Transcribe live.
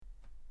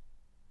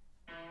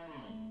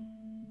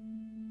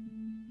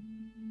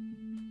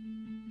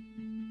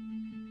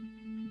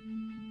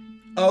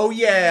Oh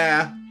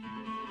yeah.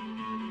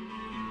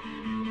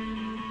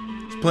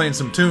 Just playing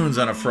some tunes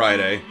on a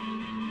Friday.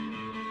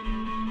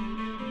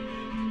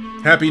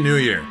 Happy New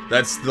Year.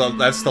 That's the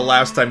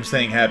last time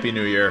saying Happy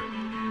New Year.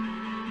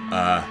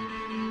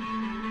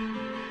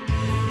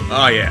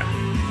 Oh yeah.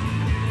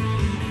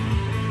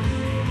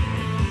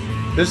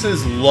 This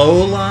is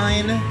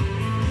Lowline,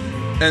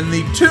 and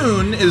the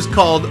tune is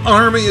called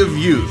Army of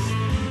Youth.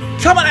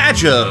 Coming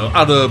at you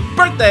on the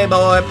Birthday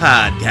Boy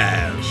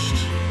Podcast.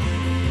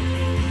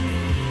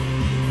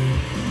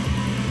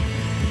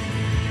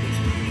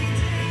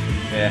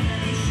 Yeah.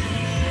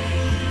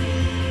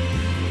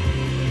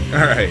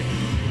 Alright.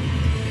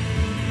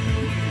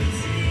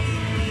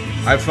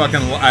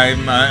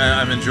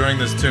 I'm enjoying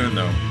this tune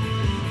though.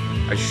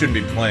 I shouldn't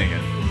be playing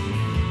it.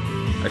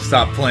 I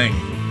stopped playing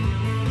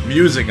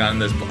music on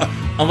this,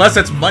 unless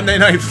it's Monday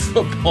Night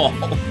Football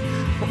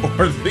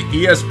or the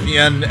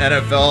ESPN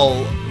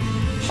NFL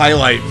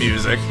highlight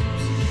music.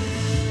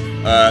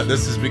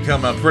 This has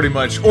become a pretty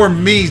much, or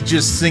me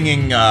just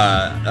singing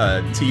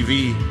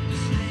TV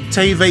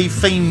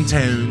theme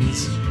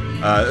tunes.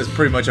 It's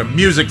pretty much a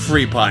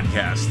music-free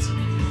podcast,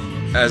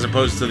 as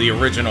opposed to the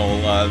original,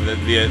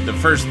 the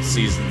first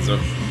seasons of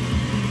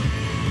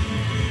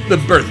the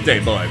Birthday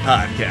Boy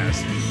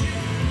Podcast.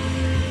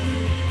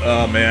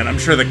 Oh man, I'm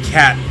sure the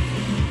cat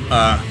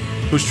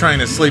who's trying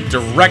to sleep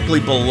directly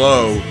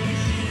below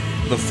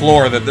the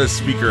floor that this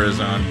speaker is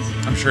on,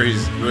 I'm sure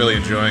he's really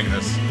enjoying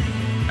this.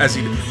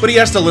 But he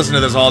has to listen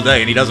to this all day,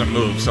 and he doesn't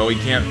move, so he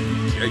can't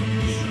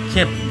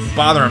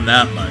bother him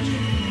that much.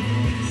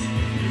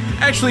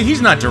 Actually,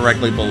 he's not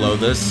directly below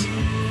this.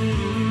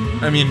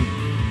 I mean,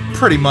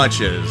 pretty much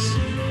is,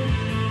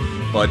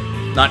 but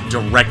not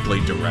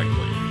directly.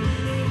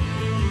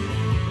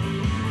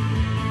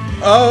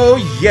 Oh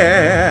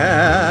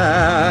yeah.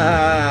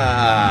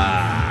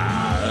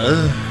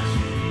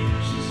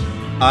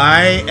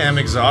 I am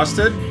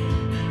exhausted.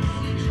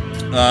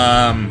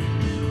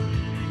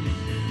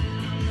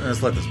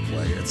 Let's let this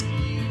play. It's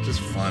just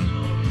fun.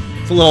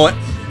 It's a little,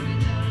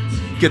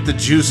 get the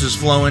juices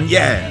flowing.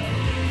 Yeah.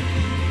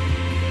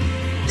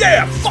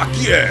 Yeah, fuck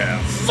yeah.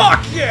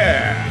 Fuck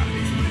yeah.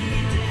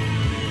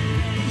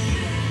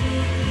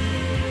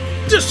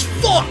 Just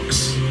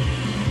fucks.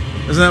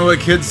 Isn't that what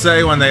kids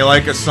say when they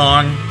like a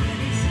song?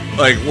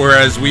 Like,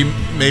 whereas we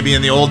maybe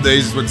in the old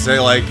days would say,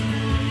 like,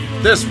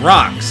 this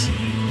rocks.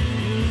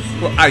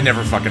 Well, I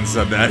never fucking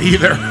said that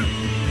either.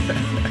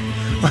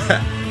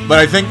 But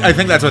I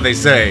think that's what they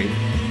say.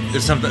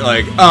 There's something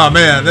like, oh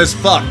man, this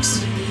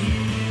fucks.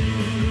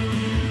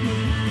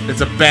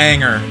 It's a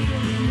banger.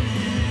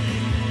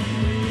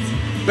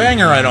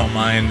 Banger, I don't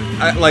mind.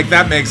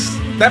 That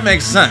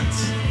makes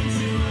sense.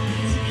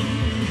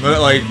 But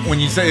like when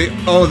you say,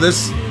 oh,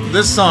 this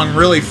song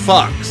really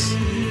fucks.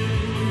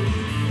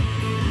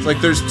 It's like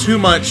there's too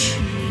much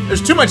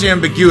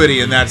ambiguity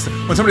in that.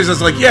 When somebody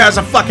says like, yeah, it's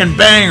a fucking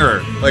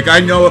banger. Like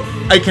I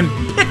can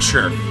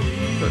picture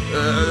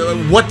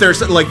what they're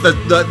like.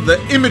 The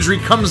imagery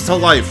comes to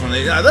life when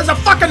they. That's a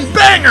fucking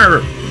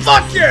banger.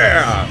 Fuck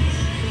yeah.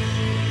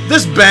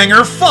 This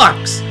banger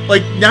fucks.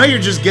 Like now you're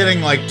just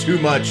getting like too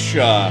much.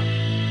 I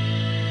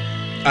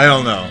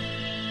don't know.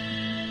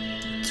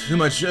 Too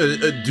much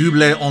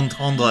double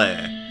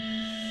entendre.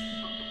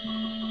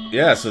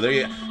 Yeah, so there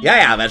you...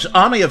 Yeah, that's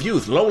Army of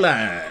Youth,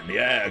 Lowland.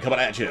 Yeah, coming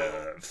at you.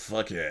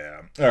 Fuck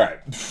yeah. All right.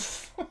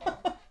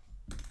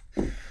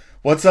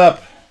 What's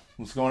up?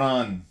 What's going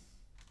on?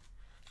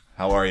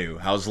 How are you?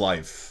 How's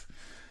life?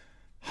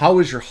 How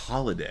was your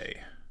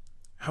holiday?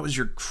 How was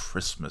your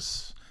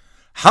Christmas?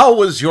 How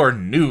was your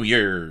New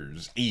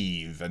Year's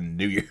Eve and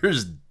New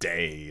Year's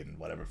Day and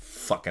whatever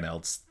fucking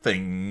else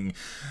thing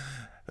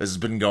has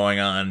been going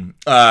on?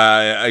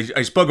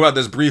 I spoke about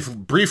this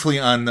briefly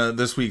on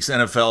this week's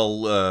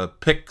NFL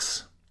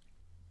picks,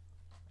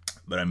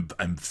 but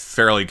I'm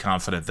fairly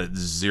confident that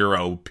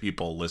 0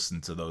 people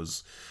listened to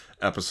those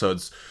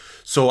episodes.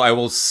 So I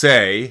will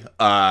say,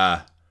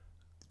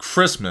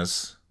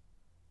 Christmas,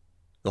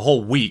 the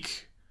whole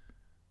week,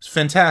 is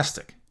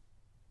fantastic.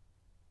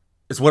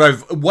 It's what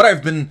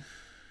I've been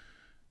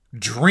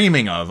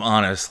dreaming of,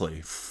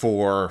 honestly,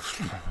 for.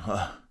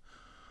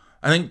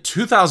 I think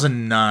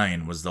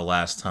 2009 was the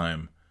last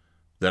time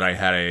that I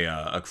had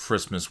a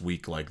Christmas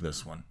week like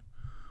this one,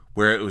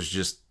 where it was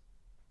just,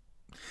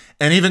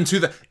 and even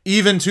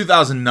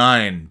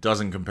 2009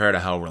 doesn't compare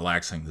to how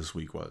relaxing this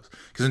week was.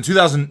 Because in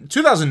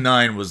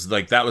 2009 was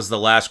like, that was the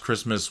last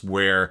Christmas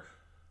where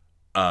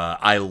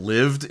I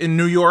lived in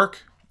New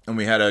York, and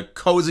we had a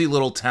cozy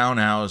little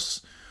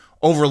townhouse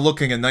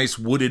overlooking a nice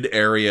wooded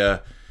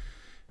area.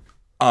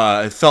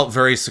 It felt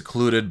very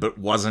secluded, but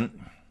wasn't.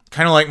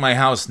 Kind of like my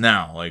house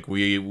now. Like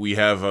we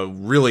have a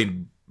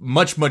really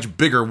much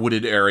bigger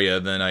wooded area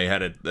than I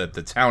had at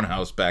the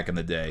townhouse back in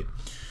the day.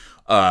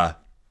 And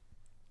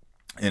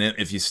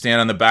if you stand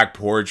on the back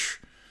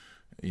porch,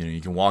 you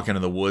can walk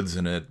into the woods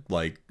and it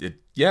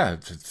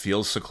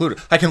feels secluded.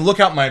 I can look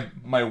out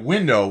my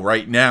window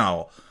right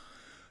now,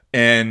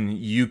 and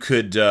you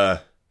could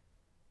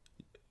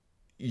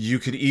you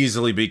could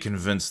easily be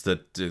convinced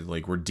that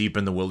like we're deep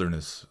in the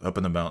wilderness, up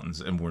in the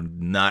mountains, and we're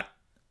not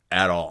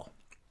at all.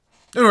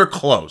 And we're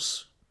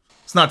close.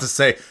 It's not to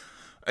say,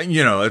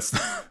 it's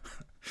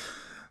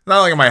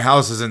not like my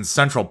house is in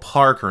Central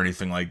Park or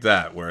anything like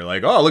that, where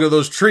like, oh, look at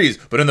those trees,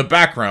 but in the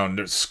background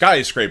there's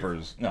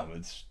skyscrapers. No,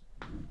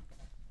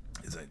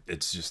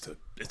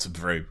 it's a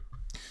very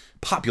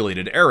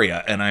populated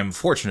area, and I'm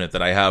fortunate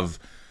that I have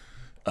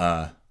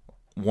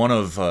one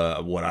of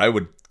what I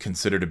would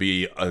consider to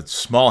be a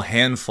small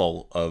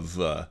handful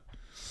of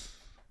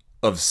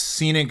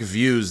scenic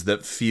views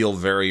that feel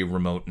very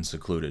remote and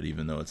secluded,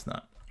 even though it's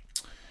not.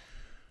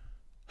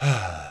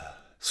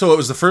 So it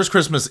was the first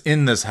Christmas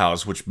in this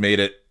house, which made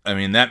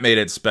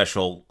it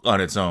special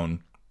on its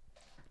own.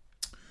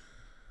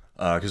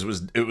 Because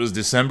it was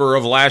December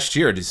of last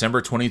year,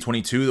 December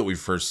 2022, that we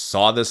first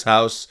saw this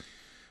house.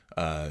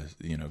 Got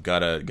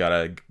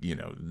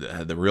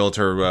the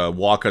realtor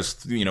walk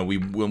us.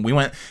 When we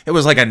went, it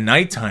was like a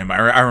nighttime.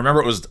 I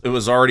remember it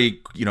was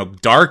already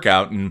dark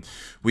out, and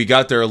we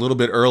got there a little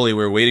bit early.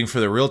 We were waiting for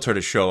the realtor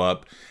to show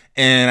up,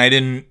 and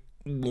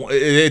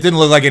it didn't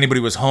look like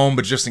anybody was home,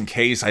 but just in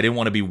case, I didn't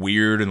want to be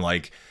weird and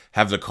like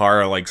have the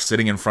car like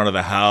sitting in front of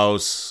the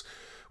house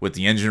with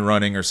the engine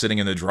running, or sitting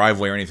in the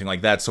driveway or anything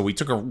like that. So we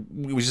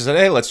just said,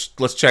 hey, let's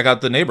check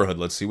out the neighborhood.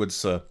 Let's see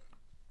what's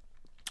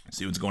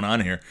going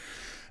on here.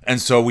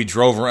 And so we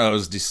drove around. It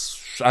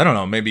was, I don't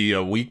know, maybe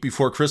a week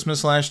before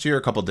Christmas last year,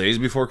 a couple days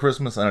before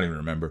Christmas. I don't even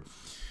remember.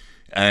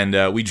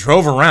 And we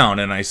drove around,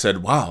 and I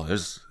said, wow,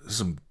 there's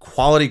some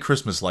quality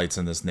Christmas lights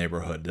in this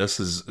neighborhood.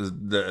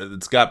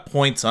 It's got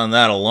points on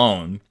that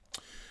alone.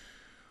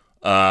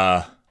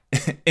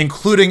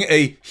 Including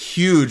a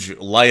huge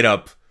light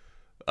up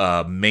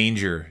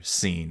manger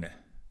scene.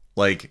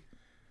 Like,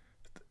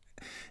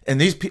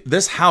 and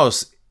this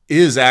house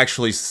is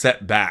actually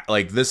set back.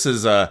 Like, this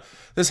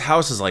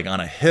house is like on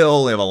a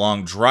hill. They have a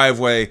long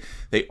driveway.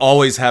 They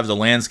always have the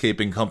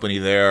landscaping company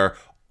there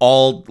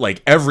all,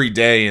 like, every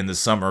day in the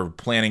summer,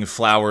 planting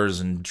flowers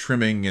and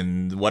trimming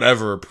and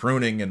whatever,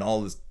 pruning and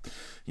all this,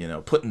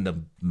 putting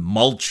the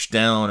mulch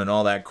down and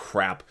all that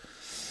crap.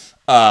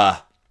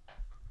 And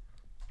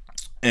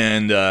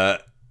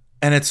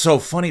it's so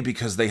funny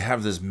because they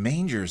have this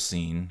manger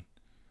scene.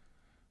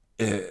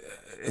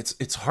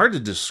 It's hard to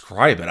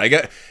describe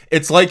it.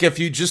 It's like if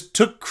you just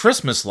took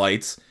Christmas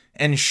lights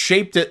and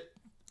shaped it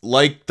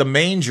like the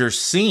manger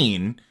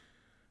scene,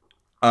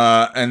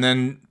 and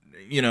then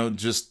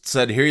just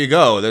said, here you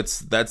go.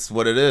 That's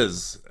what it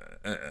is.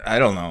 I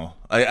don't know.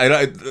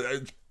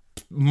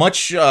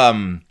 Much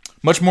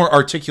more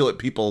articulate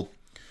people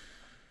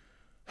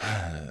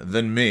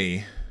than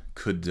me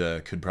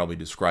could probably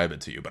describe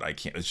it to you, but I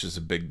can't. It's just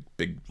a big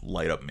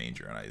light up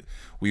manger, and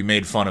we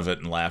made fun of it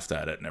and laughed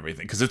at it and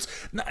everything, because it's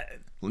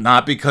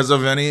not because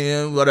of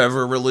any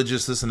whatever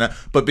religious this and that,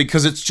 but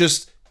because it's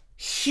just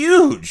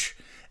huge,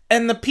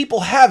 and the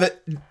people have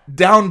it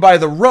down by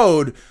the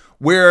road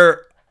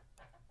where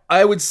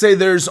I would say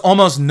there's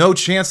almost no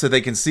chance that they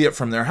can see it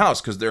from their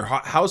house, because their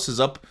house is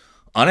up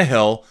on a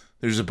hill.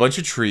 There's a bunch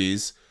of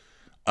trees.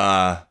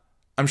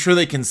 I'm sure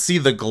they can see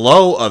the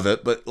glow of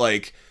it, but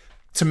like,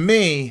 to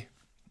me,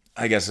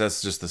 I guess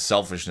that's just the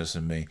selfishness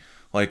in me.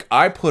 Like,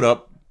 I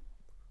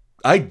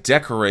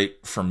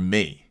decorate for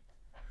me.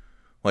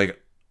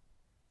 Like,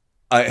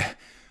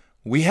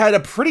 we had a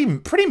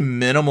pretty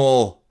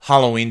minimal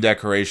Halloween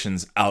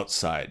decorations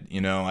outside.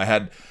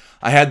 I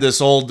had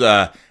this old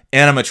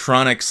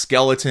animatronic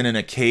skeleton in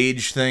a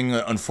cage thing.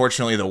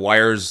 Unfortunately, the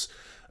wires,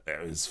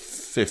 it was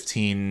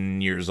 15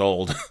 years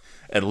old,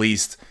 at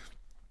least.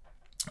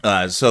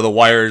 So the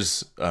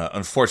wires,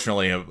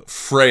 unfortunately, have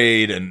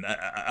frayed, and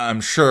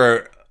I'm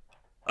sure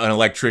an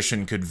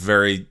electrician could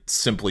very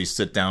simply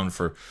sit down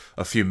for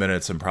a few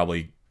minutes and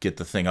probably get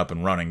the thing up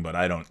and running, but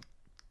I don't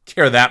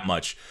care that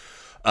much.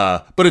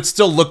 But it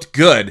still looked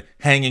good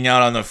hanging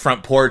out on the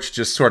front porch,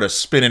 just sort of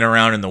spinning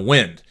around in the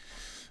wind.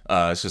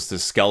 It's just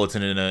this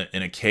skeleton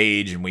in a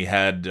cage, and we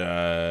had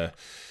I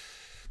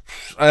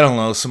don't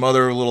know, some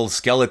other little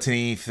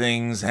skeleton-y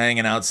things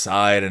hanging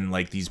outside, and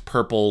like these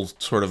purple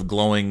sort of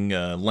glowing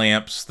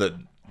lamps that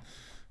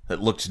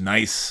looked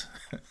nice.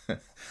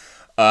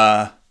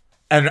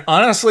 And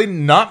honestly,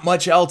 not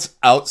much else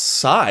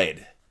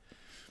outside.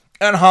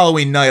 On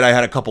Halloween night, I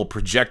had a couple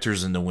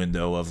projectors in the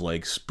window of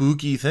like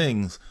spooky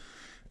things,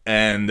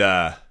 and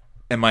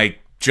my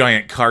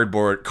giant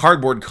cardboard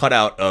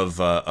cutout of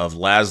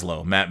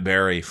Laszlo, Matt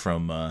Berry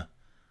from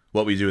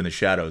What We Do in the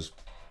Shadows.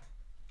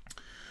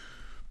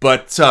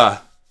 But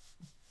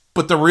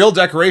the real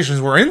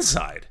decorations were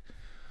inside.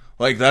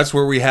 Like, that's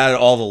where we had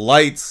all the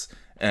lights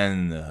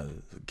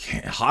and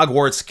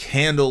Hogwarts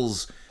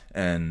candles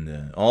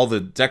and all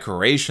the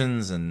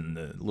decorations and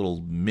the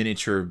little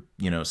miniature,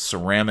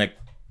 ceramic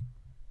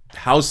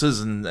houses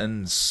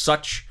and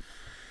such.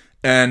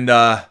 And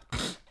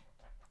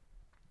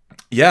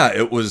yeah,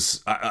 it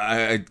was,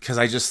 because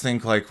I just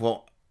think like,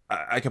 well,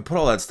 I can put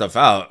all that stuff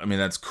out. I mean,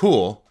 that's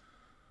cool,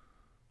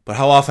 but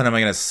how often am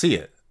I going to see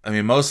it? I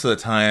mean, most of the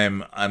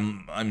time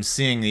I'm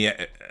seeing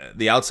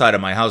the outside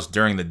of my house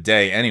during the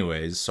day,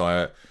 anyways. So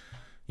I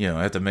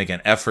have to make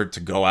an effort to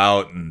go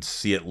out and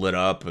see it lit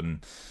up,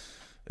 and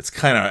it's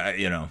kind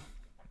of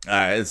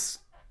it's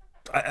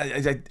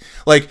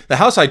like the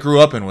house I grew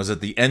up in was at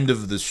the end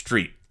of the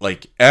street.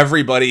 Like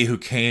everybody who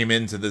came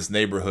into this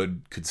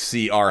neighborhood could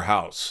see our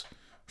house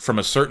from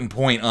a certain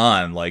point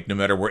on. Like no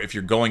matter where, if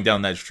you're going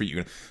down that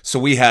street, so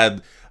we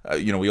had.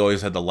 We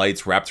always had the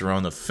lights wrapped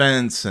around the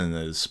fence and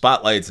the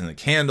spotlights and the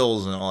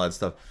candles and all that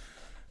stuff.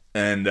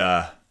 And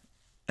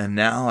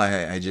now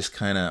I just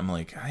kind of, I'm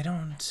like, I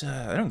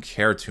don't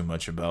care too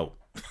much about.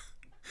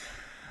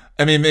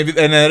 I mean, maybe,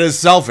 and that is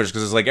selfish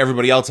because it's like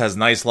everybody else has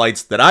nice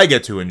lights that I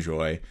get to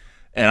enjoy,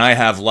 and I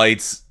have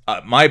lights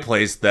at my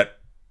place that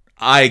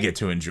I get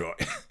to enjoy.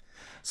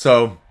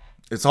 So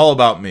it's all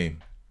about me.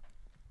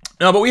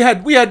 No, but we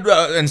had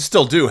and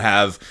still do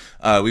have.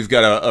 We've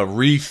got a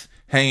wreath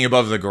hanging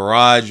above the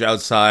garage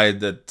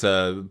outside that,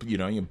 you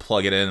can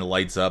plug it in, it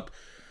lights up.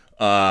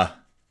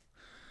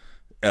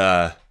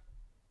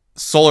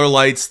 Solar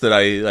lights that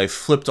I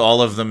flipped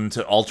all of them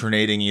to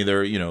alternating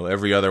either,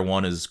 every other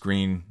one is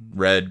green,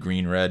 red,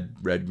 green, red,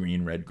 red,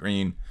 green, red,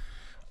 green.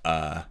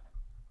 What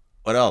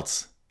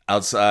else?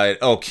 Outside.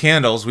 Oh,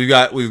 candles. We've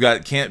got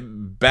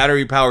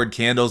battery powered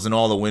candles in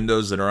all the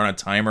windows that are on a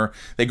timer.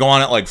 They go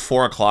on at like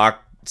 4:00,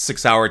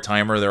 6-hour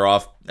timer. They're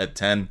off at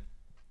 10.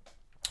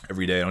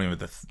 Every day. I don't even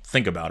have to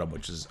think about them,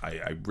 which is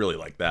I really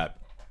like that.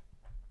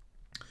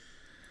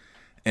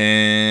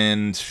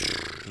 And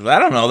I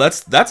don't know.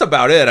 That's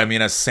about it. I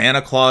mean, a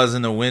Santa Claus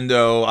in the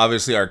window.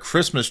 Obviously, our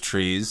Christmas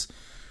trees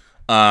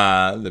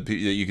that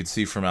you could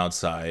see from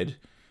outside,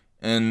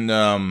 and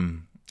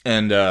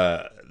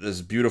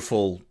this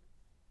beautiful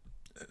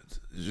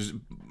just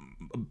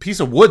piece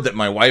of wood that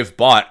my wife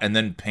bought and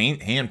then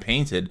hand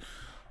painted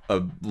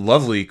a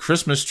lovely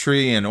Christmas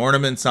tree and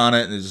ornaments on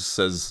it, and it just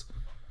says.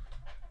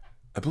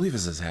 I believe it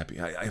says happy.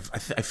 I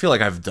feel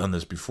like I've done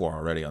this before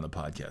already on the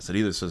podcast. It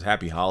either says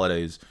Happy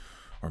Holidays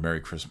or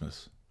Merry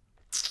Christmas.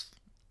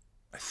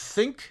 I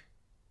think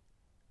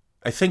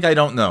I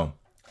don't know.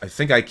 I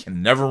think I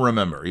can never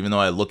remember, even though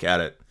I look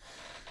at it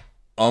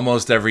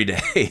almost every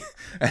day,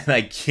 and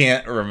I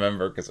can't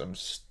remember because I'm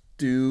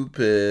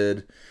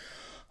stupid.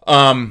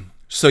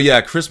 So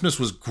yeah, Christmas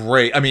was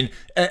great. I mean,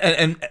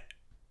 and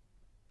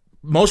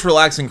most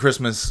relaxing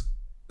Christmas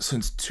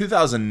since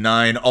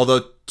 2009,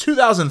 although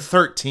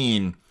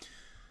 2013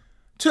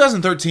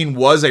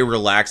 was a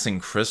relaxing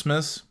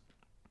Christmas.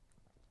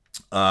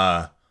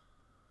 And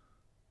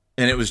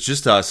it was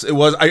just us. It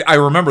was, I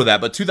remember that,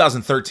 but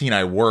 2013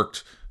 I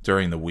worked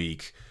during the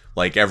week,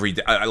 like every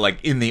day,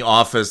 like in the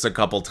office a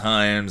couple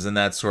times and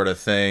that sort of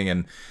thing.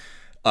 And,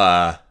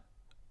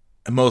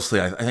 mostly,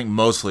 I think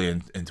mostly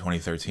in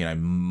 2013, I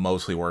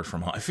mostly worked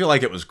from home. I feel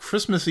like it was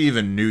Christmas Eve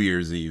and New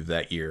Year's Eve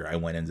that year I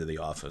went into the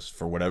office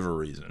for whatever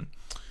reason.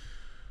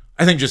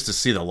 I think just to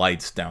see the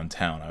lights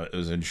downtown. I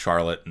was in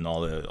Charlotte and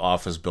all the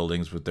office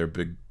buildings with their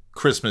big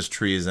Christmas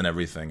trees and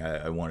everything.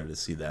 I wanted to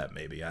see that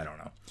maybe. I don't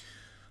know.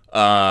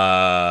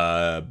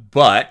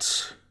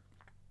 But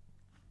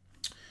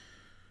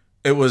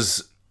it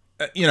was,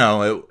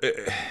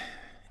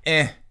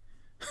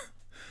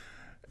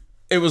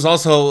 It was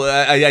also,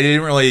 I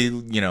didn't really,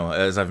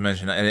 as I've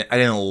mentioned, I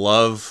didn't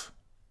love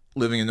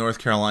living in North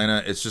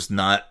Carolina. It's just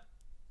not,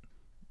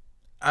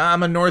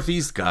 I'm a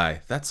Northeast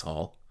guy. That's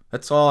all.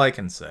 That's all I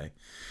can say.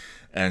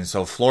 And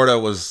so Florida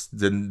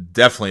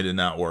definitely did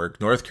not work.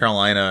 North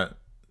Carolina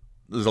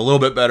was a little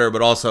bit better,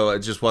 but also it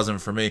just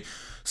wasn't for me.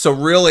 So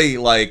really,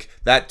 like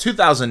that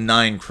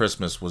 2009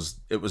 Christmas was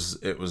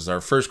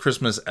our first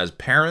Christmas as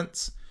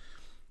parents,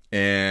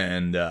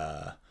 and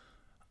I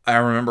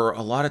remember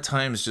a lot of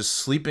times just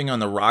sleeping on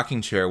the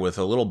rocking chair with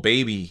a little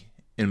baby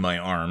in my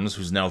arms,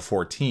 who's now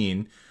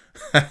 14.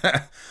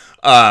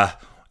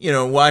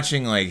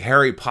 Watching like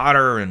Harry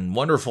Potter and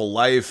Wonderful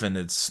Life, and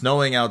it's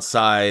snowing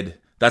outside.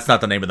 That's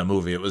not the name of the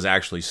movie. It was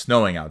actually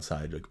snowing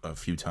outside a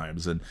few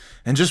times, and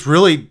just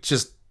really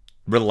just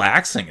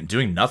relaxing and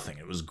doing nothing.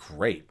 It was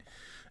great.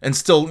 And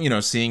still,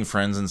 seeing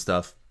friends and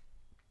stuff.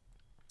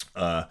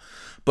 But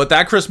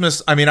that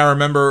Christmas, I mean, I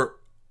remember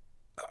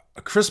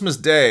a Christmas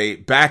Day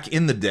back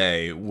in the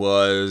day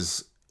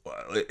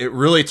it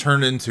really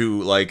turned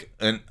into like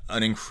an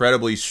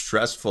incredibly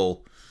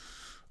stressful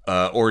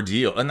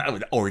ordeal.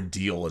 And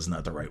ordeal is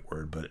not the right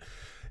word, but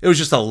it was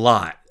just a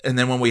lot. And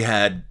then when we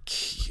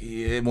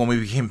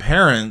became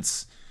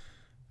parents,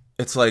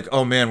 it's like,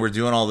 oh man, we're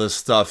doing all this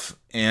stuff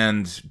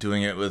and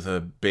doing it with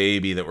a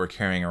baby that we're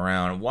carrying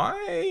around.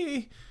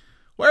 Why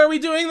are we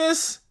doing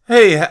this?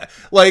 Hey,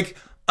 like,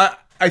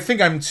 I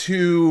think I'm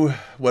too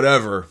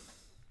whatever.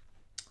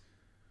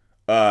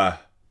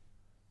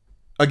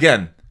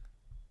 Again,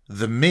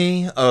 the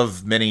me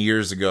of many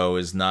years ago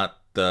is not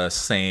the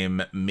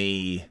same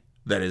me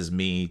that is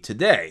me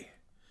today,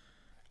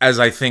 as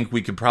I think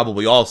we could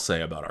probably all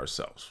say about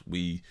ourselves.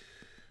 We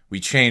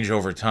change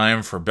over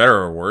time for better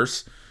or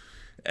worse.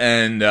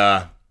 And,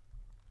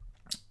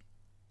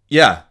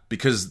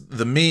 because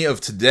the me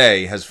of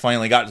today has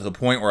finally got to the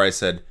point where I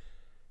said,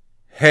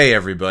 hey,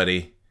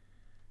 everybody,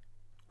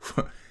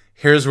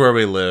 here's where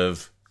we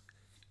live.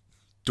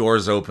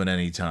 Doors open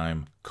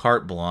anytime.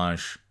 Carte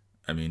blanche.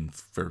 I mean,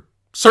 for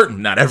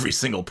certain, not every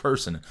single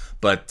person,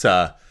 but,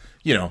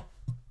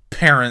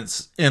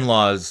 parents,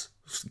 in-laws,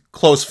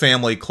 close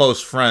family,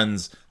 close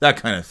friends, that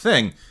kind of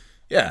thing.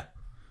 Yeah.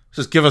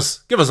 Just give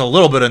us a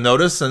little bit of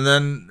notice and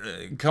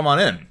then come on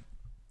in.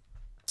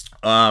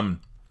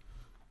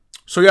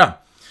 So yeah.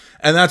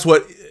 And that's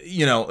what,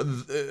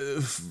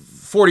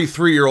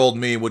 43-year-old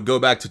me would go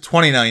back to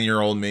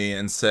 29-year-old me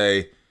and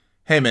say,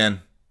 hey man,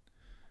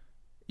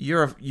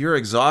 you're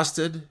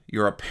exhausted.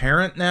 You're a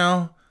parent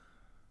now.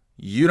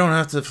 You don't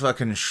have to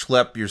fucking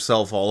schlep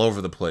yourself all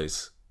over the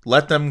place.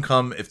 Let them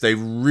come if they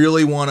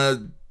really want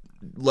to.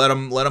 Let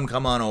them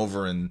come on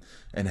over and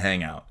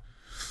hang out.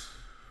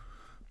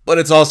 But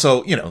it's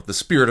also, the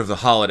spirit of the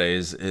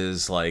holidays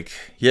is like,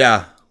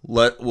 yeah,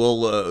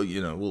 we'll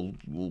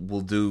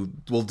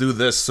do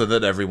this so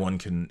that everyone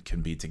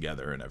can be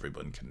together and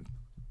everyone can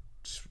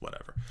just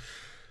whatever.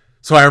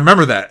 So I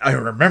remember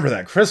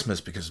that Christmas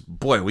because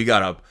boy, we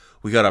got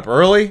up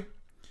early,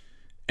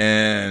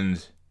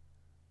 and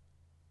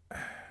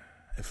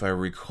if I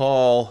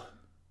recall,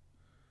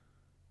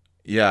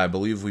 yeah, I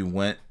believe we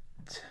went.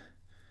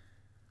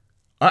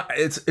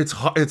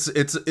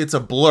 It's a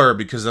blur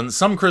because on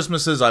some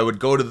Christmases we would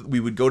go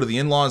to the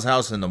in-laws'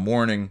 house in the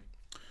morning,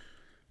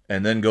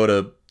 and then go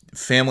to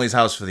family's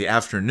house for the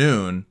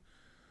afternoon,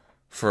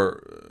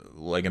 for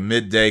like a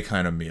midday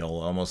kind of meal,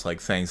 almost like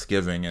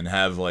Thanksgiving, and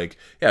have we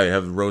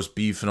have roast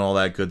beef and all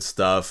that good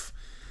stuff,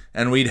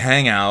 and we'd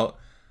hang out,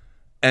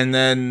 and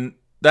then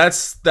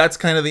that's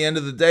kind of the end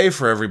of the day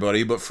for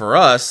everybody. But for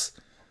us,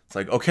 it's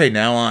like, okay,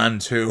 now on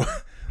to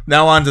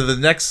the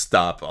next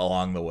stop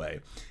along the way.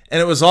 And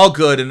it was all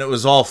good and it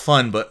was all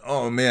fun, but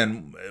oh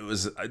man, it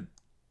was,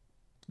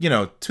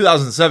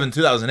 2007,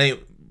 2008,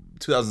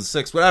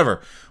 2006,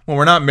 whatever. When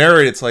we're not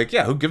married, it's like,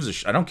 yeah, who gives a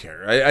shit? I don't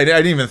care. I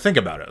didn't even think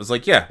about it. It was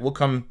like, yeah, we'll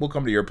come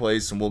to your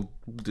place and we'll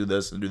do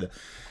this and do that.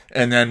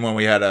 And then when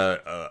we had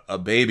a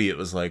baby, it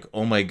was like,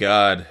 oh my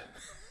God.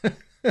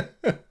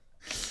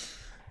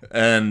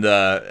 and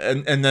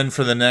then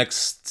for the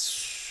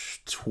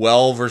next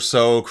 12 or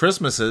so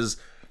Christmases,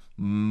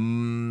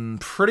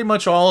 pretty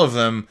much all of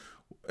them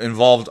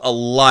involved a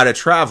lot of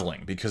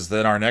traveling, because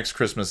then our next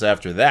Christmas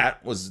after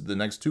that was the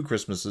next two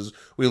Christmases.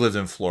 We lived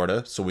in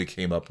Florida, so we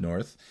came up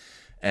north.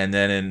 And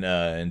then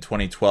in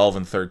 2012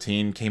 and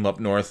 13 came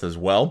up north as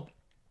well.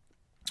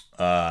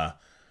 And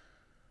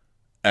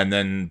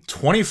then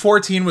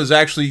 2014 was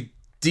actually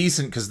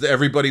decent because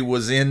everybody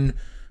was in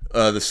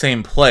the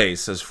same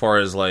place as far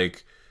as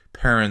like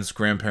parents,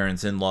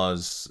 grandparents,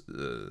 in-laws,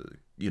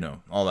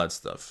 all that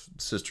stuff.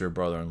 Sister,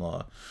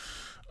 brother-in-law.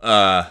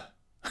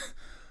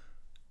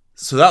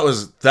 So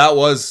that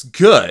was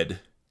good.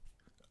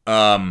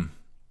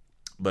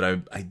 But I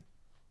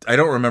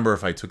don't remember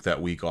if I took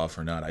that week off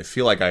or not. I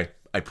feel like I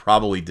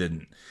probably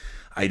didn't.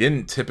 I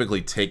didn't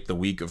typically take the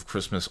week of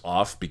Christmas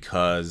off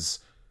because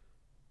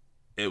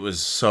it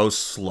was so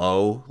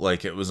slow.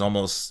 Like I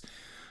almost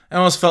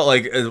felt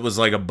like it was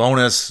like a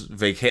bonus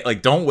vacation.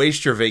 Like, don't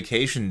waste your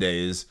vacation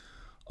days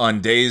on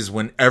days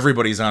when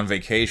everybody's on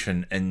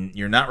vacation and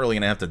you're not really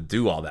going to have to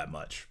do all that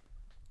much.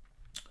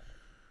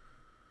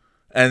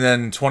 And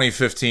then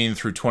 2015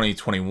 through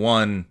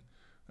 2021,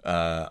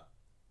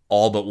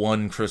 all but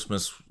one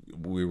Christmas,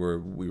 we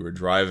were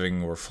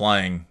driving or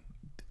flying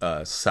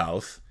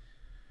south.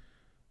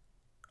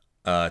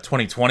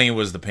 2020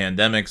 was the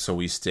pandemic, so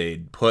we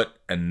stayed put,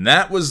 and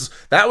that was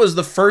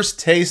the first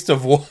taste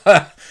of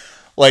what,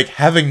 like,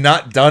 having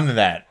not done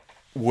that,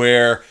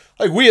 where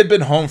like we had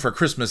been home for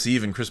Christmas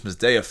Eve and Christmas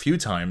Day a few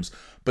times,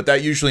 but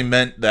that usually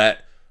meant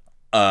that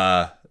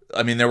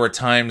there were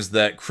times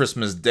that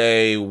Christmas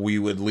Day we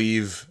would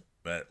leave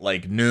at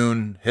like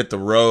noon, hit the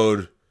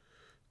road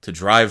to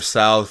drive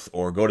south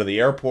or go to the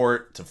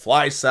airport to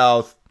fly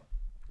south.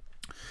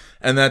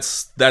 And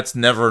that's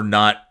never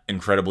not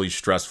incredibly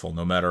stressful,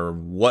 no matter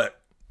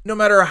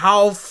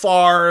how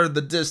far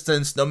the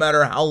distance, no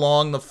matter how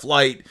long the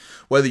flight,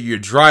 whether you're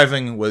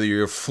driving, whether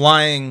you're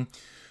flying,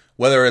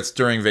 whether it's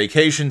during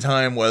vacation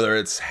time, whether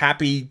it's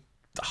happy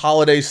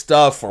holiday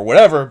stuff or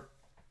whatever.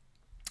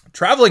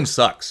 Traveling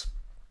sucks.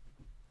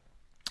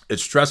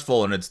 It's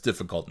stressful and it's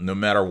difficult, no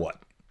matter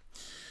what.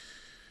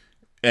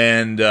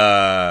 And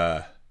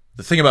the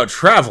thing about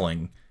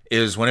traveling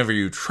is whenever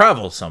you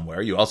travel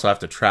somewhere, you also have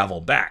to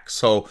travel back.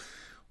 So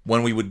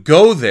when we would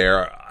go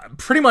there,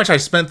 pretty much I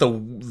spent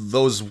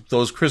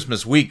those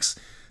Christmas weeks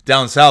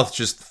down south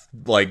just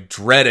like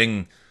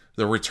dreading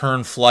the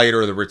return flight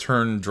or the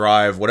return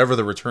drive, whatever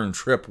the return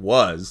trip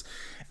was.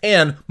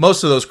 And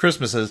most of those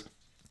Christmases,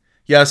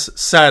 yes,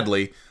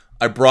 sadly,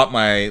 I brought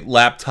my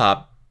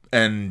laptop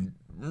and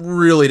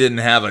really didn't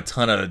have a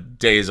ton of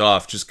days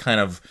off. Just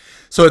kind of,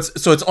 so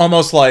it's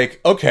almost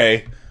like,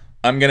 okay,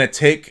 I'm gonna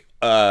take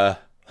my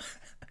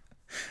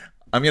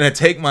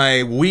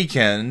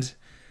weekend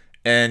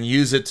and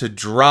use it to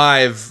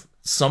drive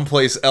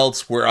someplace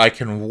else where I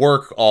can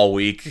work all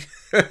week.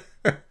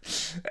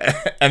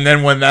 And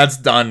then when that's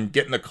done,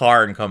 get in the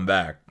car and come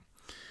back.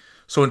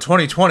 So in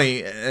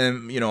 2020,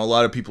 and a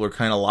lot of people are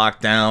kind of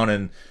locked down,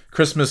 and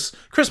Christmas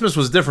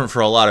was different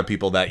for a lot of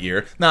people that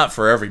year. Not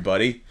for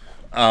everybody,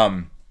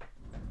 but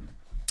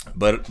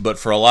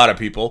for a lot of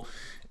people.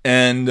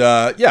 And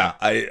there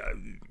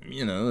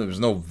was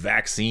no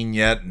vaccine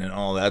yet, and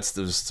all that.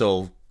 There's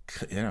still,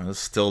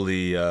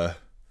 the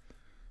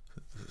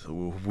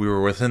we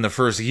were within the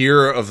first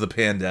year of the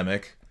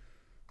pandemic,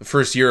 the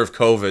first year of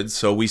COVID,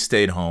 so we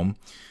stayed home.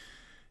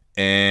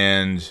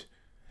 And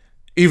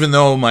even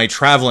though my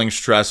traveling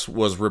stress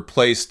was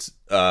replaced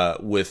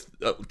with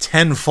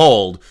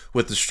tenfold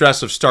with the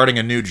stress of starting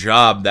a new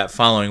job that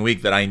following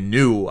week that I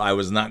knew I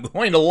was not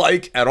going to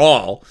like at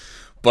all,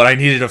 but I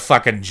needed a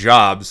fucking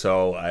job,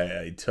 so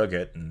I took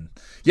it. And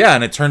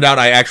and it turned out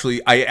I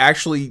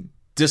actually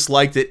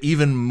disliked it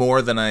even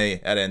more than I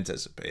had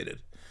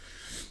anticipated.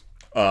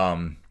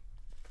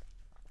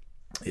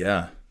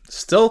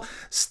 Still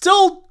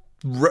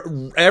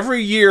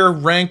every year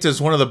ranked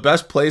as one of the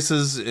best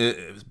places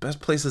in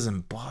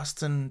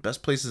Boston,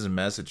 best places in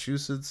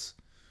Massachusetts,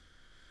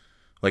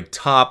 like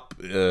top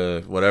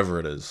whatever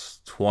it is,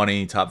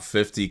 20, top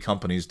 50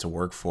 companies to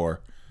work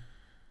for.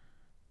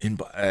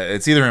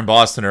 It's either in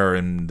Boston or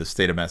in the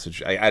state of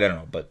Massachusetts. I don't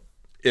know, but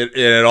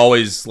it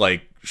always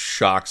like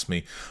shocks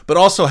me. But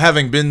also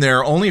having been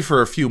there only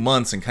for a few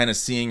months and kind of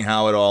seeing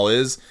how it all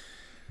is,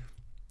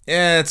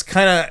 it's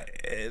kind of,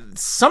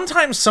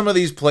 sometimes some of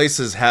these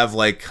places have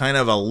like kind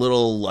of a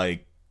little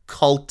like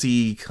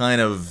culty kind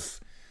of,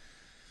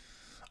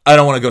 I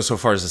don't want to go so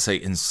far as to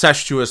say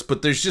incestuous,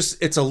 but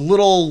it's a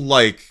little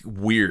like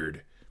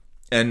weird.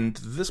 And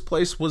this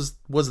place was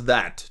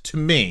that to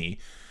me.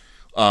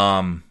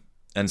 And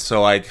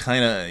so I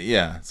kind of,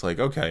 it's like,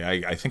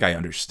 okay, I think I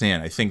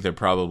understand. I think they're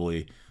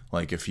probably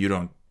like, if you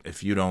don't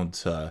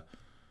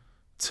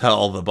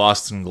tell the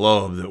Boston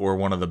Globe that we're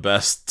one of the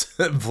best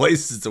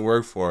places to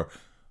work for,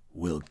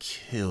 we'll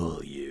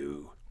kill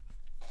you.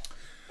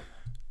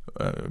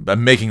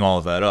 I'm making all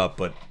of that up,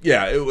 but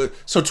it was.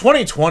 So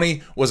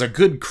 2020 was a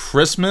good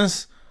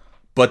Christmas,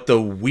 but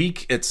the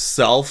week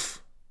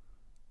itself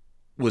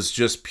was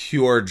just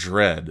pure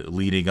dread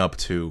leading up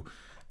to.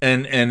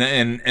 And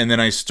then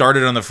I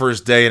started on the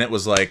first day, and it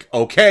was like,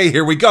 okay,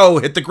 here we go,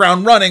 hit the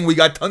ground running. We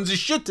got tons of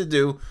shit to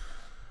do.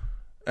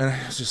 And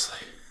I was just like,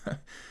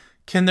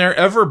 can there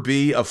ever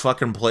be a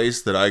fucking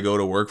place that I go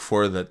to work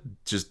for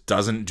that just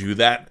doesn't do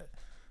that?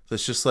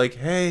 That's just like,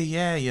 hey,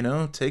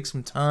 take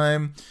some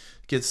time,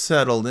 get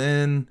settled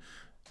in,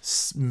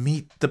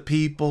 meet the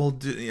people.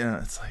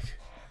 It's like,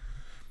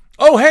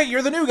 oh, hey,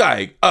 you're the new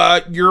guy.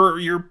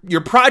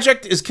 Your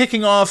project is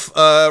kicking off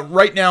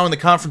right now in the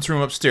conference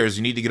room upstairs.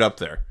 You need to get up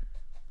there,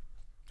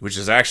 which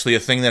is actually a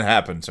thing that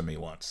happened to me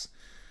once.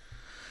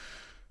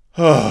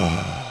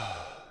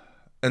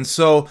 And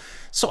so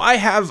I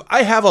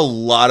have a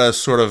lot of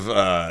sort of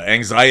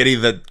anxiety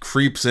that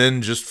creeps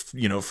in just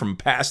from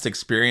past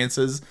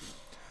experiences,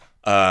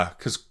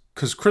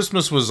 because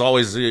Christmas was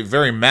always a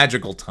very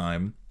magical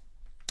time,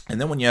 and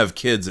then when you have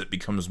kids, it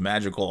becomes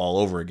magical all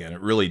over again.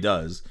 It really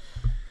does.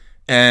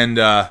 And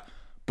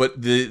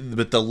but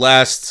the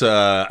last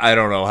I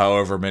don't know,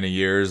 however many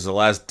years, the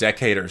last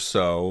decade or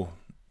so,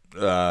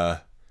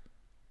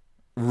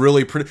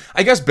 really pretty.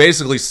 I guess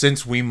basically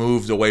since we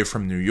moved away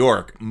from New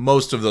York,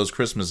 most of those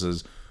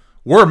Christmases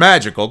were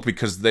magical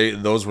because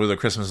those were the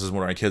Christmases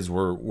when our kids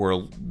were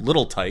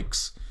little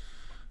tykes,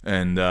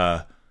 and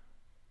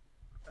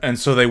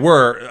so they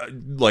were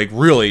like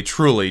really,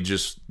 truly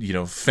just,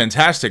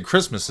 fantastic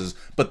Christmases.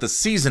 But the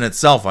season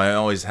itself, I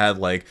always had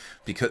like,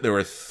 because there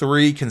were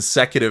 3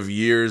 consecutive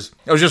years.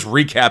 I was just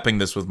recapping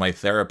this with my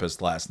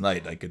therapist last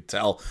night. I could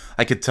tell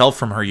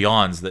from her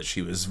yawns that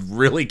she was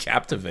really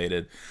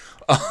captivated.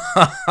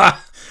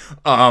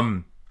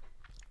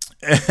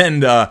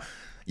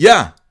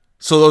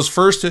 So those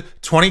first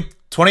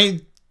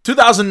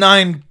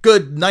 2009,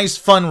 good, nice,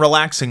 fun,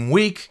 relaxing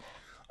week.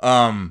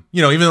 Even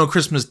though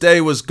Christmas Day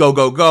was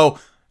go,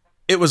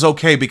 it was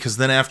okay because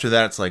then after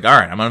that, it's like, all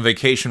right, I'm on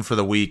vacation for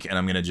the week and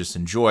I'm going to just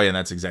enjoy. And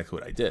that's exactly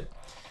what I did.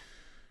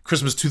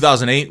 Christmas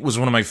 2008 was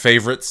one of my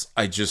favorites.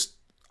 I just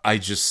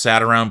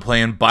sat around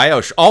playing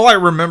BioShock. All I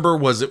remember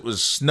was it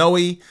was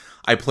snowy.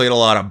 I played a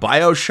lot of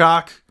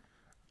BioShock.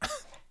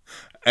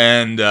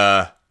 And,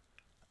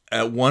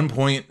 at one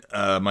point,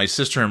 my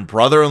sister and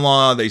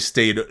brother-in-law, they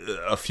stayed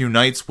a few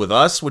nights with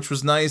us, which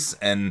was nice.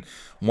 And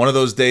one of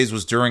those days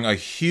was during a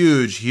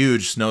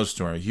huge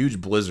snowstorm, a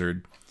huge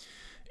blizzard,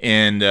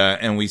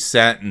 and we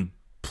sat and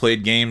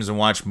played games and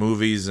watched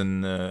movies,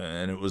 and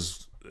it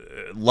was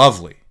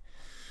lovely.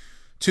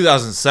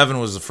 2007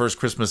 was the first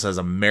Christmas as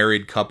a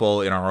married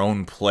couple in our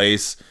own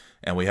place,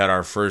 and we had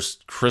our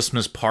first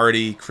Christmas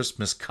party,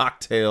 Christmas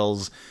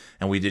cocktails,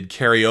 and we did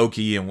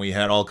karaoke, and we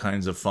had all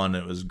kinds of fun.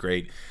 It was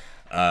great.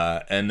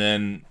 And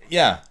then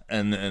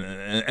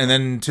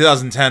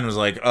 2010 was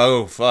like,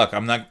 oh fuck,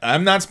 I'm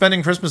not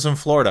spending Christmas in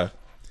Florida.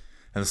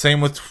 And the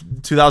same with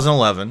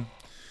 2011.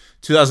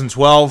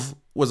 2012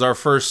 was our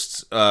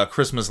first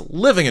Christmas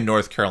living in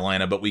North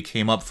Carolina, but we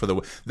came up for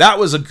that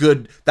was a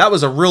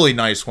really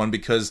nice one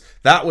because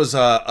that was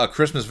a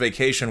Christmas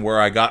vacation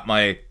where I got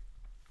my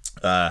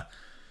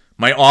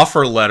My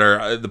offer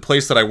letter, the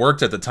place that I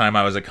worked at the time,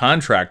 I was a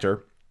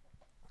contractor,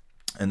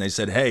 and they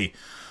said, hey,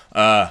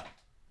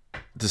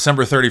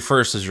 December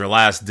 31st is your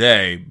last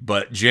day,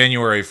 but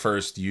January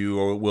 1st, you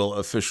will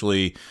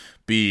officially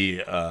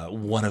be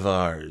one of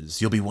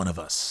ours. You'll be one of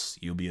us.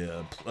 You'll be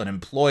an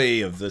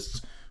employee of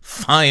this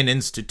fine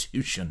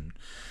institution.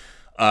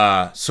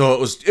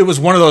 So it was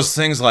one of those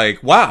things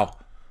like, wow.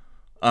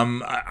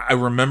 I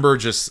remember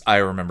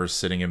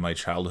sitting in my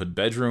childhood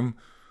bedroom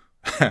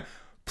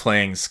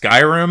playing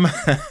Skyrim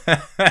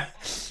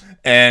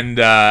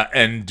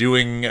and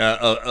doing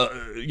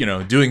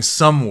doing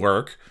some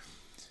work.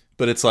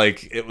 But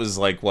it was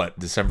what,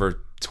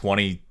 December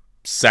 22nd,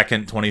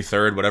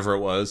 23rd, whatever it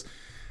was.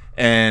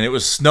 And it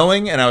was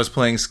snowing and I was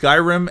playing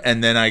Skyrim,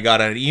 and then I got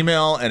an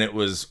email, and it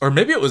was, or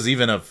maybe it was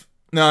even it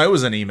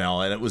was an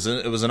email, and it was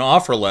an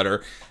offer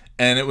letter,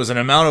 and it was an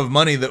amount of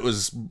money that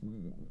was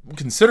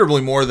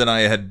considerably more than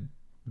I had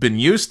been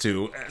used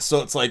to.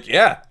 So it's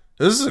yeah,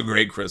 this is a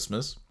great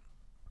Christmas.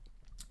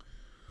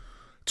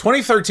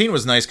 2013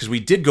 was nice because we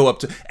did go up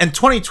to, and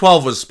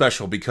 2012 was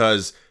special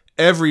because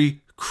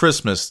every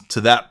Christmas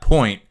to that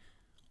point,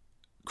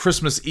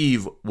 Christmas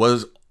Eve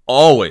was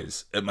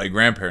always at my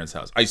grandparents'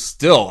 house. I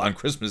still, on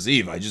Christmas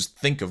Eve, I just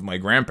think of my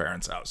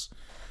grandparents' house,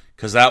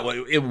 because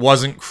it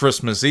wasn't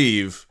Christmas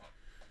Eve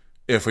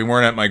if we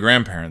weren't at my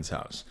grandparents'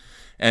 house.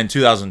 And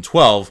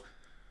 2012,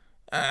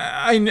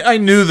 I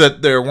knew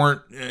that there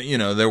weren't,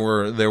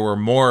 there were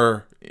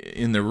more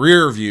in the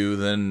rear view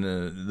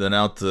than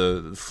out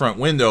the front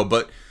window,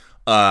 but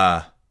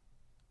I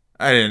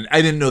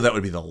didn't know that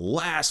would be the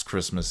last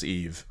Christmas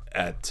Eve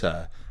at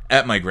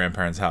my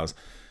grandparents' house,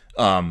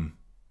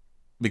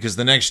 because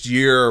the next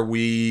year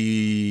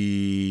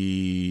we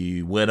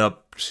went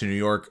up to New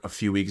York a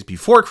few weeks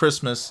before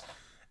Christmas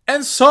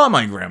and saw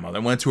my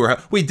grandmother. Went to her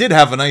house. We did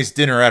have a nice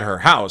dinner at her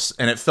house,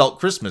 and it felt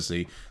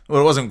Christmassy,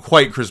 but it wasn't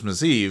quite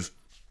Christmas Eve.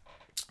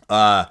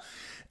 And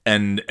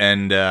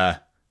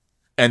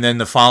then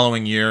the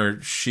following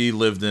year, she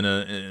lived in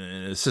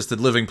an assisted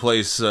living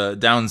place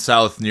down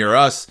south near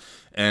us,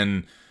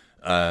 and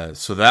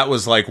so that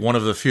was one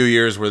of the few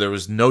years where there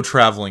was no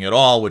traveling at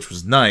all, which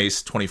was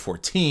nice.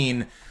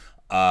 2014,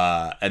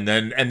 and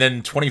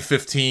then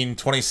 2015,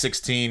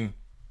 2016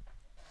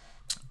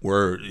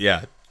 were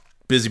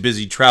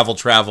busy travel,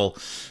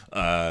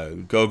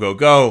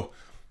 go,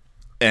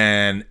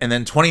 and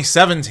then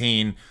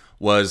 2017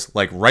 was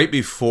right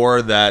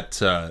before that,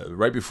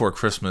 right before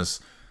Christmas.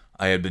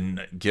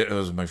 It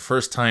was my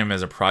first time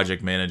as a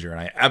project manager,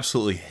 and I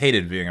absolutely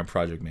hated being a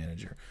project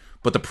manager.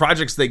 But the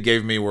projects they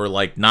gave me were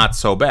not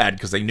so bad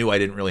because they knew I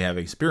didn't really have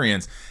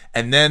experience.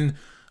 And then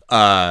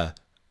right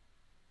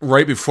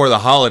before the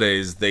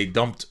holidays, they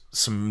dumped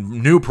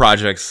some new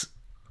projects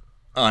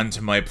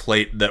onto my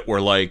plate that were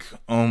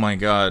oh my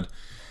God.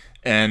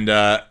 And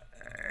I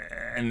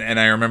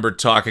remember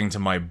talking to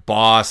my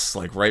boss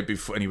right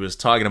before, and he was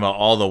talking about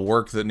all the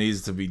work that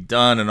needs to be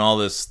done and all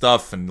this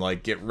stuff, and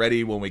get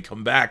ready when we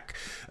come back,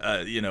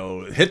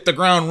 hit the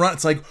ground run.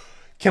 It's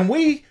can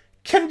we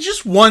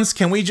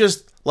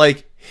just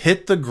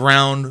hit the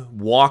ground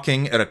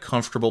walking at a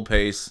comfortable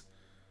pace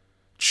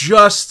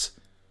just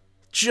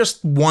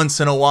once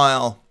in a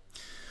while.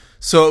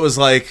 So it was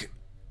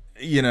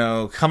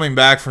coming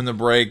back from the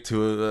break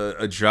to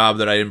a job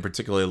that I didn't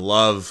particularly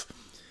love.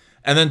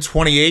 And then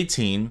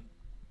 2018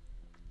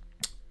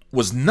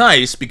 was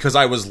nice because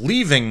I was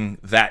leaving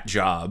that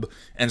job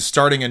and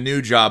starting a new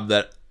job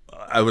that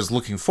I was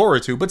looking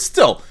forward to. But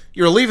still,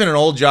 you're leaving an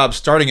old job,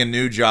 starting a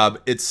new job.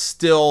 It's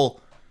still...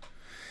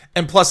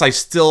 And plus, I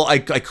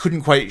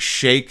couldn't quite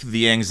shake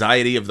the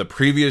anxiety of the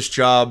previous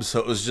job, so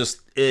it was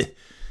just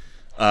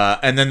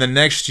and then the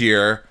next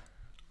year,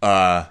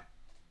 I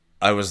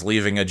was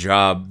leaving a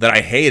job that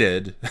I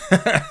hated,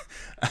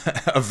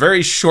 a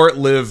very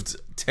short-lived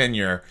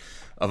tenure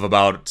of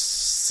about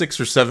 6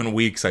 or 7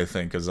 weeks, I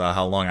think, is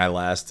how long I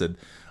lasted,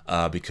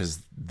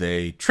 because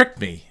they tricked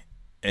me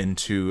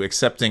into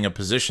accepting a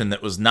position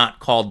that was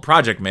not called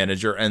project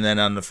manager, and then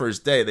on the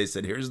first day they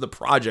said, here's the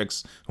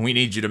projects we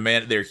need you to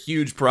manage. They're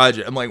huge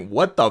project. I'm like,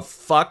 what the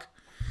fuck?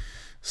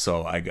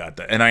 So I got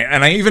that, and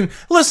I even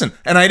listen,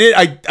 and I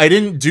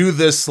didn't do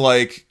this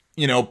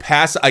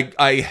pass.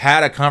 I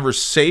had a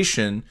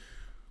conversation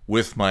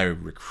with my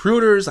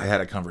recruiters. I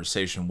had a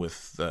conversation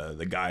with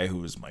the guy who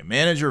was my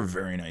manager,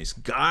 very nice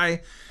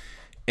guy.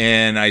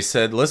 And I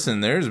said,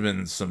 listen, there's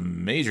been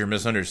some major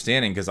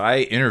misunderstanding because I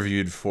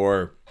interviewed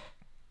for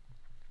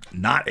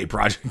not a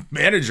project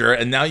manager,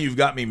 and now you've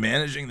got me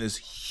managing this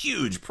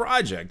huge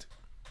project.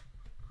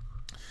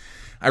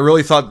 I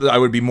really thought that I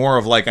would be more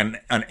of an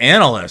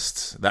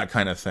analyst, that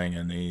kind of thing.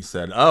 And he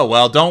said, oh,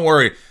 well, don't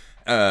worry.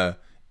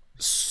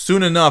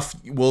 Soon enough,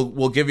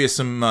 we'll give you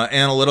some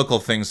analytical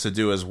things to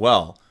do as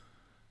well.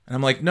 And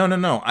I'm like,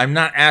 no. I'm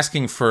not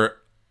asking for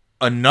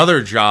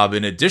another job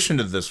in addition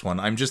to this one.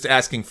 I'm just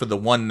asking for the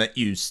one that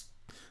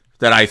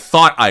I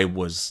thought I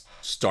was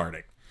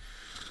starting.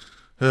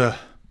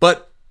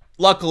 But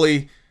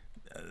luckily,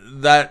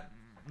 that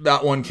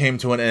that one came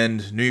to an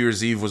end. New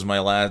Year's Eve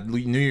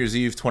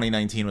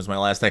 2019 was my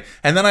last day.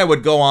 And then I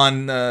would go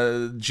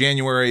on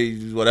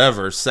January,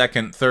 whatever,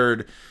 2nd,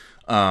 3rd.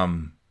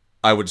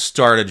 I would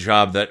start a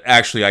job that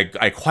actually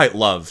I quite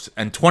loved.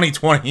 And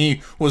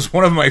 2020 was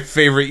one of my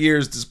favorite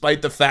years,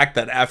 despite the fact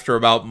that after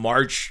about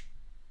March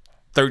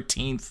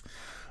 13th,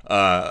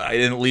 I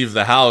didn't leave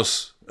the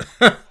house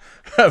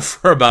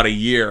for about a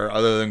year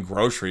other than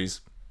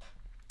groceries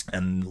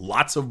and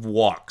lots of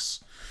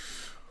walks.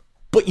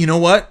 But you know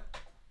what?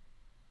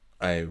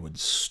 I would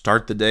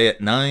start the day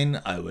at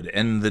 9. I would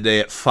end the day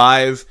at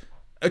 5.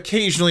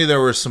 Occasionally there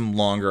were some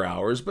longer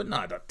hours, but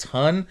not a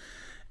ton.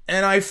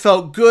 And I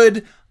felt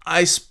good.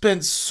 I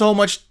spent so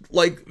much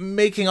like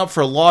making up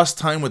for lost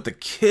time with the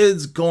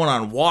kids, going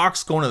on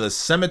walks, going to the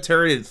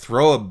cemetery to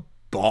throw a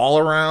ball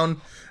around.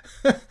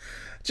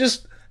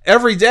 Just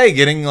every day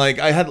getting like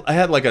I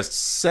had like a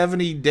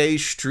 70-day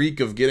streak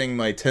of getting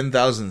my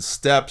 10,000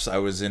 steps. I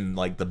was in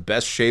like the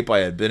best shape I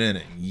had been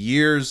in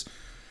years.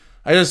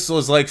 I just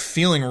was like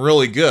feeling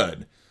really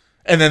good.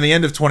 And then the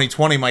end of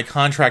 2020, my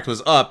contract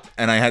was up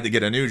and I had to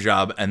get a new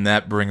job. And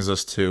that brings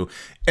us to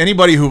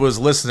anybody who was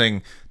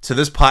listening to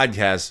this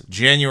podcast,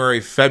 January,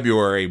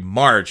 February,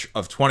 March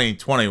of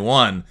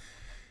 2021.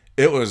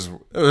 It was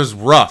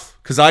rough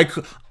because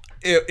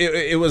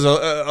it was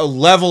a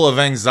level of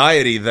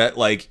anxiety that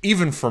like,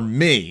 even for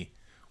me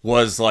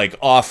was like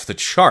off the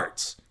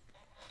charts.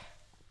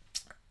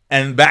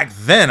 And back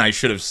then I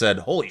should have said,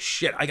 holy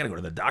shit, I got to go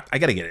to the doctor. I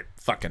got to get it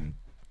fucking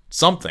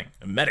something,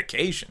 a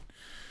medication.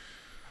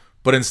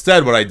 But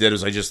instead, what I did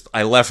is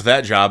I left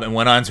that job and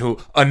went on to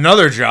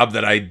another job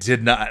that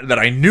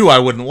I knew I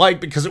wouldn't like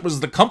because it was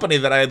the company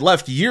that I had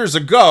left years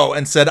ago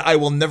and said, I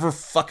will never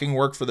fucking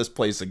work for this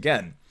place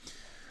again.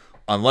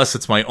 Unless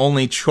it's my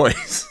only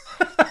choice.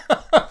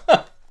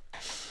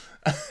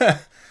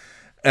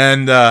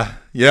 And,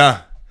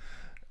 yeah.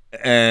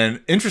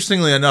 And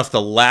interestingly enough, the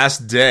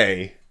last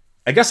day,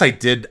 I guess I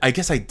did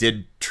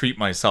treat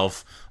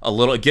myself a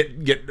little,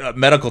 get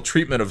medical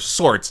treatment of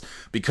sorts,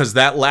 because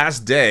that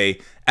last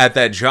day at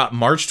that job,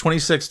 March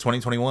 26,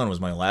 2021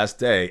 was my last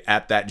day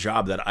at that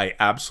job that I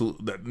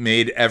absolutely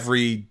made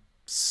every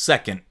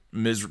second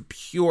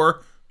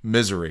pure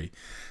misery.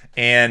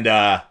 And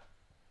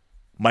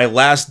my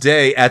last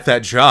day at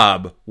that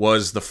job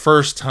was the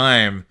first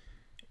time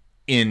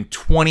in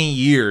 20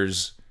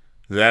 years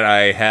that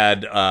I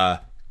had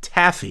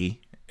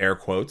taffy, air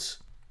quotes.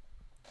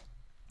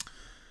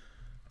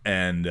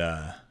 And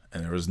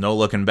there was no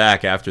looking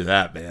back after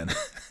that, man.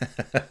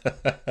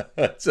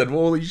 I said,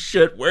 holy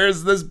shit,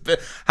 where's this been?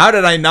 How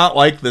did I not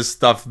like this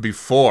stuff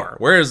before?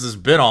 Where has this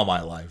been all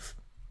my life?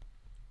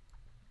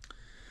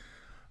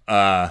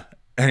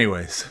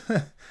 Anyways.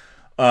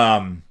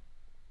 And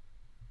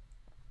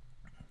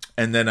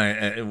then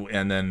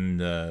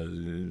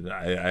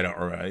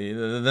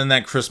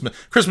that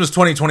Christmas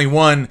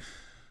 2021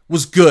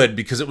 was good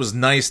because it was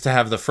nice to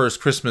have the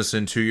first Christmas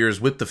in 2 years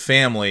with the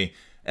family.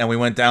 And we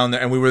went down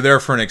there and we were there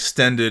for an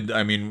extended,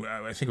 I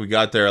think we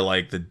got there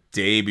like the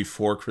day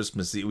before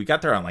Christmas Eve. We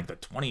got there on like the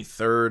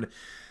 23rd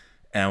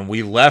and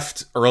we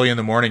left early in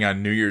the morning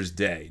on New Year's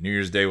Day. New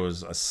Year's Day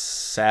was a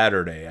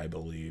Saturday, I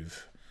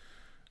believe.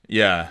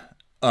 Yeah.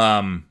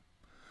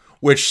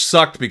 Which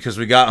sucked because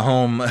we got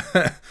home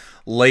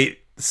late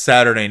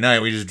Saturday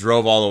night. We just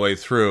drove all the way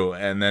through,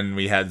 and then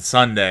we had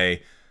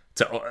Sunday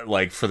to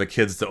like for the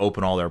kids to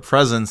open all their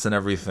presents and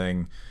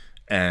everything,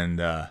 and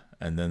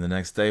then the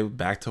next day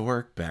back to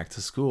work, back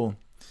to school.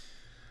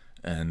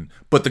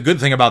 But the good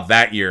thing about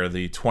that year,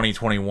 the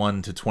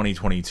 2021 to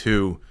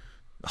 2022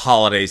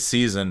 holiday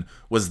season,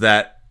 was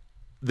that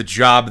the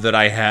job that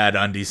I had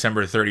on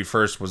December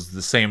 31st was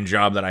the same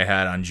job that I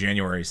had on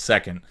January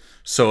 2nd.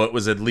 So it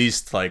was at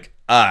least like,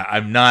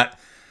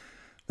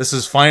 this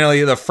is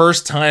finally the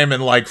first time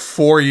in like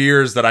 4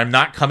 years that I'm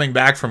not coming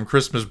back from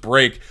Christmas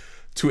break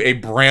to a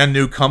brand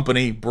new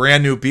company,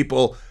 brand new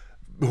people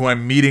who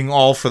I'm meeting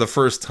all for the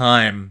first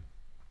time.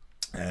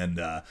 And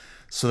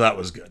so that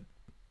was good.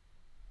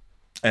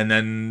 And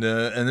then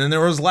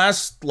there was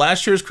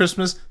last year's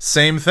Christmas,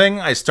 same thing.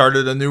 I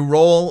started a new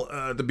role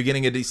at the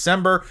beginning of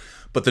December,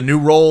 but the new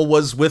role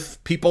was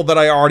with people that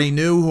I already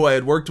knew, who I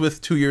had worked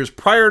with 2 years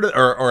prior to,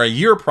 or a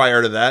year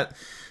prior to that,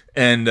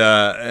 and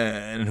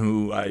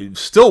who I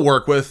still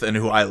work with, and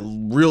who I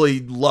really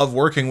love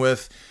working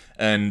with.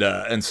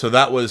 And so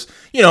that was,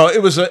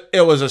 it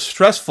was a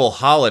stressful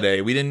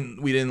holiday. We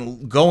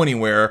didn't go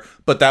anywhere,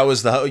 but that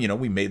was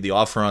we made the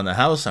offer on the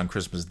house on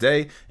Christmas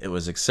Day. It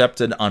was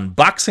accepted on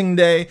Boxing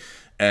Day,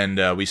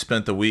 and we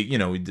spent the week,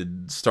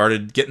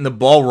 started getting the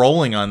ball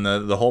rolling on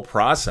the whole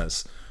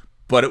process.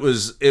 But it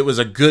was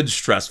a good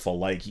stressful,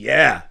 like,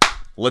 yeah,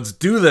 let's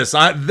do this.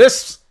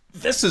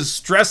 This is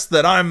stress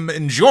that I'm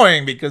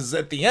enjoying, because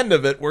at the end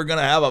of it, we're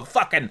gonna have a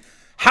fucking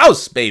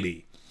house,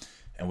 baby.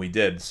 And we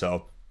did,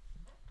 so.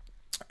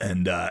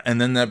 And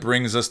then that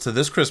brings us to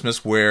this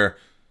Christmas, where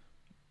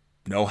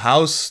no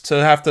house to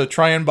have to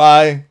try and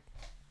buy,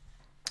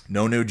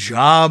 no new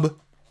job,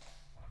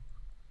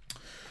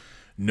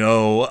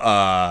 no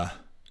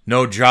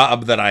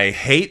job that I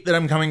hate that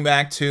I'm coming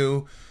back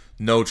to,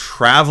 no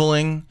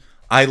traveling.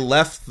 I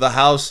left the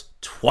house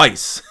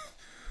twice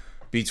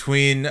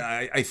between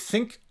I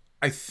think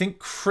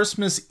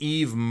Christmas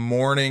Eve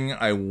morning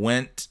I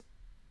went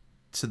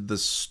to the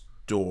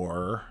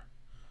store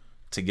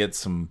to get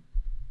some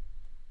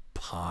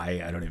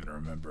pie. I don't even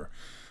remember.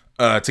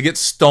 To get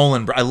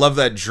stolen bread. I love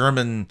that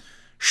German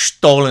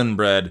stolen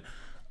bread,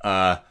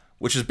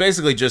 which is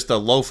basically just a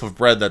loaf of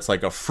bread that's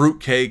like a fruit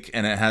cake,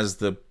 and it has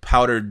the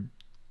powdered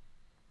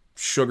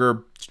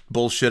sugar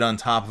bullshit on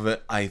top of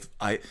it.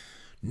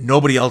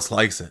 Nobody else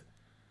likes it.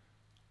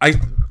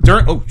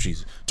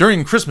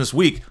 During Christmas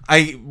week,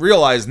 I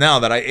realize now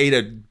that I ate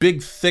a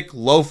big thick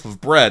loaf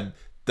of bread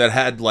that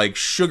had like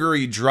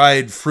sugary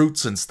dried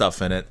fruits and stuff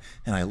in it,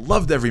 and I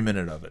loved every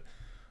minute of it.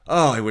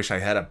 Oh, I wish I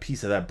had a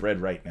piece of that bread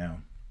right now.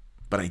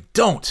 But I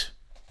don't,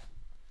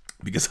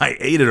 because I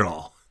ate it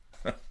all.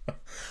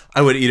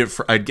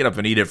 I'd get up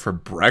and eat it for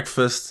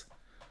breakfast.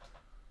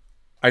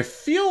 I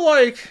feel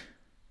like,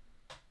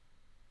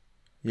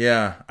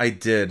 yeah, I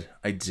did.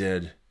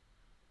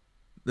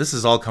 This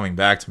is all coming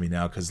back to me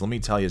now, because let me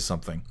tell you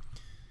something.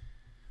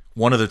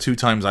 One of the 2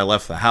 times I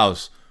left the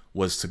house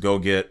was to go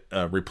get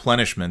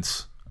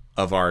replenishments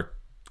of our,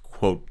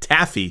 quote,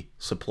 taffy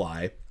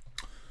supply.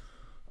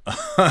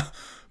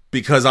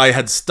 Because I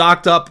had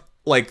stocked up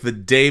like the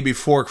day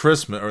before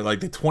Christmas, or like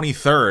the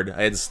 23rd.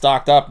 I had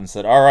stocked up and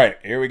said, all right,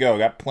 here we go.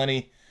 Got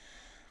plenty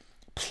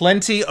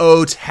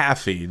o'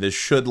 taffy. This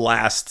should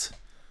last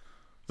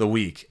the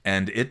week.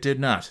 And it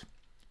did not.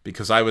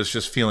 Because I was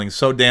just feeling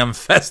so damn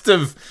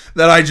festive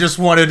that I just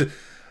wanted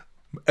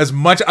as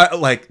much.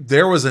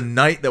 There was a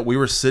night that we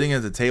were sitting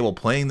at the table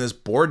playing this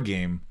board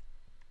game.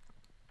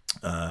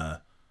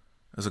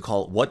 What's it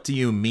called? What Do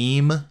You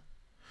Meme?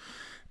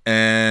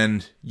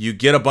 And you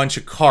get a bunch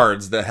of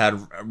cards that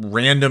had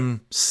random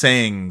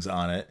sayings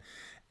on it,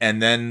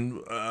 and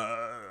then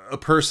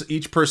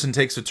each person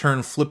takes a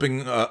turn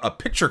flipping a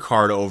picture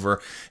card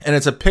over, and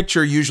it's a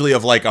picture usually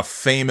of like a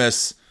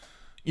famous,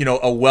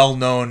 a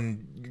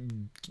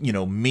well-known,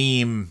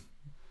 meme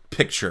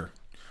picture,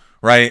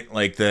 right?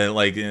 Like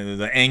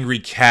the angry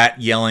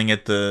cat yelling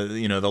at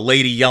the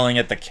lady yelling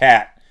at the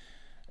cat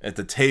at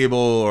the table,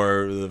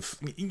 or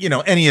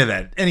any of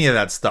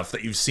that stuff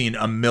that you've seen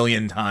a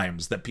million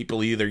times that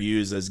people either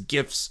use as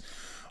GIFs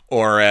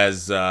or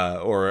as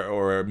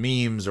or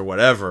memes or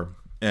whatever.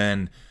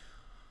 And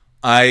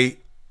I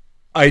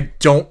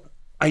don't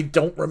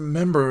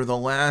remember the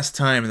last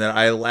time that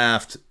I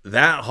laughed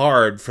that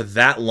hard for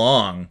that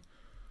long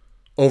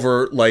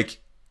over like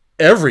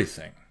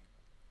everything.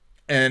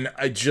 And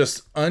I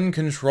just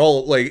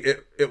uncontrolled, like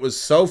it was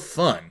so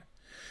fun.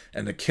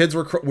 And the kids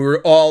we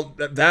were all,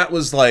 that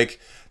was like,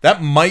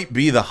 that might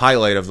be the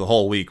highlight of the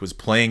whole week, was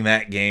playing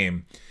that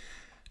game.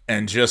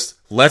 And just,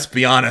 let's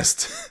be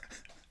honest,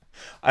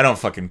 I don't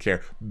fucking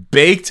care.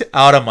 Baked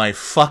out of my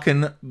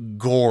fucking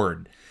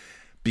gourd.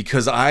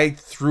 Because I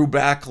threw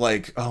back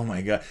like, oh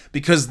my God.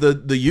 Because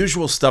the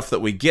usual stuff that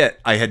we get,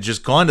 I had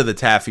just gone to the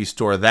taffy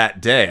store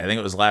that day. I think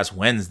it was last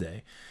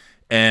Wednesday.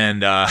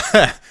 And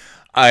Wednesday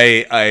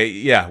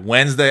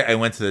I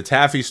went to the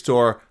taffy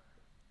store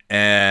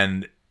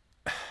and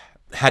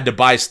had to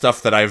buy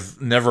stuff that I've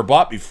never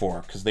bought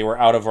before because they were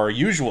out of our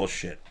usual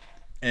shit.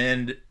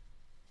 And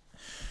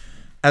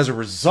as a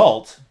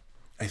result,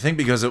 I think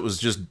because it was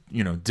just,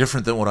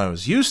 different than what I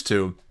was used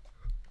to,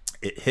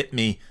 it hit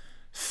me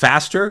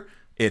faster.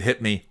 It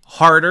hit me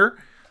harder.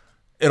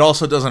 It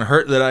also doesn't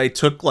hurt that I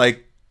took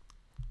like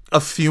a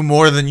few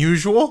more than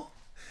usual.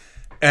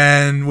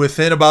 And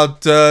within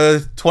about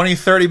 20,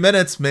 30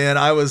 minutes, man,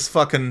 I was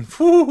fucking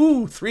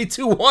 3,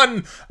 2,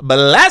 1,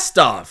 blast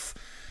off.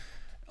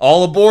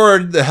 All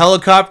aboard the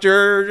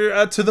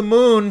helicopter to the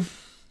moon.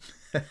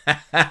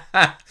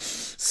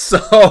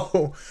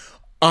 So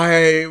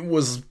I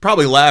was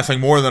probably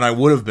laughing more than I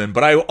would have been.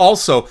 But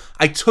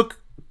I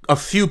took a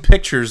few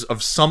pictures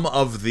of some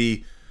of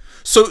the...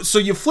 So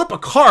you flip a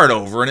card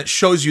over and it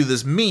shows you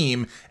this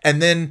meme,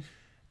 and then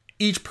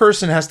each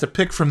person has to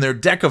pick from their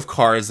deck of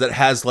cards that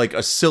has like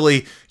a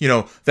silly,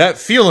 that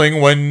feeling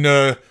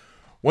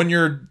when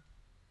your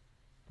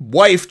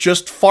wife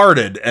just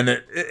farted, and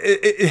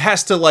it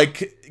has to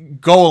like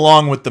go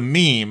along with the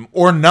meme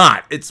or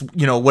not. It's,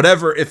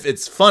 whatever. If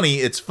it's funny,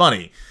 it's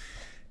funny.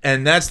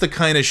 And that's the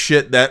kind of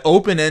shit that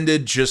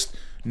open-ended, just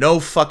no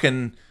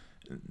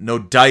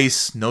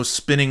dice, no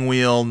spinning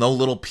wheel, no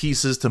little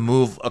pieces to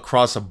move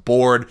across a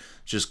board,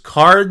 just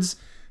cards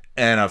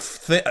and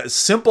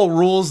simple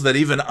rules that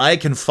even I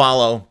can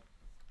follow.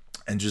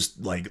 And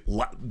just like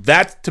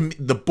that, to me,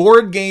 the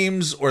board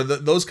games or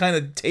those kind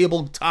of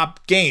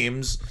tabletop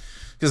games,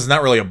 because it's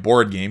not really a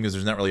board game because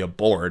there's not really a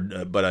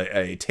board, but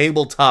a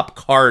tabletop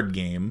card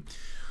game.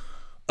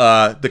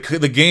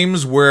 The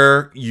games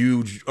where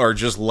you are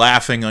just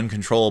laughing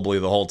uncontrollably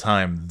the whole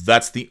time.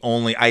 That's the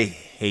only... I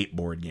hate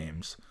board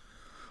games.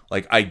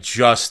 Like, I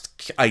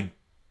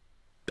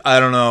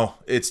don't know.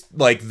 It's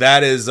like,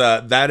 that is,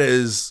 I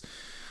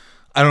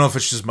don't know if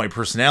it's just my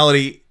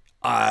personality,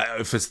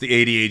 if it's the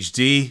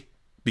ADHD,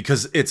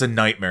 because it's a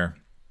nightmare.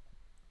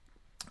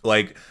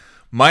 Like,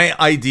 My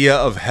idea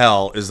of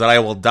hell is that I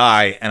will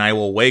die and I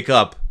will wake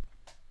up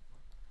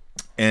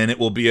and it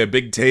will be a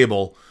big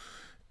table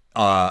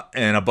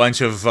and a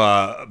bunch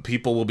of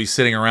people will be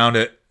sitting around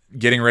it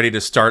getting ready to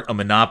start a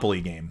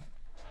Monopoly game.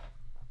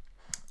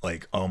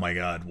 Like, oh my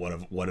God,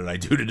 what did I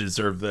do to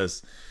deserve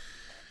this?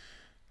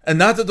 And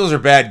not that those are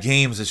bad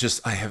games. It's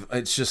just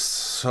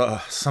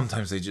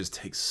sometimes they just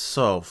take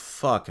so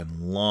fucking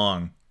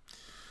long.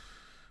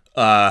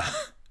 And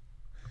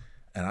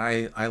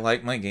I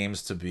like my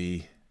games to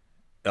be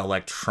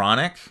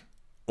electronic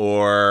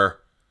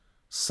or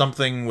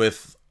something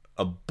with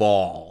a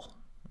ball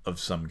of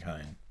some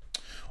kind.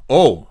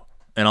 Oh,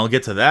 and I'll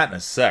get to that in a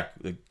sec.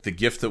 The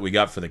gift that we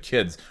got for the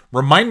kids.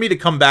 Remind me to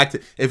come back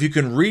to, if you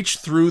can reach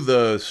through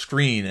the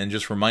screen and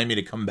just remind me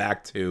to come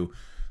back to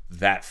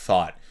that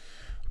thought.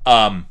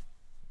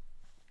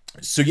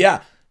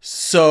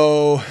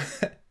 So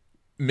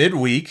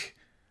midweek,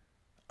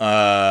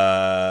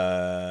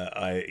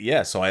 I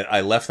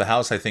left the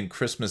house, I think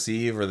Christmas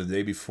Eve or the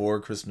day before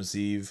Christmas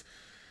Eve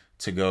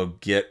to go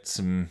get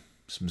some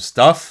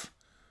stuff.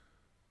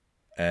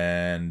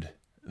 And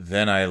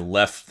then I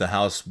left the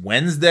house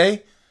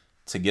Wednesday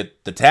to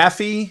get the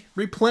taffy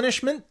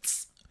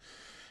replenishments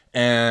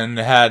and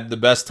had the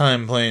best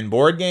time playing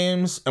board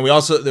games. And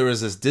there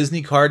was this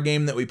Disney card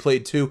game that we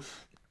played too.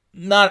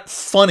 Not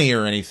funny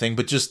or anything,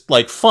 but just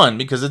like fun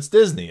because it's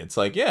Disney. It's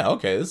like, yeah,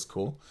 okay, this is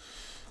cool.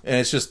 And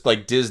it's just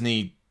like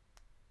Disney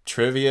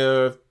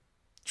trivia,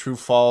 true,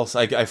 false.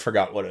 I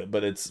forgot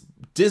but it's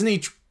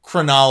Disney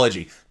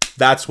chronology.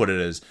 That's what it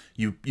is.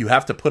 You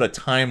have to put a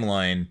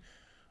timeline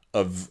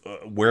of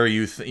where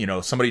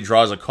somebody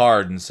draws a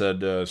card and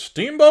said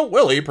Steamboat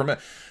Willie permit,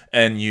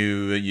 and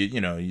you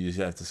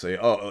have to say, I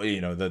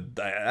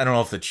don't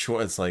know if the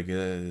choice, like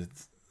I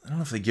don't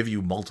know if they give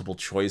you multiple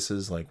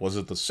choices, like was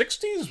it the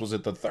 60s, was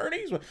it the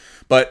 30s,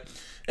 but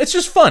it's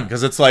just fun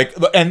because it's like,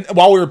 and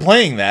while we were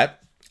playing that,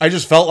 I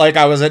just felt like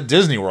I was at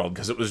Disney World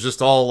because it was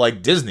just all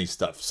like Disney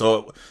stuff.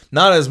 So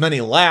not as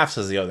many laughs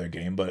as the other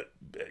game, but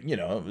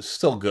it was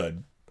still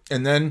good.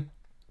 And then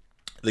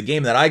the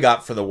game that I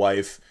got for the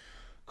wife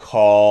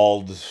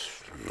called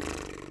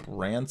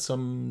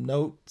Ransom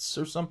Notes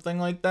or something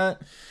like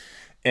that.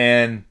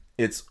 And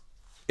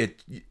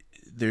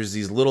there's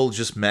these little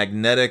just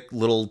magnetic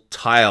little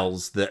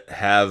tiles that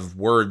have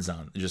words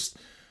on, just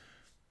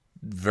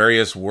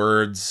various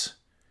words.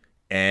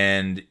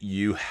 And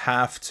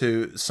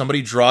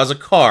somebody draws a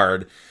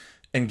card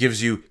and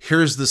gives you,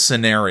 here's the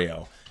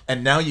scenario.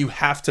 And now you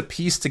have to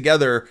piece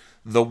together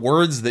the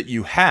words that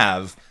you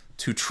have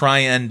to try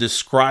and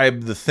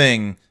describe the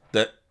thing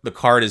that the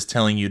card is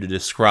telling you to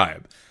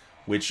describe,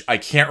 which I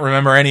can't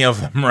remember any of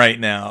them right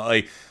now.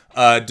 Like,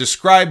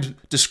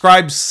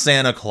 describe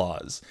Santa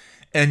Claus.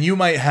 And you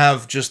might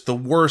have just the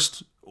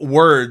worst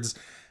words.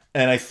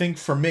 And I think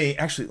for me,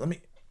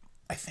 actually,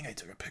 I think I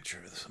took a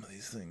picture of some of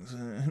these things.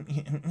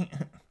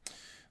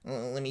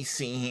 Let me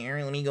see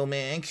here. Let me go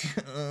back.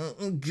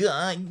 Oh,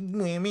 God,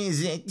 where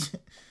is it?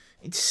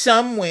 It's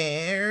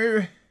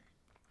somewhere.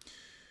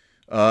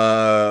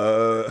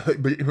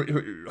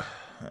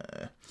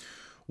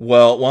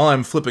 Well, while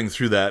I'm flipping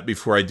through that,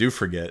 before I do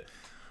forget,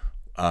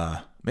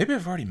 maybe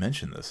I've already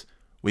mentioned this.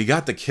 We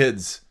got the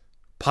kids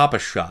Papa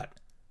Shot.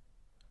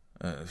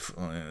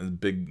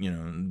 Big,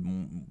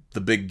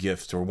 the big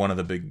gift, or one of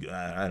the big,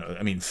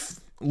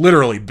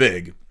 literally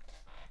big.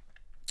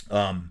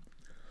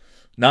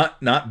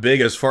 Not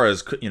big as far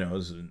as, it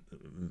was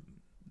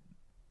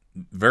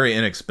very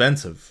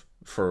inexpensive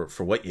for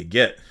what you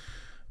get.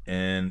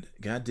 And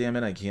God damn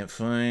it, I cannot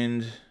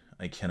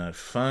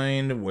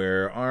find,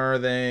 where are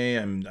they?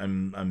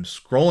 I'm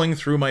scrolling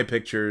through my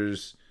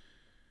pictures.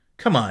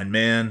 Come on,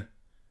 man.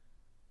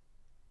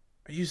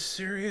 Are you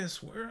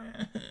serious?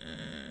 Where?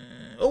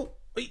 Oh,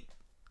 wait.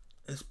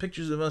 There's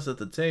pictures of us at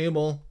the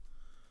table.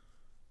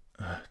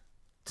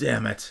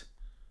 Damn it.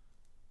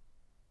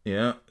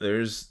 Yeah,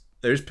 there's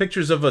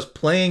pictures of us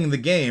playing the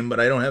game, but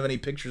I don't have any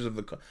pictures of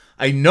the...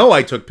 I know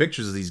I took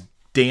pictures of these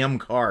damn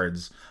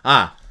cards.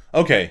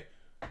 Okay.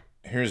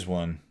 Here's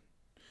one.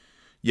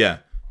 Yeah.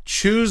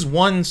 Choose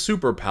one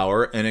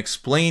superpower and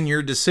explain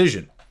your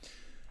decision.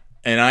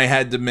 And I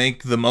had to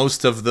make the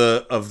most of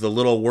the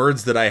little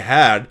words that I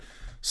had.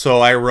 So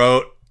I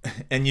wrote,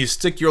 and you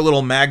stick your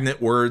little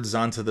magnet words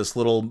onto this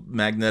little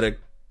magnetic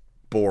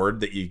board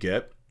that you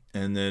get.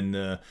 And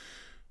then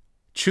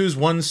choose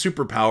one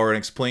superpower and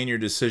explain your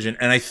decision.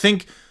 And I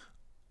think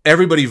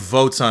everybody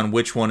votes on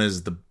which one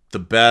is the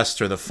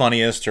best or the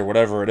funniest or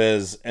whatever it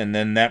is, and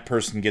then that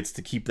person gets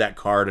to keep that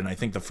card. And I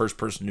think the first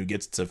person who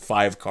gets to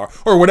 5 cards,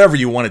 or whatever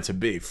you want it to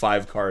be,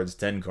 5 cards,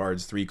 10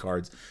 cards, 3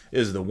 cards,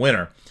 is the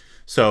winner.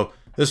 So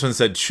this one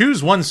said,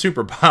 choose one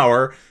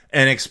superpower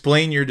and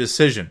explain your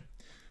decision.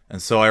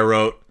 And so I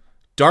wrote,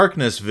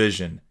 darkness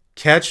vision,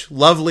 catch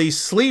lovely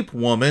sleep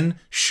woman,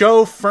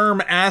 show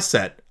firm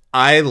asset,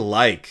 I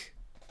like.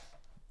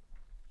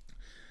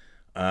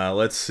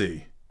 Let's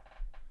see.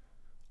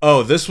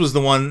 Oh, this was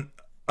the one.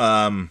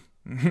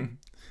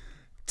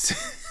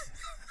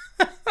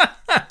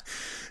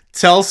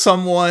 Tell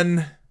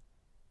someone.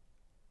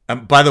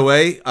 By the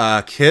way,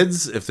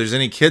 kids, if there's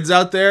any kids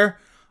out there,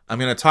 I'm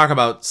going to talk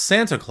about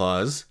Santa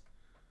Claus.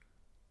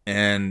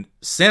 And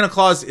Santa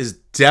Claus is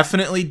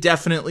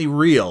definitely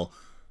real.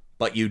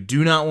 But you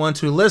do not want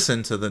to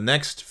listen to the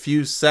next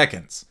few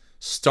seconds.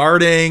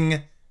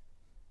 Starting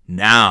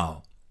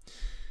now.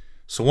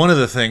 So one of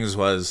the things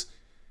was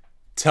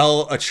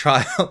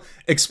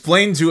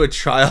explain to a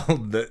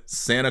child that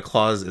Santa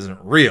Claus isn't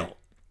real.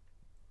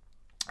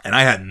 And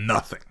I had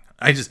nothing.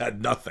 I just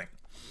had nothing.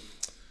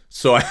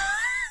 So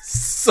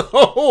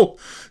so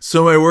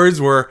my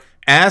words were,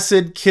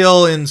 acid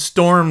kill in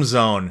storm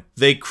zone.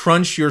 They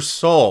crunch your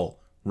soul.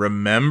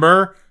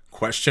 Remember?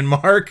 Question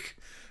mark.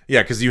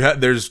 Yeah, because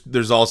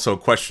there's also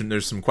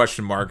there's some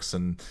question marks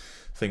and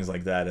things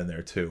like that in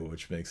there too,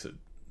 which makes it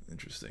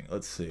interesting.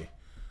 Let's see.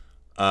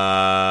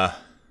 I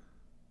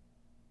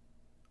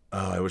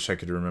wish I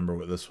could remember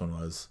what this one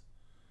was.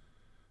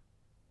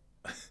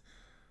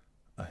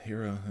 A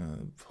hero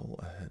pull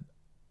ahead.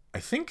 I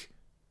think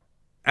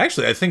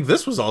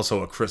this was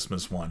also a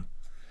Christmas one.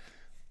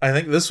 I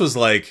think this was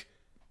like,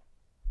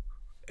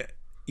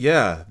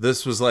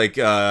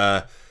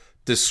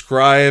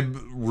 describe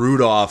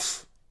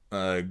Rudolph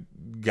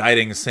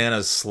guiding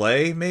Santa's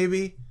sleigh,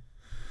 maybe.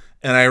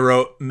 And I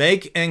wrote,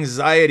 make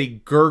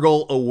anxiety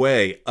gurgle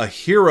away. A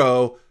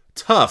hero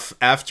tough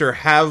after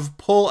have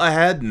pull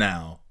ahead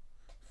now.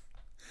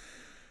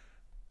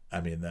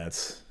 I mean,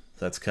 that's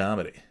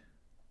comedy.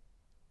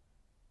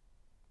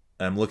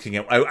 I'm looking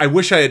at. I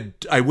wish I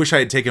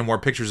had taken more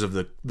pictures of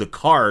the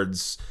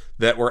cards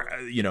that were,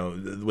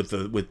 with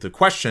the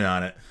question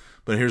on it.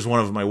 But here's one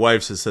of my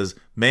wife's that says,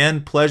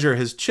 "Man pleasure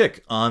his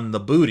chick on the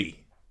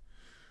booty."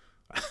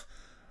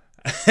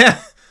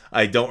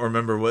 I don't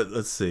remember what.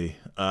 Let's see.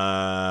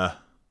 I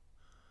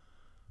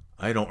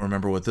don't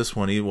remember what this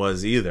one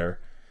was either.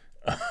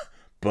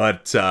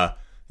 But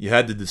you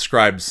had to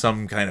describe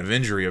some kind of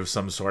injury of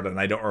some sort, and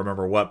I don't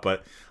remember what.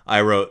 But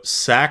I wrote,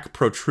 "Sack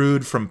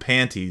protrude from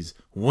panties.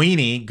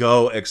 Weenie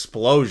go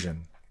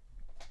explosion."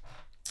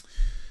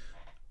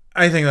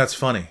 I think that's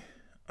funny.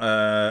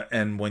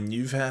 And when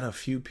you've had a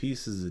few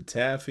pieces of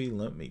taffy,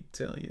 let me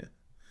tell you,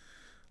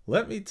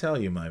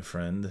 my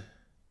friend,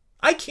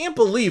 I can't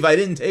believe I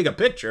didn't take a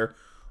picture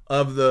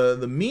of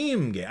the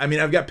meme game. I mean,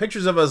 I've got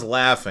pictures of us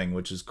laughing,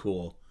 which is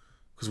cool,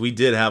 because we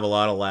did have a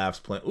lot of laughs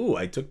playing. Ooh,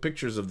 I took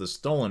pictures of the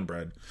stolen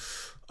bread.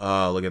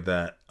 Oh, look at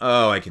that.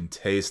 Oh, I can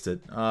taste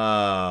it.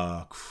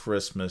 Ah,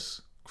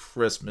 Christmas,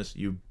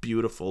 you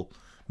beautiful,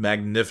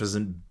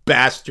 magnificent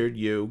bastard,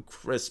 you.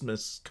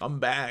 Christmas, come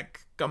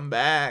back.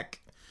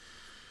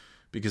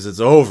 Because it's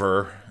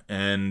over,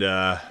 and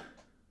and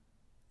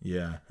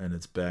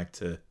it's back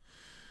to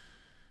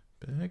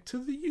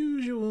the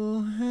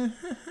usual.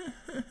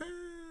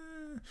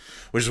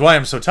 Which is why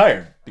I'm so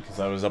tired, because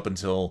I was up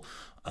until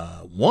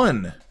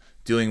 1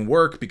 doing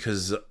work,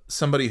 because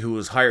somebody who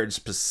was hired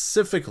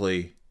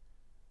specifically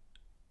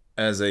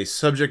as a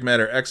subject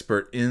matter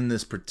expert in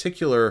this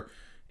particular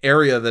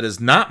area that is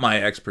not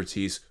my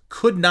expertise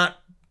could not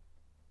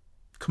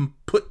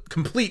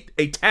complete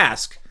a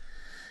task,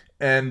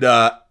 and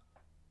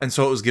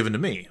so it was given to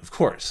me, of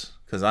course,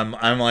 because I'm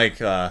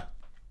the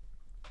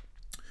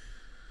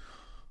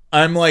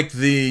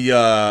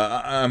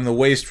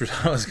waste.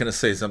 I was going to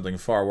say something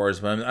far worse,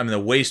 but I'm the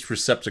waste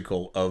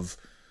receptacle of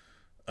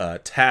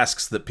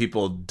tasks that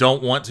people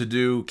don't want to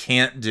do,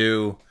 can't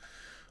do,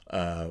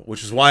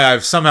 which is why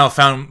I've somehow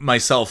found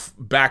myself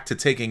back to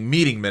taking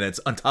meeting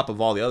minutes on top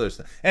of all the other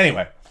stuff.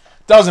 Anyway,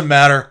 doesn't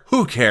matter.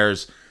 Who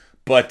cares?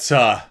 But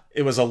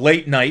it was a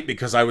late night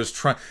because I was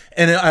trying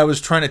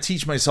to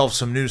teach myself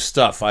some new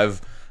stuff.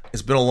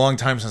 It's been a long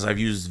time since I've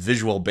used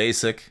Visual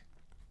Basic,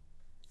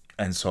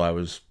 and so I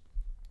was,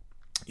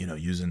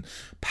 using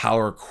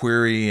Power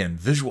Query and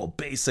Visual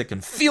Basic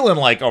and feeling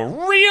like a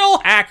real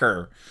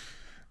hacker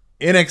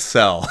in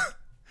Excel,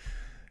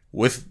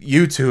 with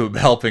YouTube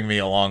helping me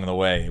along the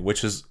way,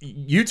 which is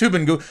YouTube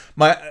and Google.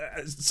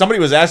 Somebody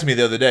was asking me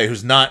the other day,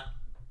 who's not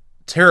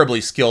terribly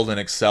skilled in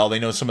Excel. They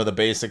know some of the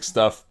basic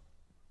stuff,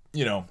 a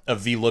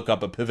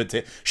VLOOKUP, a pivot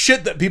table,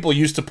 shit that people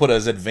used to put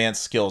as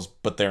advanced skills,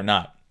 but they're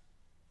not.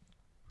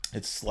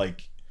 It's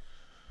like,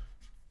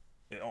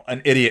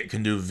 an idiot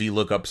can do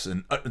VLOOKUPs,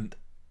 and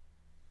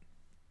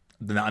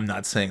I'm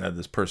not saying that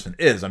this person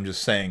is. I'm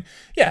just saying,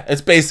 yeah,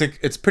 it's basic.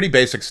 It's pretty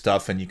basic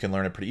stuff, and you can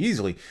learn it pretty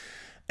easily.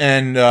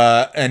 And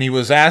he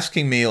was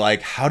asking me,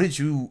 like, how did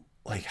you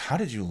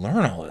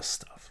learn all this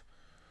stuff?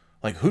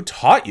 Like, who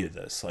taught you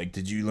this? Like,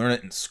 did you learn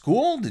it in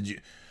school? I'm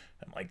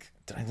like,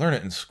 did I learn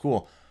it in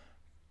school?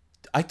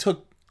 I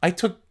took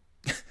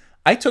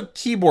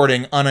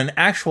keyboarding on an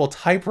actual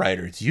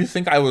typewriter. Do you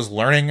think I was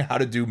learning how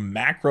to do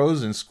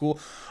macros in school?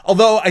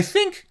 Although I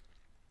think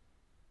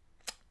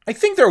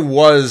there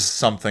was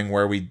something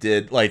where we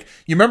did, like,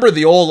 you remember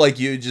the old, like,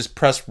 you just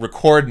press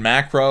record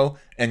macro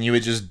and you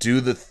would just do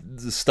the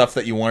stuff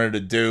that you wanted to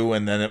do,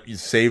 and then you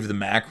save the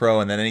macro,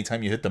 and then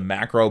anytime you hit the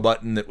macro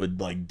button, it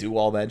would, like, do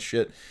all that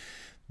shit.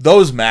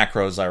 Those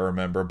macros I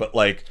remember, but,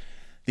 like,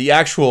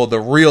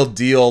 the real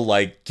deal,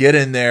 like get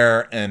in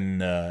there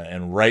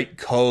and write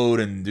code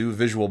and do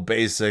Visual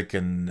Basic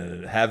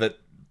and have it,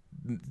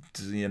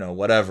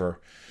 whatever.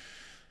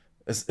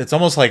 It's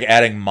almost like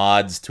adding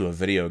mods to a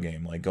video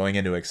game, like going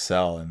into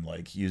Excel and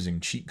like using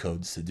cheat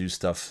codes to do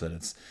stuff that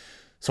it's.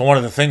 So one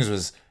of the things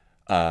was,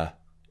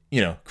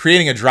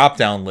 creating a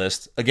drop-down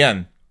list.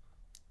 Again,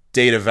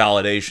 data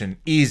validation,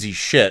 easy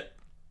shit.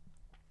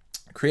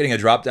 Creating a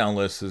drop-down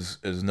list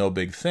is no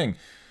big thing.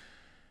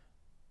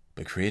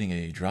 But creating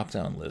a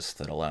drop-down list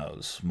that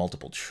allows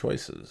multiple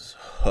choices.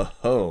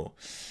 Ho.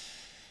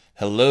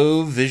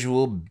 Hello,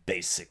 Visual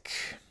Basic.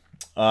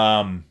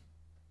 And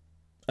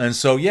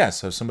so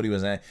somebody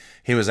was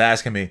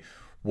asking me,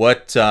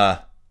 what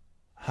how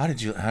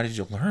did you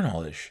learn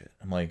all this shit?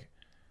 I'm like,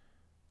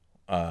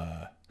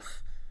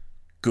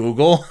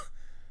 Google,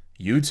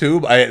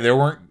 YouTube. There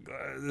weren't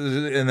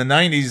in the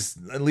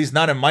 90s, at least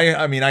not in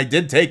I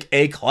did take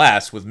a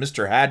class with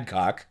Mr.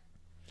 Hadcock.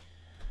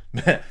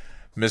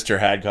 Mr.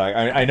 Hadcock.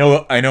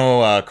 I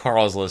know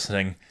Carl's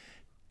listening.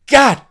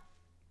 God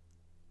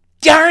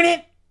darn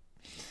it.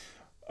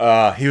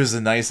 He was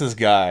the nicest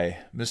guy,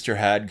 Mr.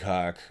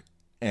 Hadcock.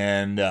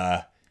 And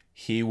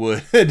he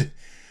was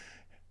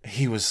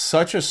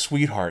such a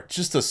sweetheart,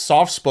 just a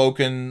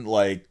soft-spoken,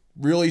 like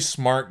really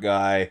smart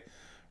guy.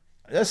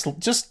 That's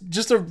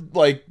just a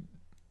like,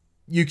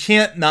 you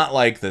can't not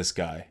like this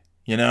guy,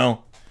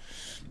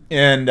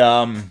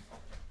 And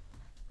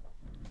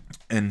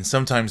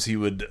sometimes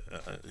he'd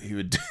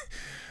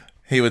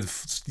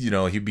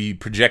be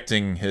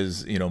projecting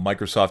his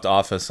Microsoft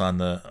Office on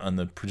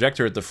the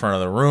projector at the front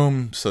of the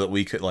room so that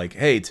we could like,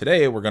 hey,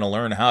 today we're gonna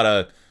learn how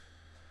to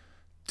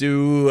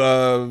do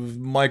a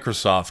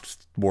Microsoft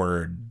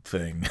Word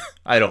thing.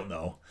 I don't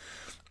know.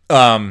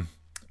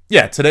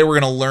 Today we're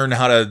gonna learn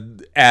how to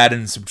add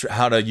and subtract,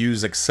 how to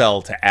use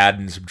Excel to add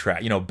and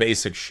subtract,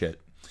 basic shit.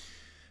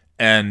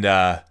 And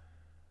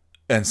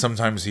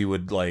sometimes he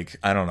would like,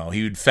 I don't know,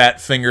 he would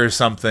fat finger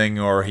something,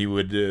 or he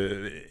would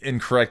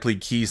incorrectly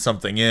key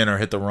something in or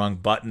hit the wrong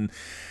button,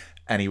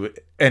 and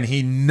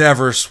he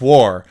never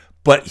swore,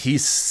 but he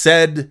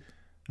said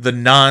the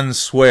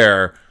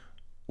non-swear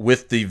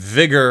with the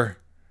vigor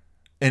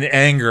and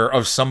anger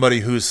of somebody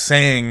who's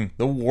saying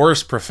the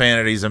worst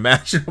profanities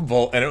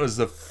imaginable, and it was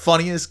the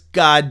funniest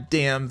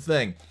goddamn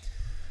thing.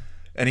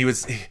 And he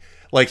was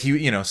like,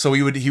 so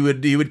he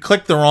would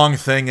click the wrong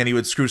thing, and he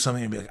would screw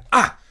something and be like,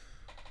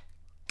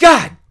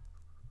 God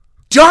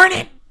darn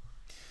it.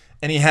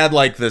 And he had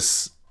like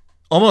this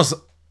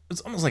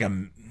it's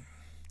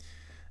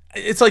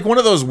like one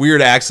of those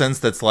weird accents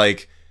that's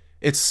like,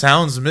 it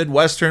sounds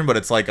Midwestern, but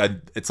it's like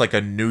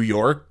a New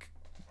York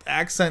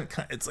accent.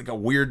 It's like a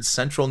weird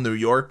central New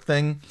York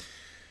thing.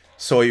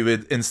 So he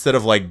would, instead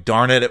of like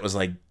darn it, it was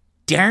like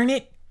darn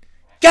it,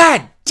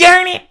 God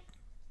darn it.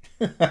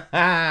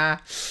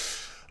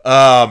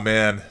 Oh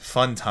man,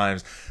 fun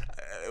times.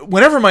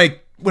 Whenever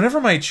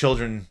my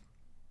children,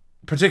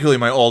 particularly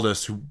my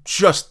oldest, who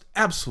just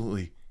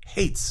absolutely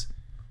hates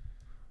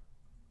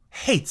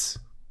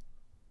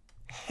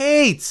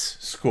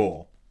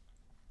school.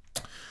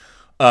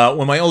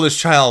 When my oldest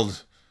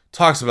child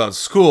talks about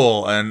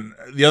school, and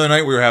the other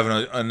night we were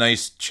having a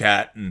nice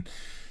chat, and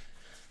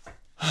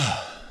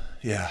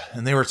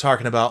and they were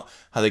talking about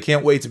how they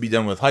can't wait to be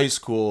done with high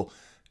school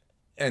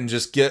and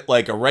just get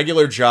like a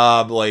regular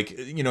job, like,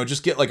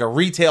 just get like a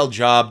retail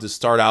job to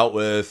start out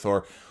with,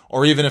 or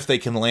even if they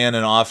can land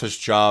an office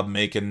job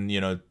making,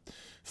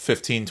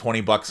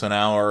 $15-20 an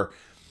hour,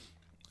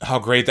 how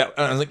great that.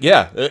 And I was like,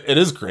 yeah, it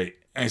is great.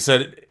 And I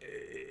said,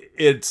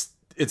 it's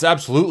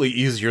absolutely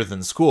easier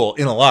than school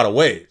in a lot of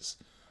ways.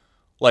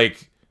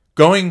 Like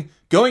going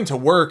to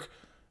work.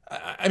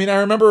 I mean, I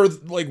remember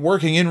like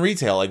working in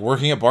retail, like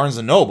working at Barnes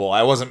and Noble.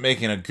 I wasn't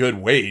making a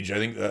good wage. I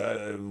think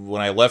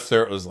when I left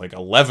there, it was like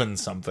 11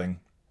 something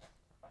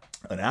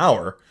an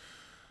hour,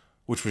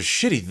 which was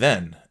shitty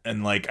then.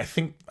 And like, I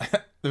think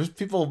there's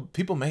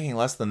people making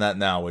less than that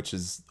now, which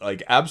is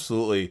like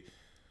absolutely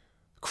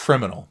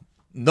criminal.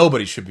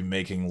 Nobody should be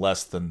making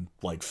less than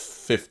like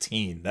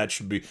 15. That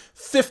should be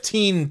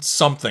 15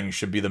 something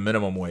should be the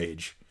minimum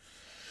wage.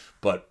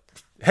 But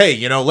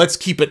hey, let's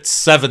keep it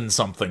 7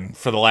 something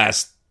for the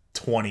last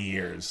 20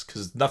 years,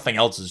 because nothing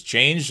else has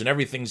changed and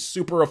everything's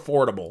super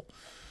affordable.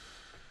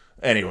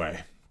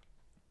 Anyway.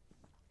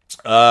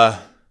 Hey,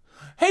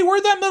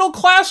 where'd that middle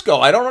class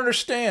go? I don't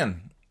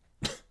understand.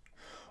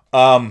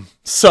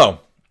 So,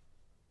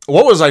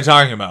 what was I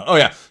talking about? Oh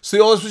yeah, so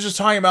the oldest was just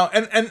talking about,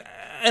 and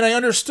I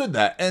understood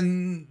that,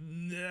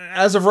 and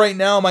as of right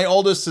now, my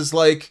oldest is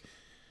like,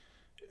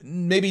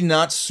 maybe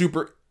not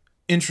super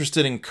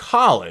interested in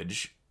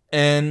college,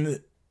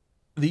 and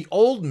the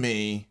old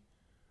me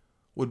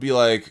would be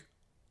like,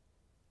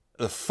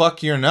 the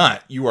fuck you're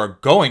not. You are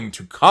going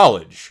to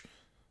college.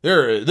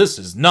 This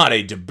is not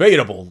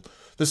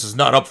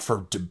up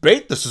for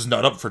debate. This is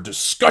not up for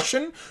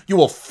discussion. You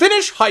will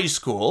finish high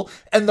school,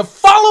 and the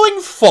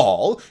following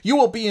fall, you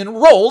will be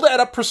enrolled at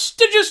a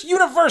prestigious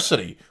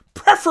university,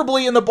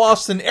 preferably in the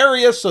Boston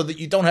area so that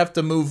you don't have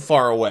to move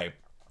far away.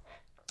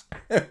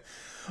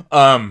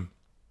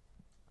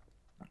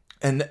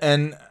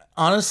 And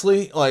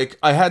honestly, like,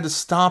 I had to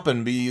stop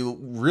and be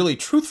really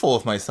truthful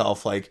with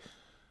myself. Like,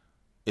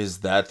 is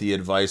that the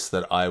advice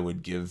that I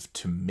would give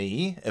to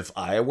me if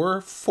I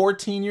were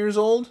 14 years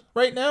old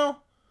right now?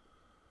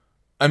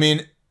 I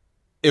mean,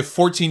 if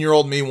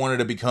 14-year-old me wanted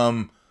to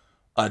become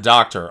a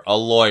doctor, a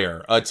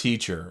lawyer, a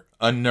teacher,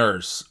 a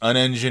nurse, an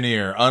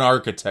engineer, an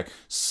architect,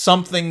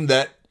 something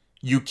that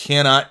you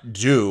cannot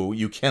do,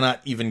 you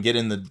cannot even get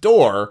in the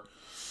door.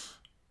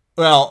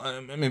 Well,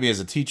 maybe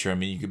as a teacher, I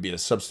mean, you could be a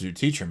substitute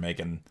teacher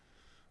making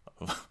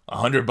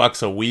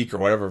 $100 a week or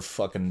whatever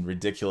fucking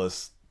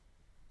ridiculous.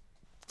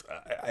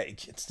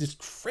 It's just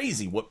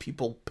crazy what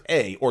people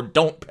pay or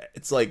don't pay.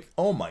 It's like,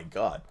 oh my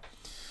God.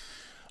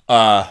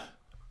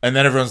 And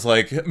then everyone's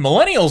like,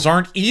 millennials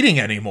aren't eating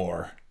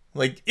anymore.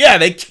 Like, yeah,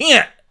 they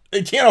can't.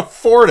 They can't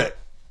afford it.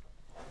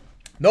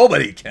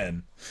 Nobody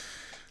can.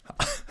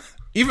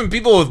 Even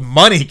people with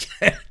money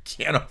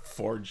can't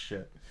afford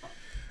shit.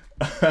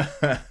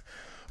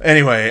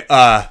 Anyway, so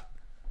I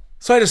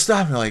had to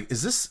stop and like,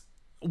 is this,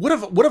 what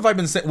have I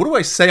been saying? What do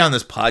I say on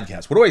this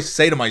podcast? What do I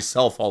say to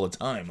myself all the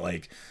time?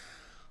 Like,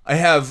 I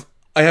have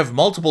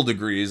multiple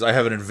degrees. I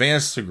have an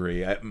advanced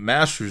degree, a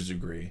master's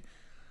degree,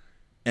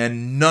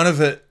 and none of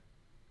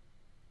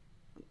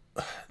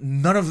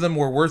them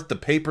were worth the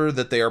paper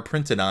that they are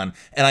printed on.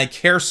 And I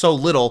care so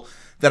little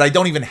that I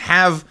don't even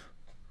have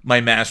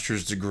my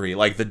master's degree,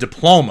 like the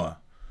diploma,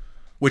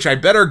 which I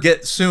better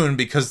get soon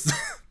because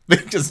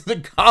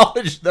the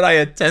college that I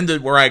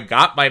attended where I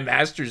got my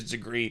master's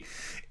degree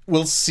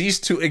will cease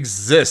to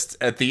exist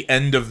at the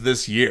end of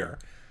this year.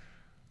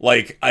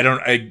 Like, I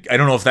don't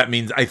know if that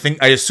means,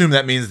 I assume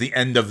that means the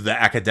end of the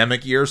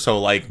academic year. So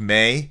like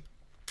May,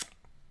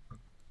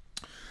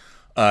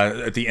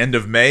 at the end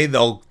of May,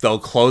 they'll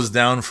close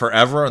down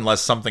forever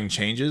unless something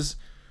changes.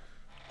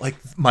 Like,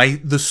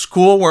 the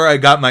school where I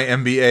got my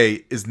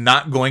MBA is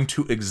not going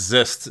to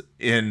exist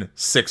in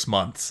 6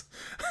 months.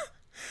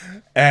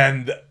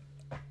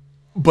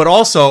 But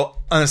also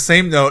on the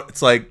same note,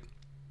 it's like,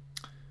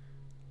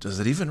 does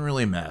it even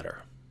really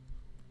matter?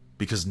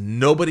 Because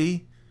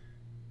nobody,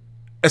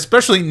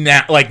 especially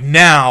now, like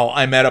now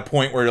I'm at a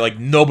point where like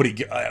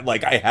nobody,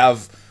 like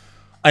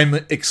I'm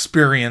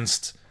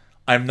experienced.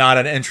 I'm not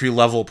an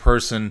entry-level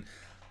person.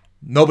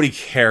 Nobody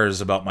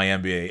cares about my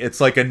MBA. It's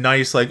like a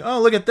nice, like,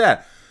 oh, look at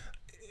that.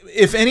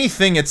 If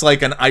anything, it's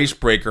like an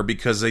icebreaker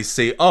because they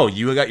say, oh,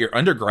 you got your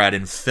undergrad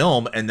in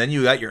film and then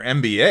you got your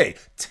MBA.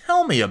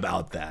 Tell me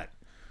about that.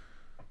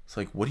 It's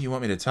like, what do you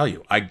want me to tell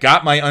you? I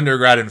got my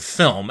undergrad in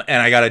film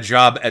and I got a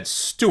job at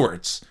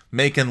Stewart's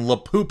making La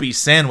Poopy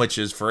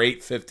sandwiches for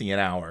 $8.50 an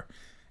hour.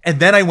 And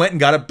then I went and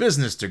got a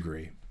business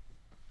degree.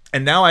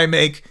 And now I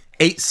make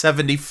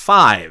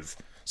 $8.75.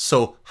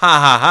 So,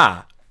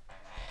 ha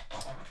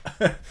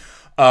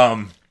ha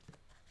ha.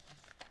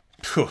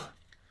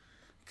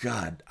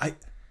 God,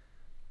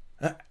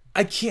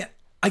 I can't,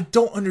 I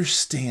don't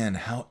understand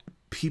how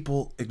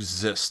people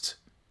exist.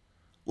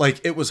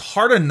 Like, it was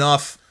hard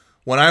enough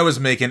when I was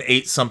making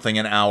 8 something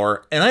an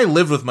hour and I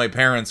lived with my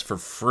parents for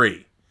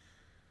free.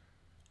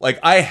 Like,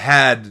 I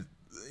had,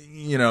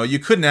 you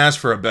couldn't ask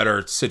for a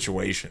better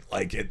situation.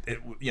 Like, it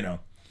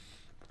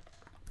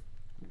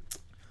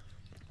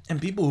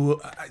and people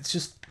who, it's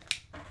just,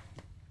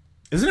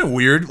 isn't it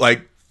weird?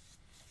 Like,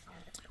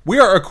 we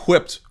are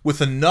equipped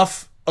with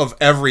enough of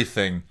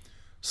everything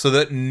so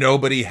that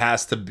nobody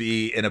has to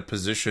be in a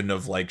position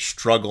of like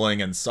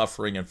struggling and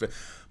suffering,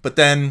 but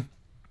then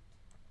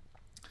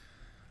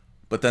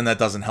that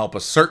doesn't help a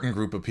certain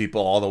group of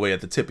people all the way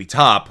at the tippy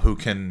top who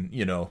can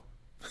use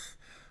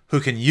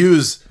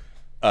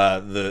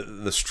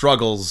the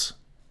struggles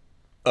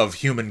of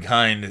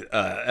humankind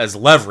as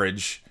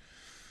leverage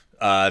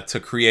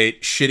to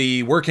create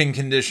shitty working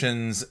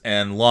conditions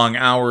and long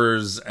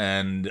hours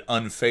and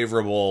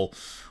unfavorable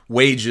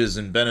wages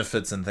and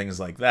benefits and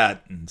things like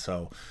that. And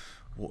so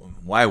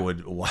why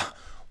would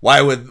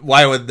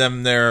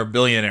their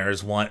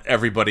billionaires want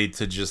everybody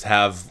to just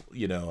have,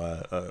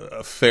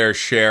 a fair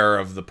share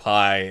of the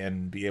pie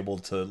and be able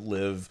to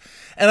live?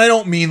 And I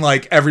don't mean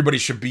like everybody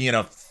should be in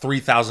a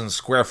 3,000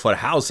 square foot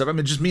house. I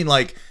mean, just mean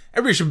like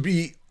everybody should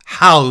be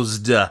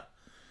housed.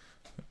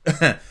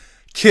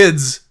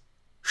 Kids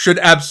should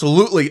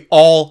absolutely,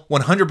 all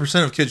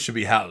 100% of kids should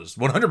be housed.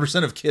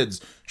 100% of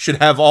kids should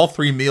have all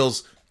 3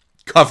 meals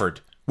covered,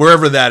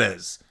 wherever that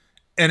is.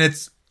 And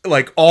it's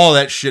like, all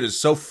that shit is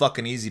so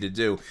fucking easy to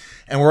do.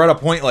 And we're at a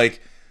point,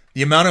 like,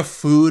 the amount of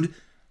food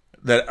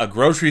that a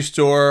grocery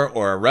store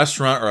or a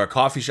restaurant or a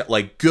coffee shop,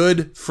 like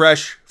good,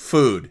 fresh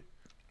food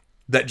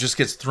that just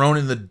gets thrown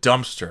in the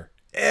dumpster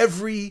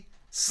every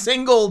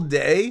single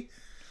day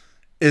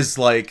is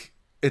like,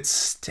 it's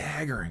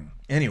staggering.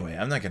 Anyway,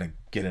 I'm not going to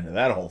get into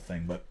that whole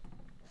thing, but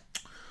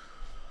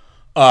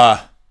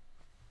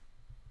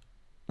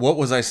what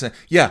was I saying?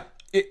 Yeah,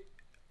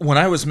 when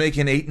I was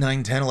making $8,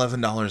 $9,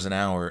 $10, $11 an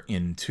hour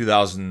in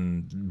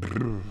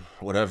 2000,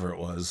 whatever it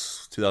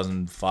was,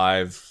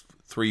 2005,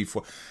 3,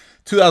 4,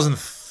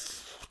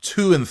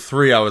 2002 and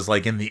 3, I was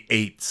like in the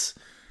 8s.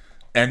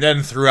 And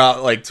then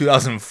throughout like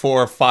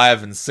 2004,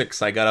 5, and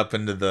 6, I got up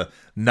into the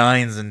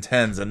 9s and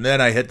 10s. And then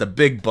I hit the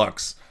big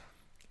bucks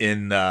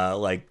in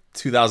like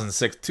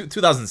 2006,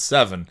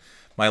 2007,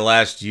 my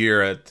last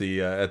year at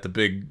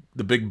the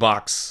big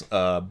box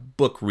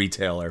book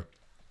retailer.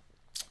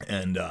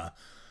 And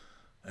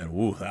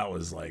woo, that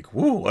was like,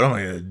 woo, what am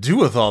I going to do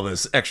with all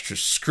this extra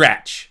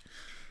scratch?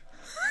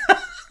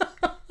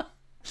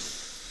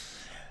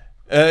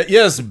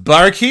 Yes,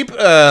 barkeep,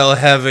 I'll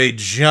have a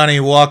Johnny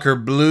Walker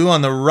Blue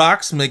on the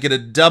rocks. Make it a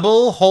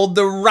double. Hold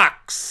the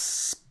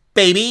rocks,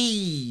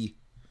 baby.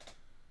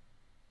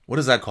 What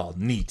is that called?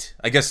 Neat.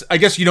 I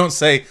guess you don't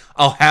say,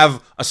 I'll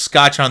have a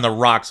scotch on the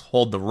rocks,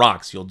 hold the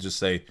rocks. You'll just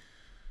say,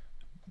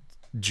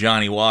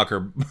 Johnny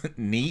Walker,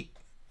 neat?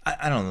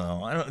 I don't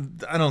know.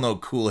 I don't know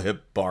cool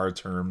hip bar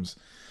terms.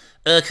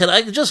 Can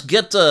I just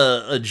get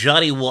a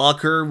Johnny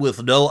Walker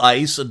with no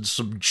ice and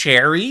some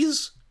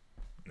cherries?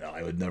 No,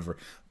 I would never.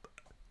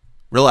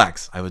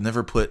 Relax. I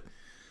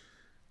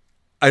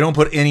don't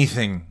put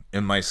anything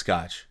in my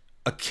scotch.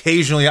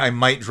 Occasionally, I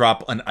might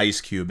drop an ice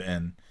cube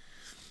in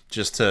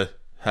just to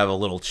have a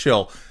little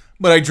chill.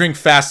 But I drink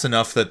fast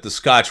enough that the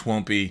scotch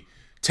won't be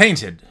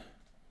tainted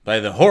by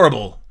the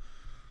horrible,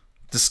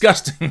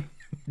 disgusting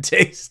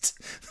taste.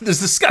 The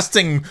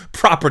disgusting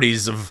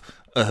properties of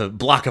a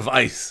block of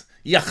ice.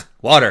 Yuck.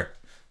 Water.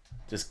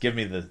 Just give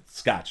me the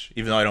scotch,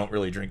 even though I don't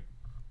really drink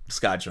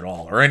scotch at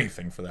all, or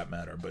anything for that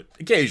matter, but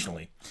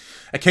occasionally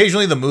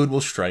the mood will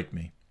strike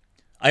me.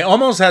 I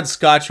almost had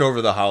scotch over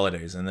the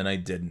holidays, and then I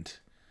didn't,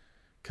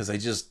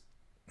 because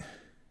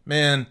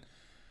man,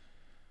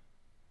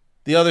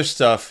 the other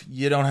stuff,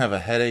 you don't have a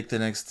headache the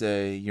next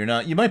day. You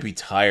might be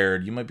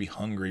tired, you might be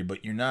hungry,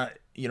 but you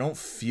don't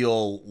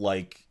feel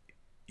like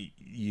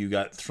you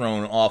got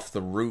thrown off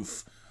the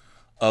roof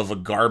of a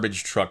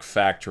garbage truck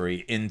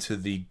factory into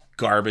the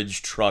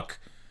garbage truck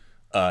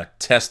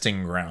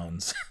testing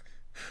grounds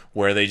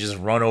where they just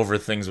run over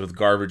things with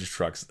garbage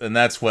trucks. And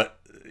that's what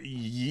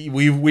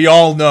we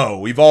all know.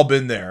 We've all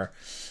been there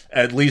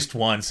at least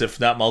once, if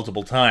not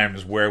multiple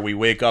times, where we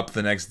wake up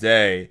the next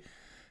day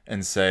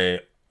and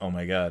say, oh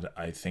my God,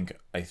 I think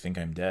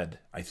I'm dead.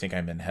 I think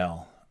I'm in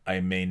hell. I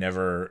may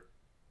never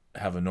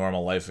have a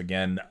normal life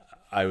again.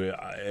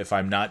 If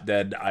I'm not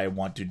dead, I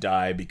want to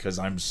die because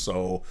I'm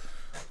so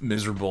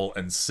miserable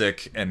and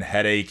sick and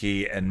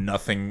headachy and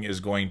nothing is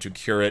going to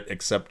cure it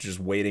except just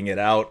waiting it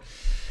out.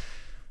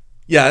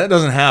 Yeah, that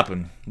doesn't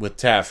happen with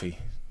taffy.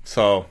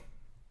 So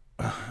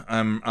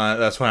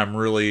that's why I'm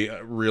really,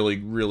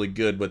 really, really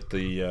good with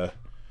the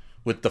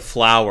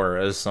flower,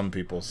 as some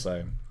people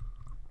say.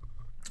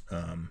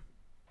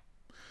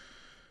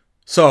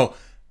 So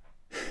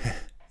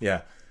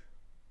yeah,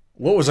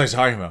 what was I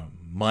talking about?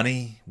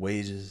 Money,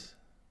 wages.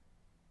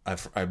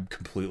 I've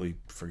completely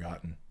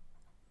forgotten.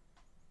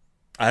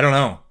 I don't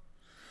know.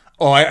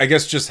 Oh, I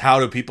guess just how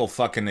do people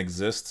fucking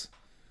exist?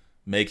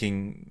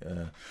 Making.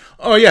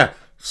 Oh yeah.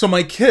 So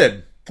my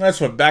kid. That's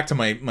what. Back to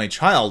my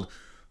child,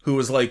 who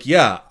was like,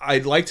 yeah,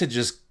 I'd like to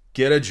just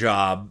get a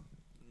job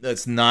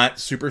that's not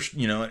super,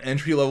 an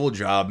entry level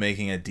job,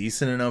 making a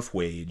decent enough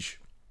wage.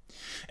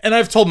 And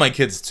I've told my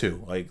kids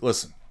too, like,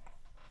 listen,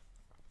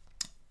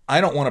 I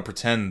don't want to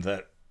pretend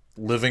that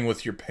living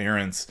with your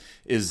parents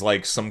is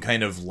like some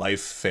kind of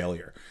life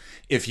failure.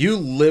 If you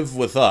live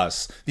with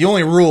us, the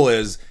only rule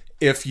is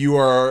if you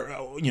are,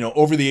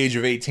 over the age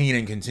of 18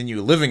 and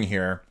continue living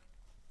here,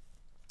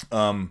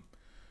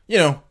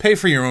 pay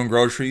for your own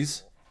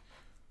groceries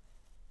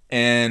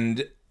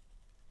and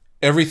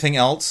everything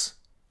else,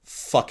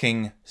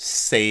 fucking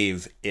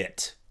save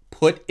it.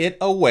 Put it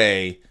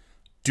away.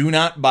 Do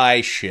not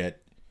buy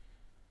shit.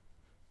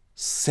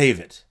 Save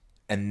it.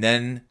 And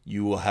then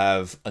you will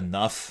have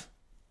enough,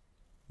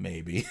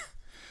 maybe,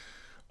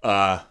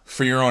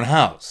 for your own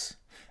house.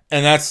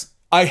 And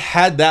I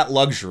had that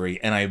luxury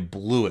and I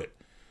blew it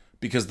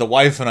because the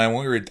wife and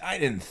I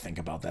didn't think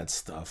about that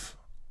stuff.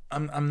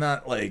 I'm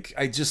not like,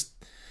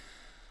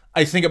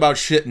 I think about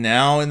shit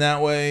now in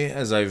that way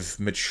as I've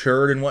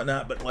matured and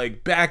whatnot, but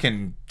like back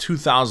in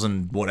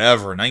 2000,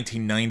 whatever,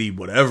 1990,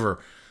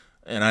 whatever,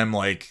 and I'm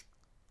like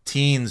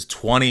teens,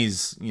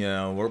 20s,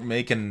 we're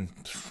making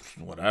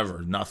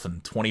whatever,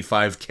 nothing,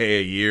 $25K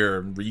a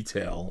year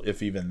retail,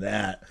 if even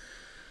that.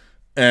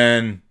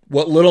 And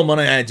what little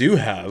money I do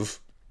have,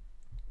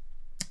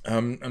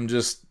 I'm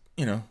just,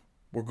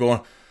 we're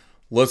going,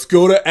 let's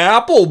go to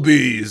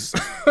Applebee's.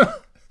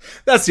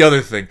 That's the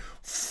other thing.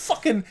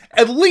 Fucking,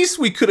 at least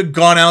we could have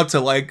gone out to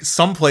like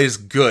someplace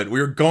good.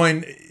 We were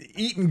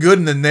eating good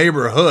in the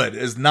neighborhood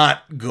is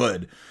not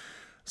good.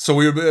 So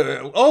we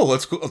were,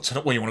 let's go.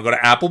 Well, you want to go to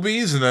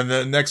Applebee's? And then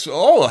the next,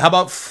 how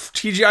about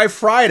TGI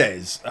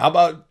Fridays? How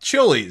about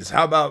Chili's?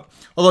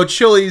 Although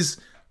Chili's,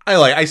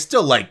 I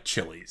still like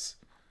Chili's.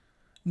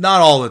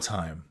 Not all the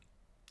time.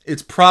 We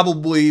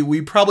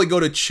probably go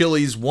to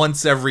Chili's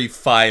once every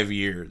 5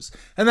 years.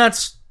 And I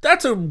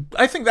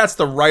think that's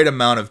the right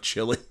amount of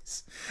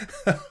Chili's.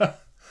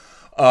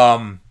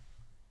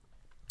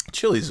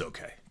 Chili's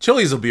okay.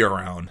 Chili's will be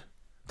around.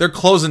 They're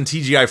closing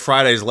TGI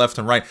Fridays left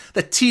and right.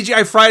 The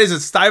TGI Fridays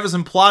at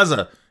Stuyvesant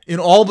Plaza in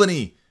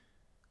Albany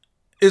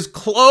is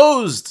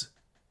closed.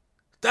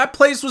 That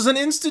place was an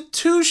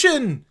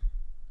institution.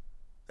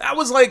 That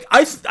was like,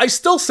 I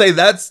still say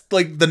that's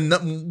like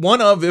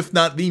one of, if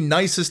not the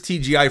nicest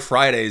TGI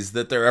Fridays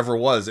that there ever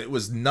was. It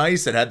was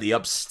nice. It had the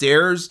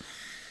upstairs.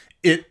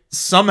 It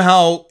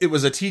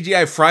was a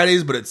TGI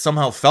Fridays, but it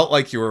somehow felt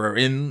like you were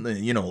in,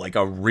 like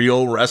a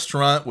real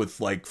restaurant with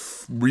like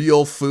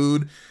real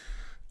food.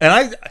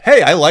 And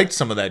I liked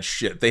some of that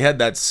shit. They had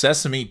that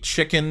sesame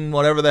chicken,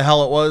 whatever the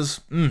hell it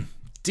was.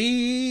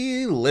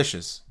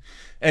 Delicious.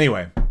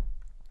 Anyway,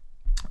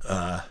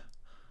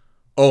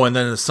 and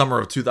then in the summer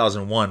of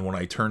 2001, when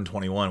I turned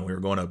 21, we were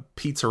going to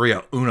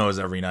Pizzeria Uno's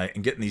every night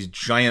and getting these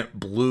giant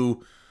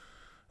blue,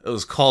 it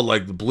was called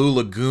like the Blue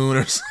Lagoon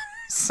or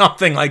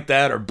something like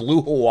that, or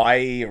Blue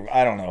Hawaii, or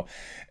I don't know.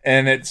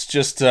 And it's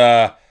just,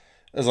 it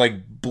was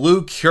like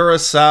blue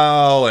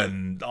curacao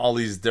and all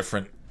these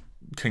different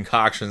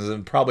concoctions,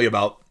 and probably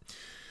about,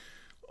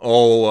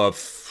 a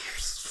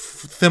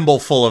thimble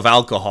full of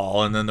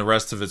alcohol, and then the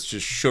rest of it's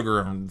just sugar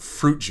and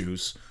fruit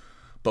juice.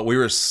 But we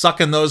were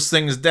sucking those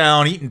things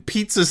down, eating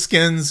pizza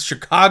skins,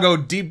 Chicago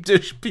deep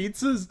dish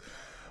pizzas.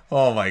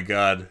 Oh my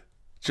God.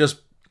 Just,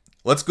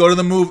 let's go to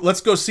the movie.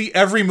 Let's go see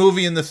every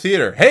movie in the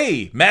theater.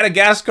 Hey,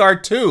 Madagascar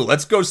 2.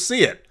 Let's go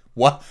see it.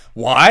 What?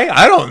 Why?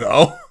 I don't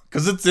know.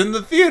 Because it's in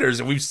the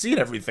theaters and we've seen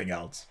everything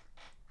else.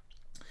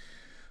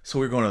 So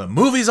we were going to the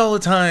movies all the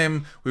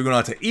time. We were going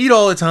out to eat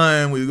all the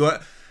time.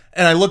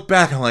 And I look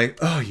back and I'm like,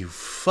 oh, you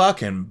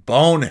fucking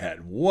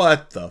bonehead.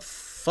 What the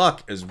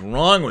fuck is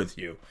wrong with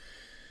you?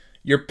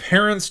 Your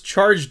parents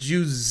charged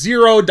you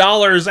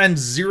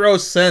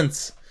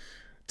 $0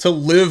 to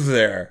live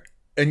there.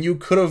 And you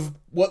could have,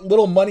 what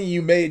little money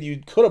you made,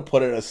 you could have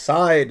put it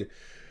aside.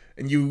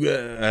 And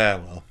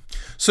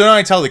So now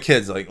I tell the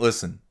kids, like,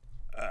 listen,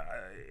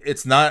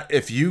 it's not,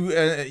 if you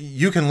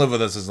can live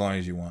with us as long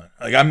as you want.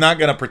 Like, I'm not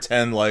going to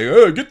pretend like,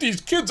 oh, get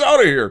these kids out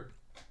of here.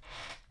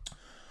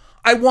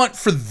 I want,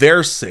 for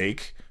their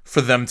sake, for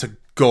them to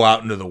go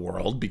out into the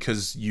world,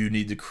 because you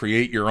need to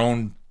create your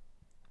own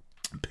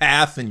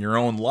path in your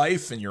own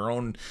life and your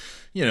own,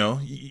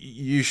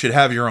 you should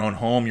have your own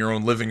home, your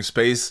own living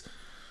space,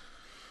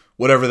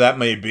 whatever that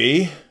may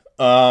be.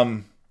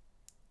 And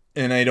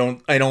I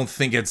don't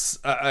think it's,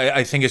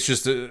 I think it's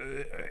just,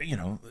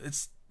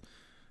 it's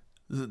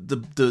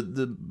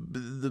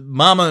the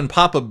mama and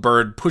papa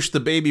bird push the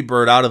baby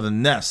bird out of the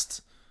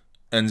nest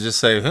and just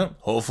say,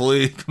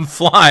 hopefully it can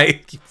fly.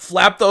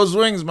 Flap those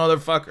wings,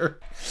 motherfucker.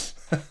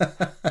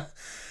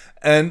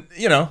 And,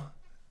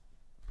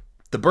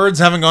 the birds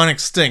haven't gone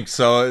extinct,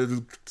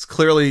 so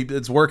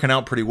it's working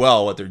out pretty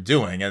well what they're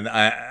doing. And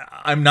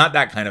I'm not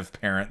that kind of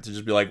parent to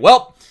just be like,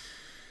 well,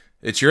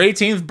 it's your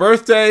 18th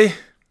birthday.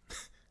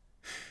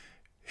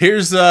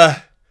 Here's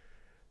a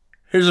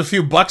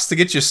few bucks to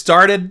get you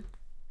started.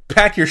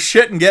 Pack your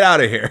shit and get out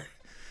of here.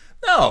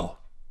 No,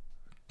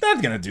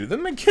 not gonna do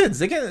them. My kids,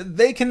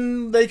 they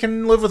can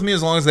live with me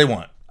as long as they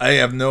want.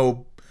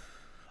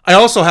 I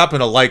also happen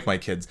to like my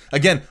kids.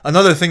 Again,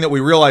 another thing that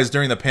we realized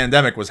during the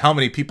pandemic was how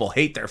many people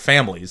hate their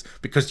families,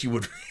 because you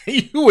would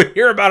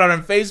hear about it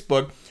on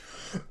Facebook.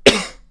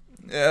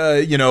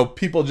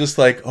 People just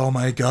like, oh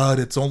my God,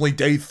 it's only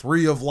day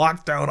 3 of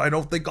lockdown. I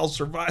don't think I'll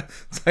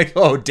survive. It's like,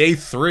 oh, day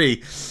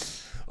 3.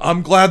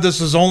 I'm glad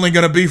this is only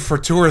going to be for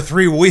 2 or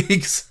 3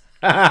 weeks.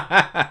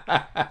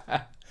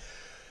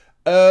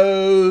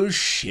 Oh,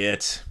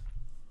 shit.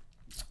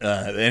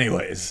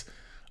 Anyways.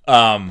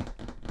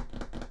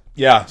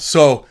 Yeah,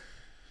 so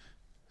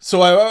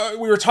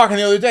we were talking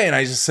the other day, and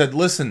I just said,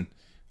 listen,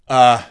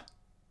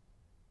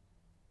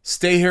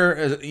 stay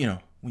here,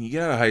 when you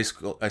get out of high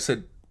school. I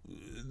said,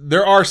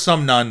 there are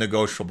some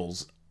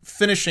non-negotiables.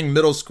 Finishing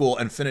middle school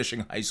and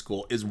finishing high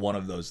school is one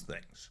of those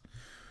things.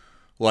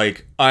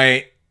 Like,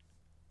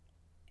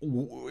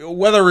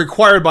 whether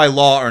required by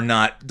law or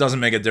not, doesn't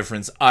make a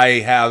difference.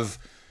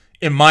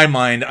 In my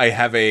mind, I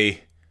have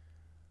I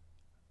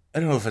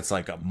don't know if it's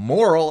like a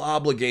moral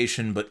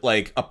obligation, but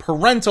like a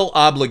parental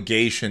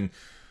obligation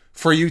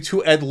for you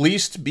to at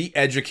least be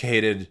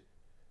educated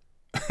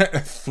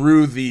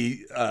through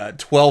the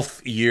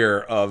 12th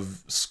year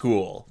of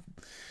school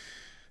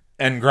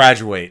and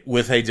graduate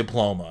with a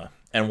diploma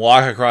and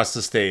walk across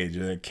the stage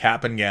in a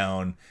cap and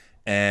gown.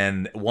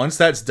 And once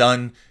that's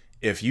done,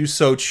 if you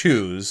so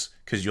choose,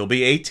 because you'll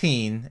be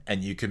 18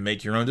 and you can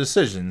make your own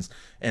decisions,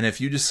 and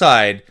if you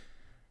decide,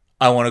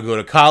 I want to go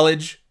to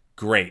college,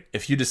 great.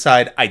 If you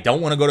decide, I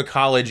don't want to go to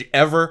college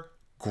ever,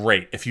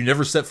 great. If you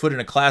never set foot in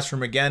a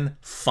classroom again,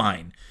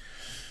 fine.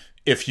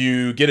 If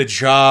you get a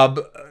job,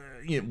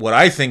 what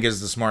I think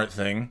is the smart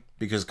thing,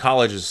 because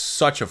college is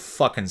such a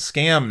fucking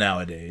scam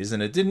nowadays,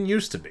 and it didn't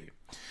used to be.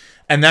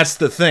 And that's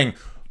the thing.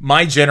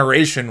 My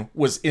generation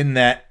was in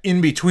that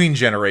in-between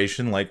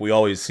generation, like we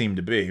always seem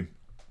to be,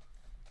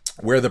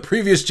 where the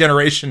previous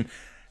generation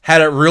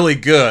had it really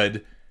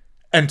good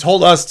and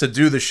told us to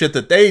do the shit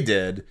that they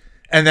did,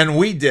 and then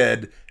we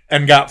did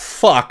and got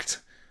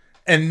fucked.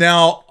 And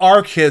now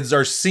our kids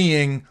are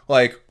seeing,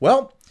 like,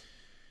 well,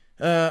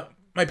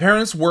 my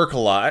parents work a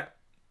lot.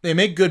 they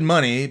make good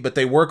money, but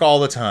they work all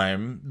the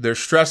time. They're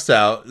stressed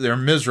out. They're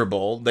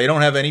miserable. They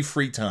don't have any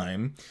free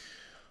time.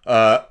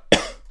 They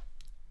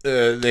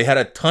had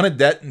a ton of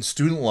debt and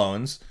student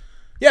loans.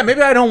 Yeah,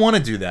 maybe I don't want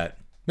to do that.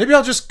 Maybe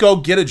I'll just go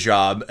get a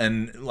job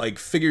and like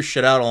figure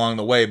shit out along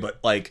the way, but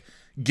like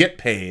get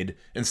paid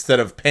instead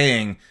of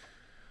paying,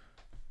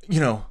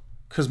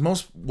 because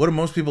what are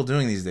most people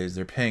doing these days?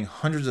 They're paying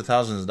hundreds of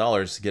thousands of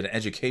dollars to get an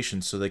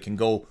education so they can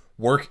go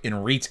work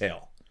in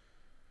retail.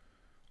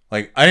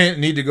 Like, I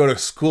didn't need to go to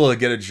school to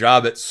get a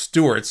job at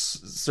Stewart's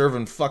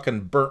serving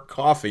fucking burnt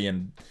coffee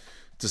and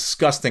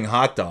disgusting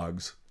hot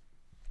dogs.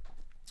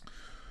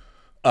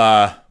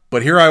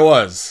 But here I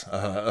was,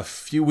 a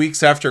few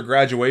weeks after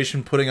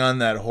graduation, putting on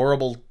that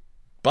horrible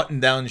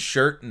button-down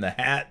shirt and the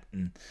hat,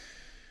 and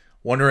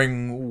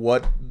wondering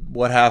what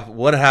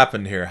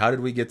happened here. How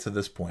did we get to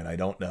this point? I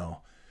don't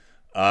know.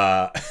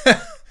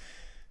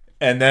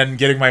 And then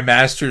getting my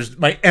master's,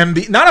 my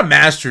MB, not a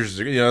master's,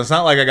 it's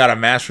not like I got a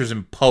master's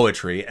in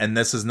poetry, and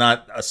this is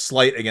not a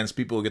slight against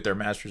people who get their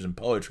master's in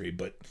poetry,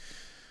 but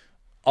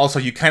also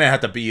you kind of have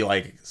to be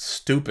like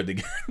stupid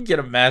to get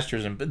a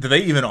master's in. Do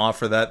they even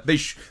offer that?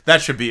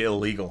 That should be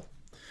illegal,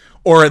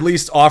 or at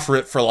least offer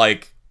it for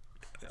like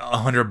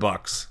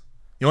 $100.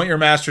 You want your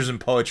master's in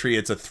poetry?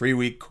 It's a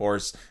 3-week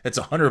course. It's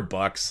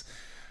 $100.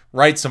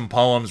 Write some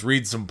poems,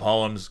 read some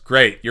poems.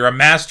 Great, you're a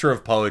master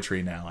of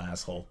poetry now,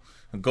 asshole.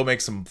 Go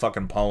make some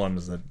fucking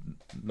poems that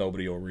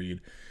nobody will read.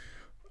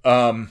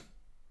 I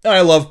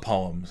love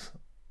poems.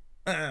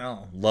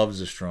 Love's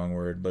a strong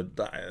word, but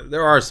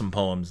there are some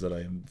poems that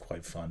I am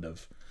quite fond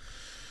of.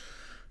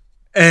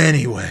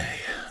 Anyway,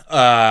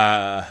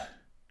 yeah.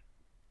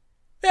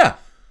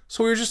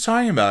 So we were just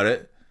talking about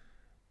it,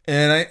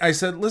 and I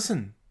said,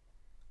 listen,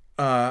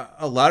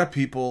 a lot of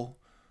people,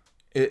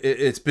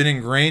 it's been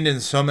ingrained in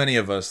so many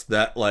of us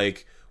that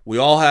like we're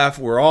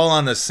all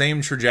on the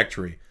same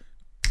trajectory.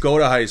 Go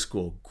to high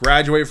school,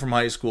 graduate from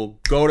high school,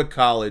 go to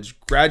college,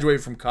 graduate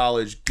from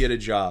college, get a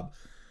job.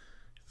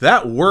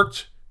 That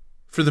worked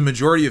for the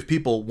majority of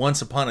people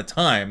once upon a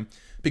time,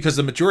 because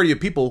the majority of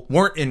people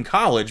weren't in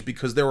college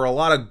because there were a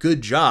lot of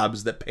good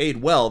jobs that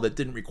paid well that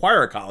didn't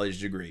require a college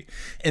degree.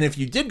 And if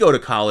you did go to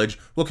college,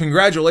 well,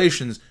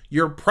 congratulations,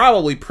 you're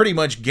probably pretty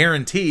much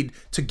guaranteed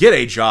to get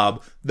a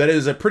job that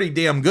is a pretty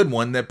damn good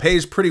one that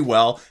pays pretty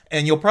well,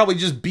 and you'll probably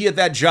just be at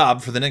that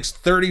job for the next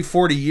 30,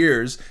 40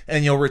 years,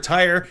 and you'll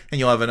retire, and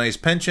you'll have a nice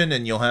pension,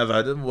 and you'll have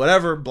a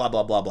whatever, blah,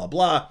 blah, blah, blah,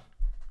 blah.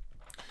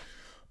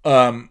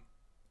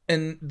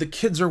 And the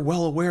kids are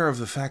well aware of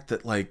the fact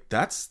that, like,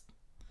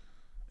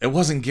 it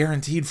wasn't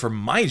guaranteed for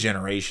my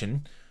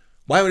generation.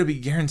 Why would it be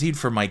guaranteed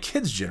for my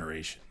kids'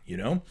 generation,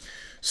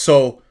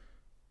 So,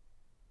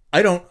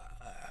 I don't,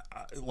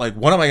 like,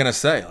 what am I going to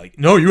say? Like,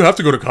 no, you have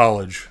to go to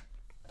college.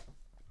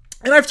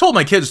 And I've told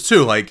my kids,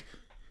 too, like,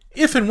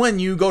 if and when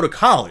you go to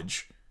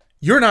college,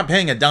 you're not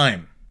paying a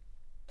dime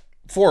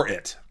for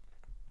it.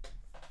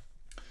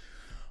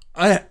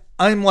 I'm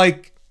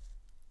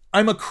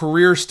a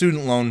career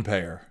student loan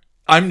payer.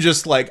 I'm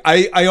just like,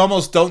 I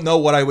almost don't know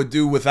what I would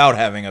do without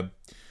having a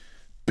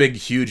big,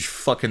 huge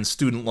fucking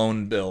student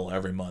loan bill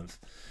every month.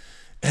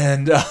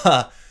 And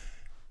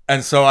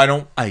so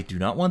I do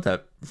not want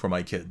that for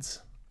my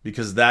kids,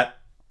 because that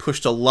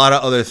pushed a lot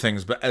of other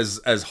things. But as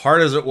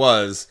hard as it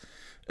was,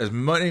 as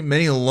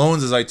many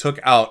loans as I took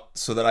out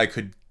so that I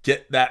could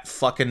get that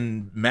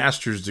fucking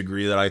master's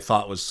degree that I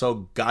thought was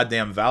so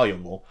goddamn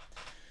valuable.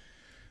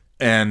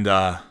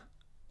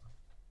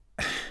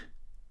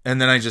 And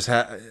then I just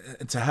had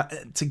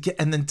to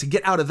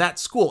get out of that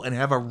school and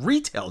have a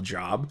retail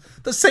job.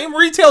 The same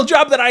retail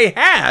job that I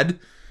had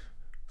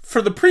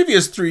for the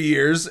previous 3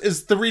 years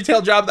is the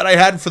retail job that I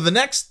had for the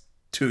next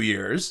 2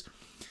 years.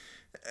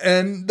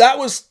 And that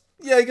was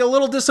like a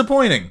little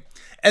disappointing.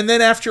 And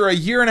then after a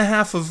year and a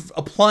half of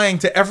applying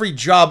to every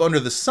job under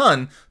the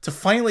sun to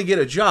finally get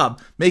a job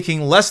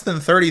making less than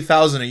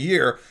 $30,000 a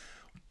year,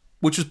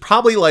 which is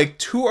probably like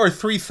 $2,000 or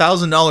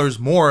 $3,000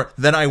 more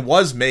than I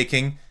was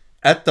making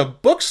at the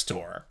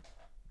bookstore.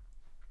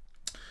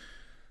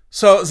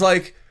 So it's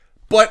like,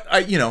 but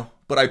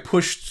I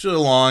pushed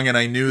along, and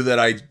I knew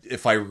that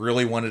if I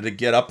really wanted to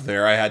get up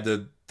there, I had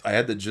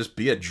to just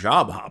be a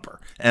job hopper.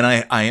 And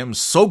I am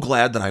so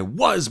glad that I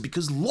was,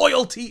 because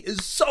loyalty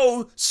is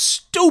so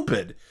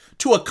stupid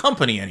to a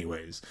company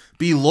anyways.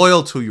 Be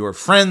loyal to your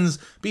friends,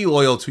 be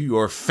loyal to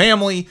your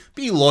family,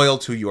 be loyal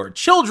to your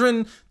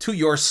children, to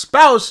your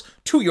spouse,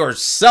 to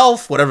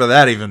yourself, whatever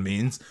that even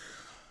means.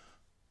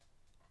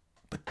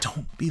 But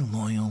don't be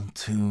loyal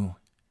to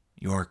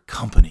your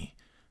company,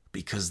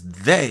 because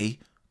they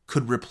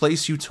could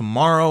replace you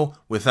tomorrow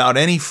without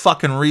any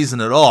fucking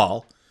reason at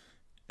all,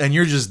 and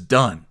you're just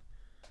done.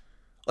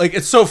 Like,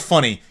 it's so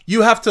funny.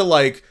 You have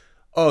to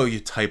you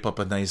type up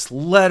a nice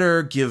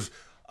letter,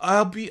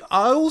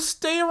 I'll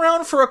stay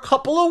around for a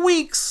couple of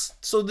weeks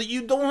so that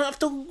you don't have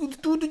to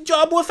do the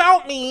job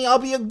without me. I'll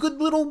be a good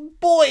little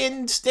boy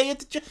and stay at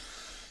the job.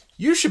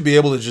 You should be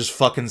able to just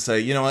fucking say,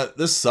 you know what,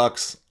 this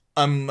sucks.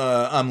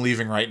 I'm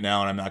leaving right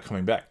now and I'm not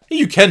coming back.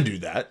 You can do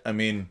that. I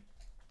mean,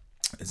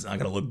 it's not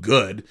going to look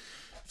good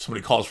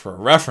somebody calls for a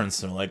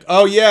reference and they're like,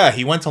 oh yeah,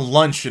 he went to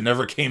lunch and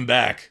never came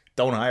back.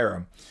 Don't hire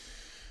him.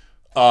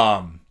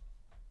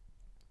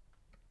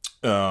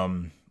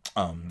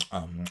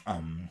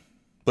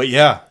 But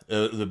yeah,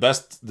 the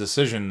best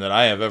decision that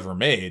I have ever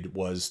made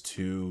was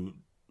to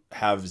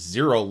have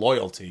zero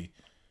loyalty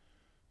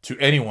to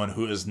anyone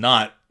who is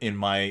not in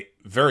my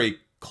very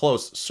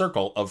close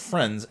circle of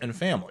friends and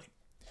family.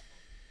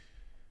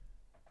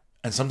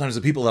 And sometimes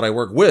the people that I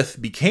work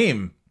with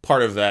became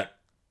part of that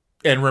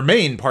and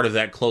remain part of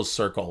that close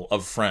circle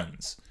of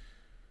friends.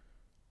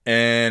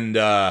 And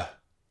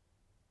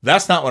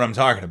that's not what I'm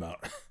talking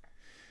about.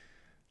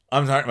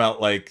 I'm talking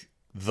about like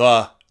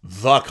the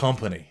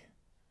company.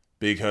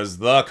 Because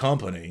the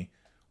company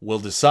will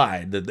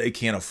decide that they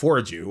can't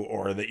afford you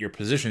or that your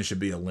position should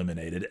be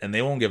eliminated and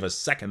they won't give a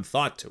second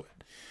thought to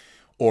it.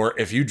 Or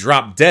if you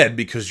drop dead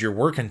because you're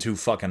working too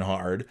fucking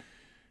hard,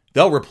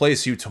 they'll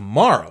replace you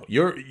tomorrow.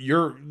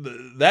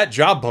 That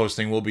job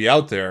posting will be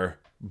out there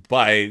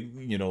by,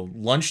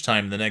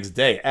 lunchtime the next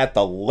day at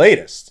the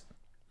latest.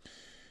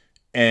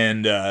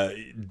 And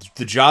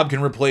the job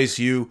can replace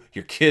you,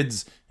 your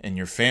kids and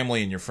your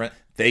family and your friends.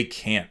 They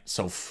can't.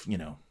 So,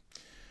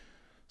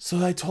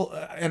 So I told,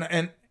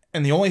 and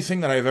the only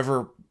thing that I've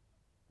ever,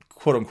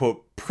 quote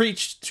unquote,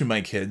 preached to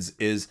my kids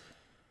is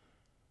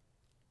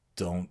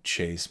don't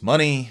chase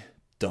money,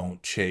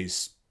 don't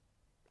chase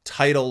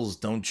titles,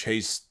 don't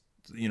chase,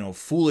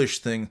 foolish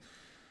thing.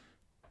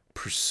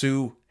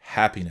 Pursue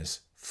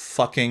happiness.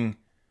 Fucking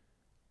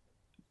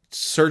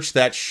search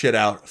that shit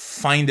out,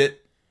 find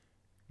it,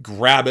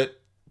 grab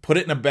it, put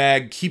it in a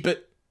bag, keep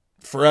it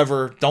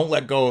forever, don't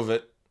let go of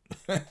it,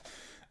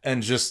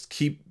 and just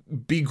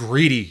be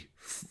greedy.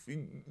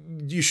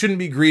 You shouldn't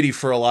be greedy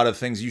for a lot of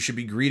things. You should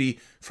be greedy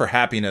for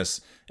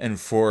happiness and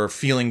for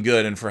feeling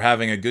good and for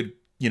having a good,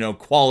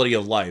 quality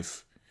of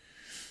life.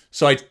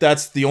 So I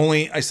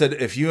said,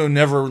 if you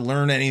never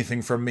learn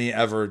anything from me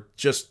ever,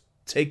 just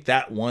take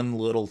that one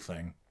little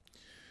thing.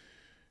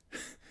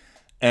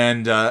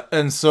 And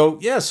so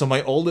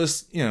my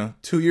oldest,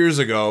 2 years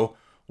ago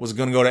was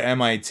going to go to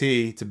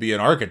MIT to be an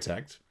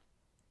architect.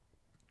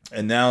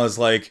 And now is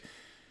like,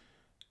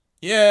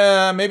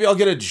 yeah, maybe I'll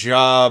get a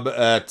job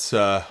at,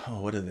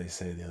 what did they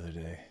say the other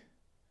day?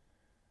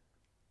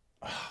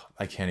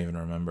 I can't even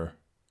remember.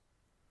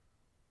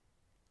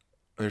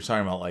 They're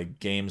talking about like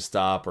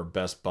GameStop or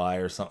Best Buy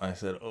or something. I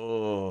said,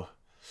 oh,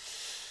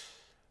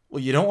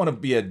 well, you don't want to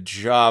be a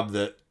job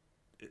that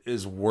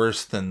is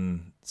worse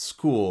than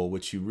school,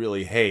 which you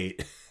really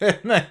hate.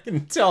 And I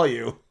can tell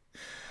you,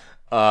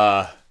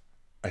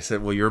 I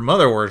said, well, your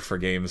mother worked for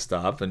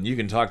GameStop and you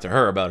can talk to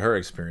her about her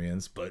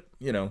experience, but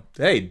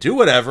hey, do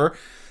whatever.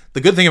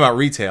 The good thing about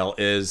retail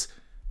is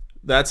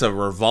that's a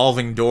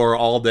revolving door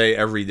all day,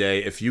 every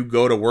day. If you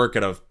go to work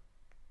at a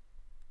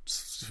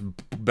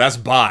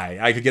Best Buy,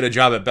 I could get a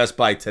job at Best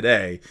Buy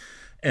today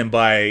and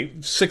by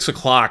 6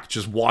 o'clock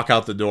just walk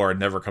out the door and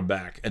never come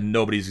back. And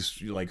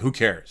nobody's like, who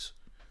cares?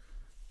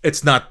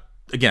 It's not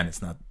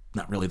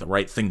really the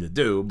right thing to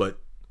do, but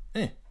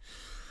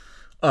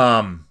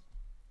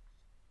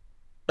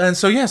And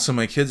so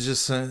my kids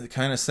just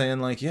kind of saying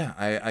like, yeah,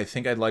 I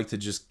think I'd like to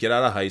just get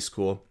out of high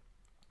school,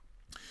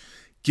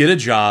 get a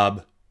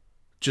job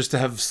just to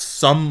have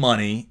some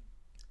money.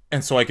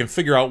 And so I can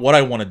figure out what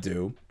I want to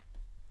do.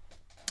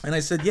 And I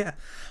said, yeah.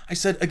 I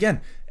said, again,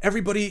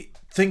 everybody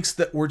thinks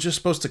that we're just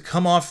supposed to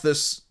come off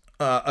this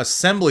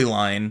assembly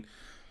line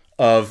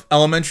of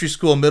elementary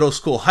school, middle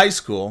school, high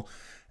school,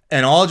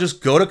 and all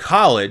just go to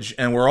college,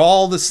 and we're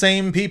all the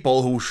same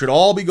people who should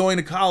all be going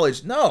to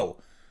college. No.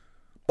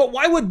 But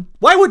why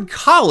would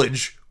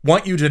college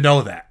want you to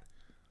know that?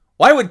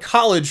 Why would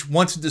college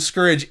want to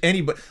discourage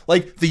anybody?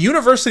 Like, the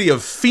University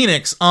of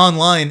Phoenix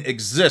Online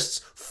exists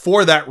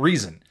for that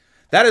reason.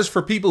 That is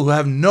for people who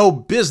have no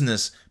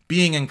business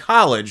being in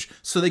college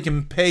so they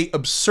can pay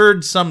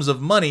absurd sums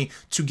of money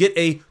to get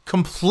a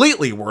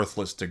completely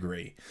worthless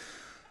degree.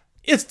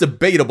 It's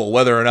debatable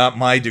whether or not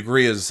my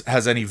degree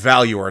has any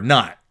value or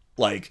not.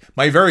 Like,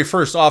 my very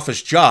first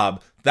office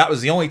job, that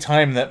was the only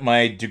time that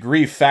my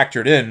degree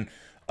factored in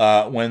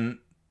when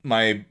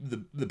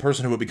the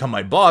person who would become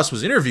my boss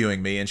was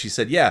interviewing me, and she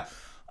said, yeah,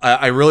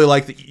 I really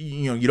like that,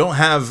 you don't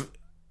have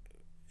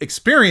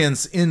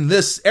experience in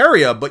this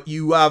area, but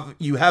you have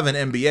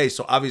an MBA,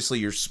 so obviously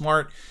you're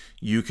smart,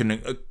 you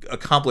can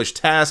accomplish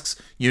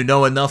tasks, you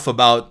know enough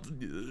about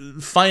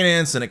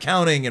finance and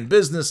accounting and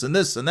business and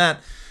this and that.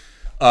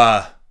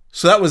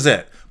 So that was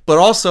it. But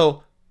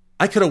also,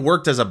 I could have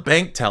worked as a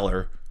bank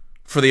teller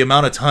for the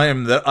amount of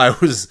time that I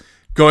was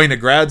going to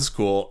grad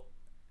school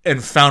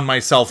and found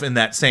myself in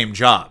that same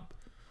job.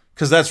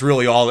 Because that's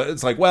really all.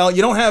 It's like, well,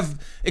 you don't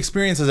have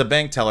experience as a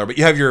bank teller, but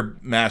you have your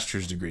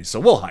master's degree,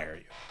 so we'll hire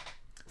you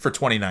for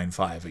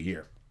 $29,500 a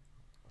year.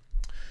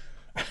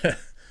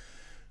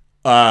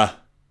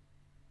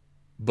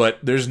 But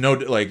there's no,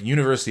 like,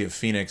 University of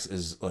Phoenix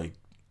is like,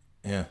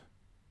 yeah.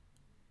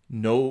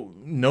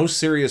 No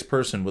serious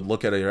person would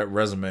look at a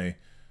resume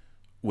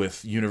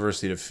with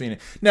University of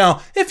Phoenix.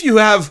 Now, if you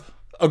have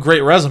a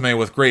great resume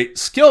with great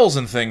skills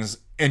and things,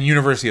 and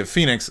University of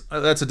Phoenix,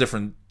 that's a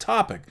different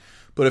topic.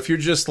 But if you're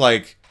just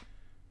like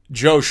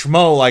Joe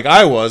Schmo like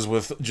I was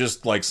with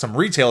just like some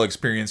retail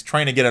experience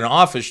trying to get an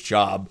office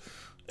job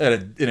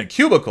in a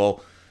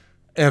cubicle,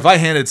 if I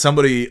handed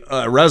somebody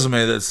a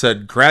resume that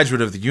said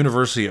graduate of the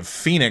University of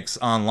Phoenix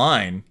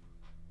online,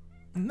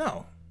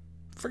 no,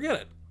 forget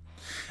it.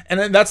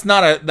 And that's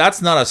not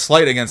a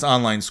slight against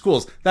online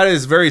schools. That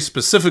is very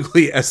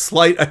specifically a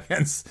slight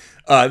against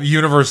the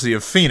University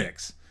of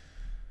Phoenix.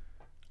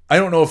 I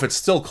don't know if it's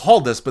still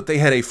called this, but they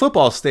had a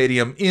football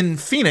stadium in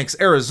Phoenix,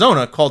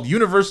 Arizona, called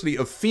University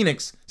of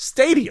Phoenix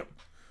Stadium.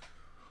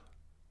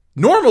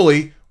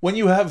 Normally, when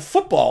you have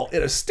football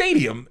at a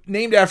stadium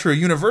named after a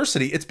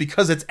university, it's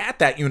because it's at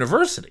that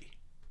university.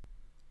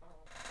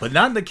 But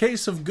not in the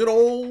case of good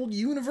old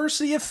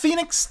University of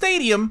Phoenix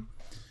Stadium.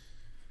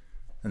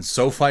 And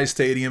SoFi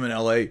Stadium in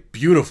LA,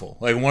 beautiful.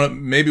 Like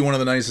maybe one of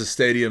the nicest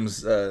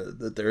stadiums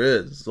that there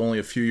is. It's only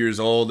a few years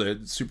old.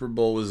 The Super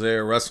Bowl was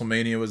there.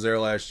 WrestleMania was there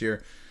last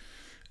year.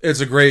 It's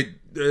a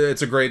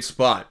great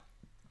spot.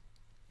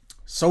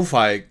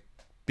 SoFi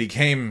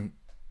became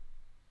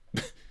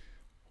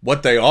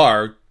what they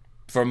are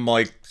from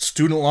like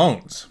student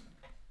loans.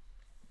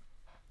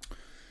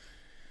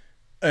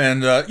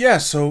 And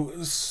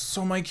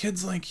so my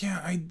kid's like, yeah,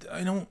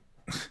 I don't,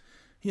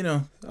 you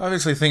know,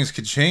 obviously things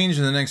could change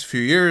in the next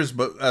few years,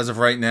 but as of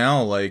right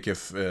now, like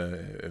if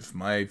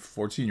my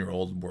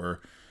 14-year-old were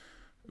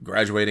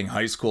graduating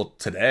high school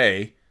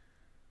today,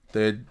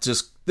 they'd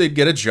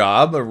get a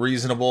job, a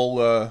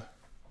reasonable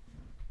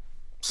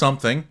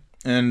something,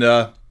 and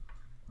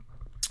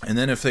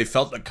then if they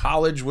felt that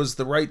college was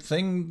the right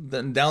thing,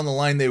 then down the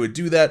line they would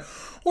do that.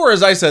 Or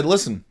as I said,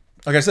 listen,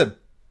 like I said,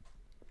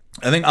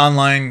 I think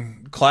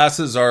online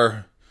classes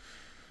are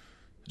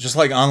just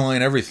like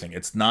online everything.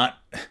 It's not,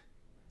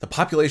 the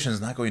population is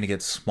not going to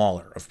get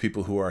smaller of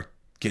people who are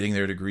getting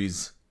their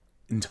degrees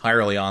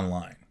entirely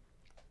online.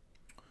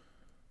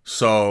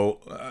 So,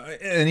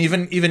 and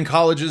even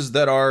colleges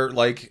that are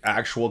like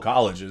actual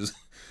colleges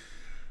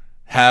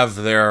have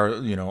their,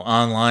 you know,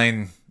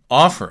 online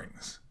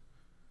offerings.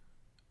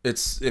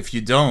 If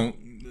you don't,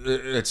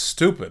 it's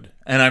stupid.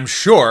 And I'm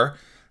sure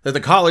that the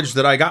college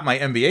that I got my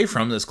MBA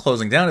from that's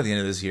closing down at the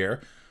end of this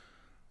year,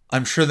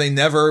 I'm sure they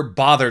never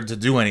bothered to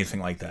do anything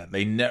like that.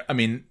 I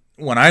mean,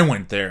 when I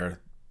went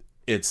there,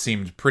 it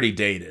seemed pretty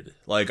dated.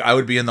 Like, I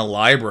would be in the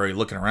library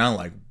looking around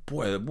like,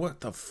 boy, what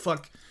the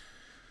fuck?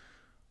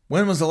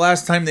 When was the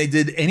last time they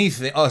did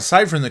anything,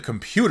 aside from the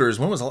computers,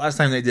 when was the last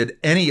time they did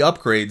any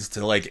upgrades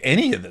to, like,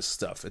 any of this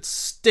stuff? It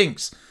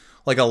stinks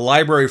like a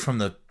library from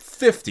the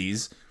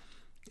 50s.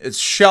 Its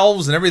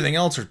shelves and everything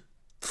else are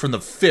from the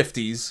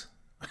 50s.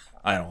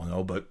 I don't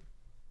know, but...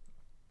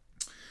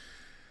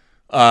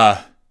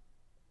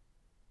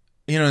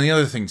 you know, the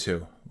other thing,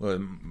 too,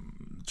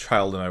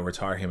 Child and I were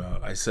talking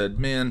about, I said,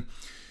 man,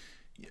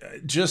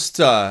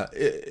 just...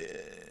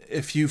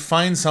 if you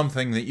find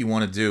something that you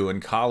want to do,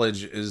 and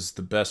college is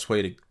the best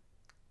way to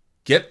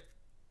get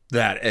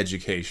that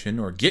education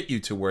or get you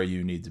to where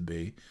you need to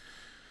be,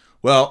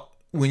 well,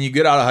 when you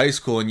get out of high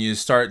school and you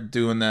start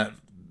doing that,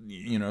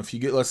 you know, if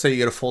you get, let's say you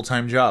get a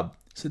full-time job,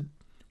 I said,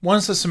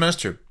 once a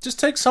semester, just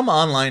take some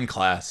online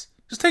class.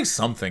 Just take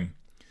something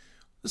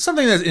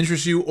that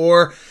interests you,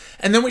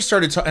 and then we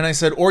started and I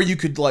said, or you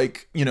could,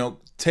 like, you know,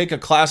 take a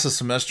class a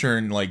semester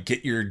and, like,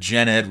 get your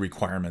gen ed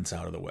requirements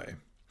out of the way.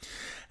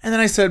 And then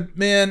I said,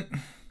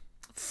 man,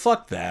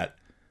 fuck that.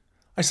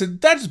 I said,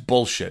 that's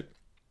bullshit.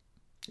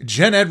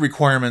 Gen ed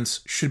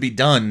requirements should be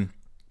done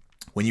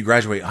when you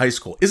graduate high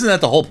school. Isn't that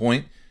the whole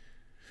point?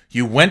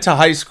 You went to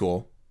high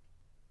school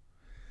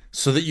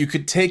so that you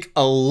could take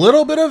a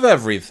little bit of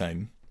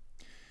everything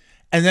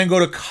and then go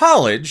to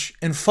college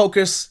and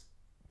focus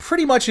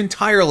pretty much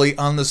entirely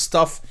on the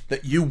stuff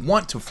that you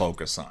want to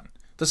focus on,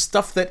 the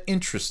stuff that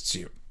interests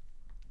you.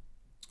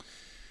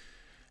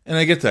 And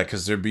I get that,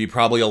 because there'd be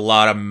probably a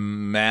lot of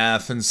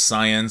math and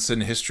science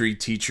and history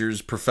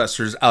teachers,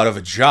 professors out of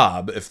a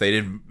job if they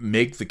didn't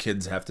make the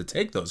kids have to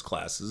take those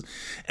classes.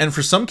 And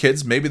for some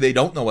kids, maybe they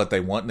don't know what they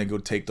want and they go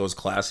take those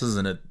classes.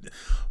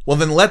 Well,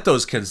 then let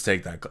those kids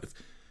take that.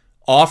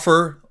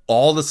 Offer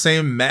all the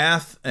same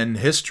math and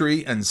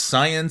history and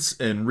science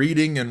and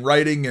reading and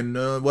writing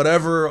and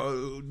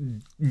whatever,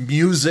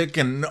 music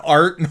and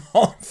art and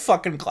all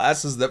fucking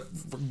classes that,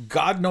 for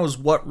God knows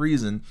what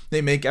reason,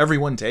 they make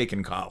everyone take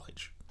in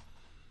college.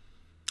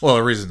 Well,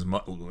 the reason's,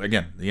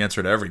 again, the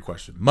answer to every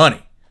question,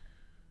 money.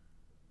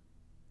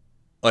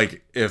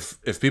 Like, if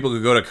people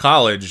could go to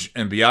college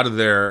and be out of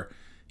there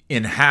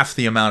in half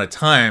the amount of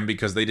time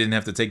because they didn't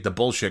have to take the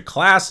bullshit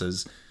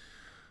classes,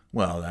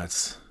 well,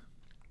 that's,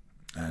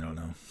 I don't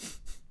know.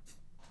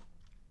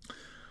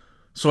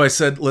 So I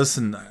said,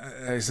 listen,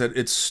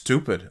 it's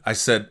stupid. I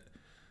said,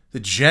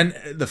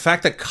 the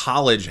fact that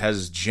college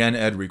has gen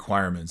ed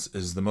requirements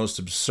is the most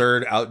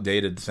absurd,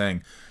 outdated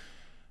thing.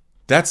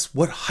 That's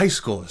what high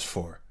school is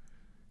for.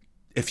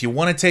 If you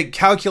want to take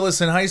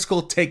calculus in high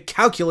school, take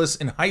calculus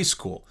in high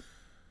school.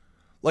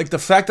 Like, the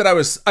fact that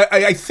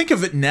I think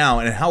of it now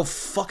and how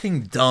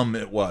fucking dumb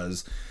it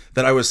was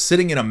that I was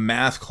sitting in a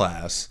math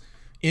class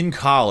in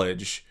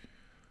college,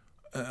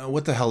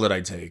 what the hell did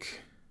I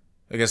take?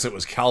 I guess it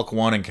was Calc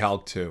 1 and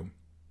Calc 2.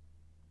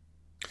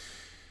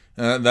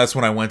 That's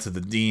when I went to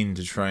the dean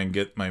to try and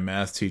get my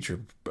math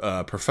teacher,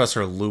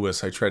 Professor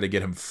Lewis. I tried to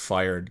get him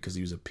fired because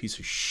he was a piece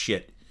of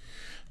shit.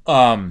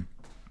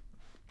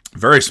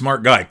 Very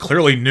smart guy.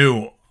 Clearly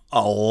knew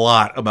a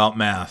lot about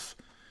math.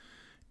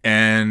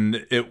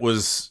 And it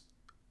was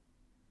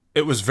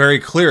very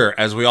clear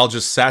as we all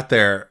just sat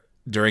there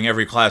during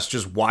every class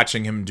just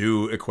watching him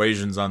do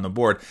equations on the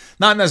board.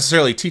 Not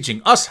necessarily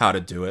teaching us how to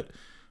do it,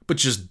 but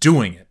just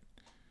doing it.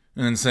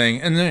 And then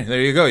saying, and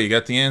there you go, you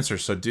got the answer.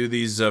 So do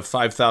these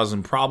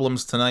 5,000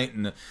 problems tonight.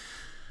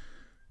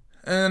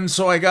 And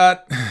so I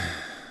got,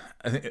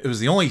 I think it was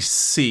the only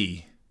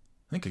C.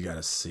 I think I got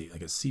a C,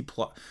 like a C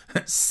plus.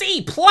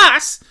 C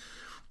plus?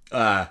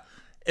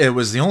 It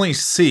was the only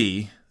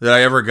C that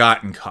I ever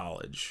got in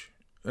college.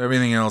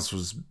 Everything else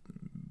was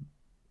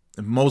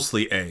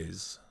mostly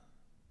A's,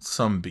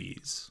 some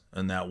B's,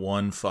 and that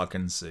one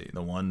fucking C.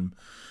 The one.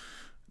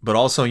 But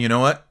also, you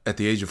know what? At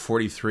the age of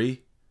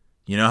 43,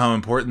 you know how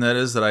important that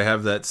is that I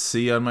have that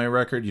C on my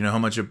record? You know how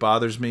much it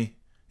bothers me?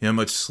 You know how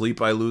much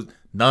sleep I lose?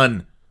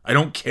 None. I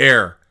don't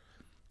care.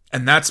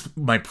 And that's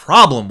my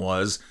problem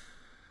was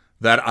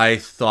that I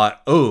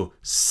thought, oh,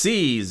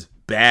 C's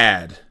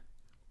bad.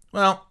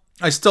 Well,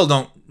 I still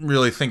don't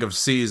really think of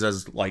C's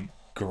as, like,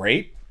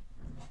 great.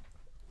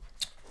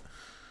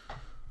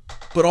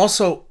 But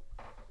also,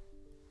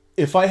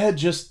 if I had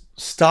just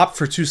stopped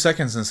for 2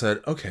 seconds and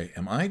said, okay,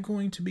 am I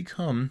going to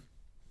become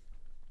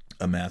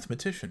a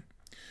mathematician?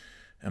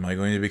 Am I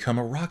going to become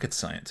a rocket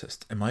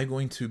scientist? Am I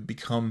going to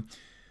become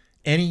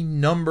any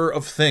number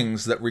of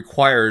things that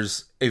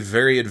requires a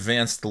very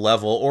advanced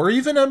level or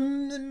even a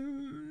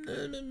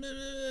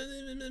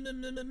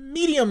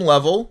medium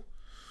level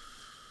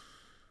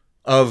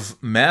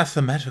of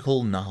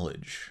mathematical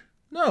knowledge?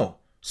 No.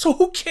 So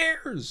who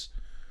cares?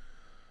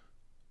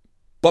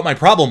 But my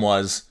problem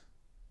was,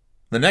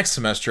 the next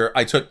semester,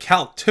 I took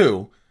Calc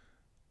 2,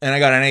 and I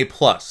got an A+.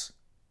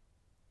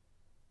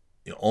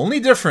 The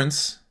only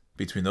difference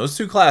between those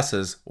two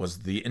classes was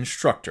the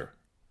instructor.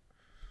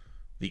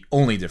 The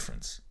only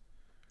difference.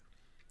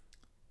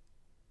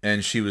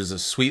 And she was a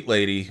sweet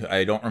lady.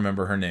 I don't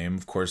remember her name.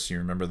 Of course, you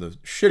remember the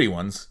shitty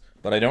ones,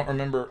 but I don't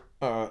remember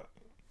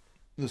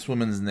this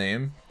woman's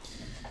name.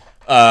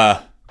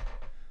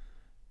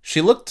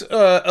 She looked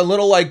a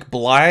little like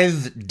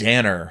Blythe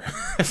Danner,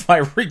 if I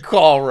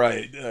recall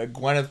right.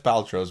 Gwyneth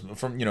Paltrow's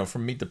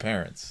from Meet the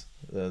Parents,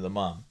 the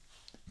mom,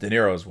 De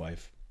Niro's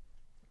wife.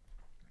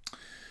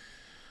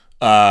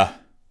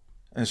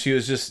 And she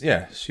was just,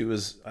 she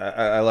was.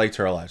 I liked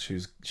her a lot.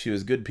 She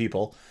was good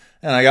people,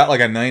 and I got like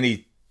a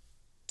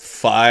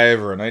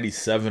 95 or a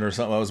 97 or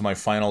something. That was my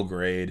final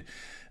grade.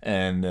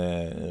 And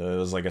it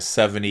was like a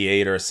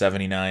 78 or a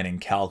 79 in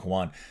Calc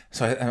 1.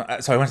 So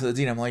I went to the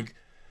dean. I'm like,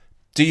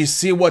 do you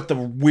see what the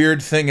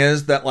weird thing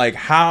is? That like,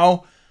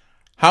 how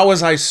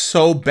was I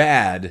so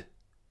bad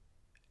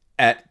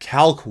at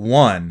Calc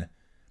 1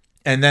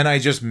 and then I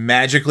just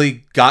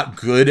magically got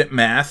good at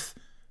math?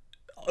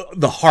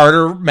 The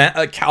harder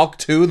Calc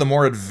 2, the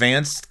more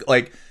advanced,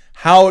 like,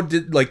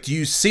 do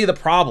you see the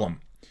problem?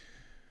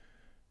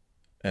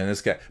 And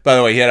this guy, by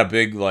the way, he had a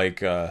big, like,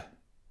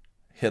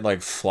 hit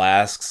like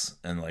flasks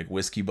and like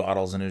whiskey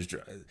bottles in his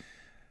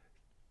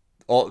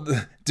all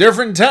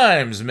different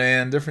times,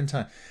 man, different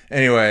time.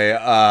 Anyway,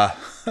 and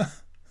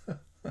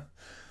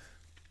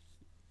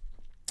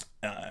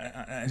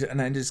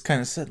I just kind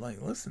of said, like,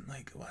 listen,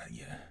 like, what,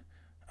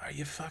 are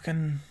you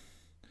fucking,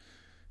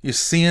 you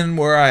seeing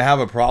where I have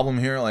a problem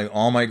here? Like,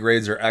 all my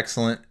grades are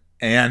excellent,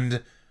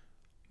 and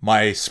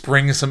my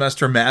spring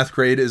semester math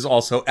grade is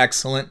also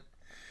excellent,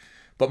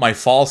 but my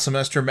fall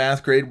semester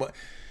math grade,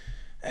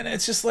 and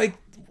it's just like,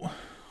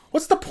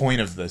 what's the point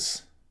of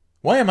this?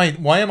 Why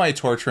am I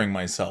torturing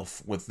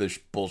myself with this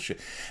bullshit?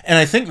 And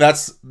I think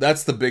that's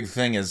the big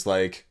thing is,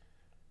 like,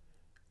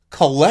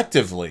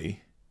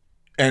 collectively,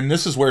 and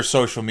this is where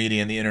social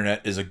media and the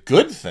internet is a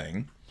good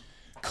thing,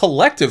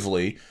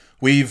 collectively,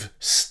 we've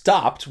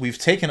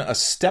taken a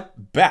step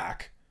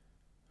back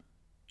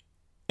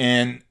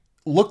and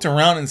looked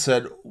around and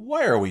said,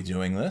 why are we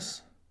doing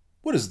this?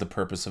 What is the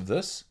purpose of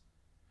this?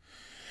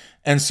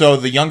 And so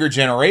the younger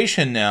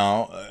generation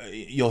now,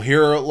 you'll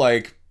hear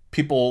like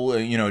people,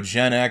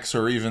 Gen X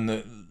or even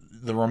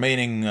the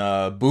remaining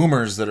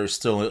boomers that are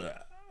still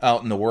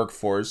out in the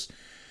workforce.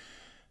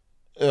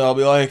 I'll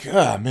be like,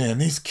 man,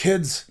 these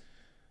kids,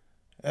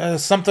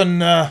 something,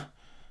 they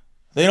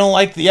don't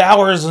like the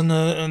hours and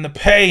the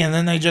pay, and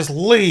then they just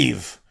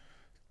leave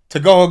to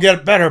go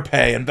get better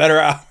pay and better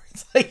hours.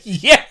 It's like,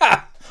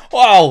 yeah,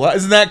 wow,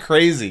 isn't that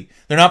crazy?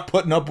 They're not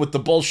putting up with the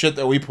bullshit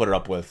that we put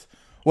up with.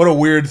 What a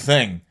weird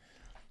thing.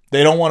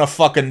 They don't want to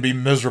fucking be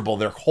miserable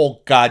their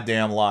whole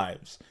goddamn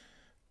lives.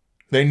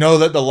 They know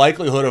that the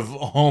likelihood of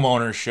home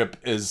ownership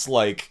is,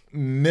 like,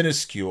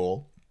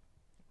 minuscule.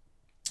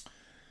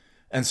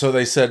 And so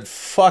they said,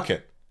 fuck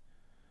it.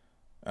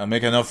 I'll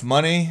make enough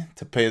money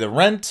to pay the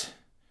rent,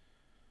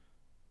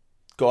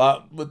 go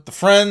out with the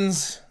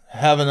friends,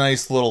 have a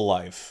nice little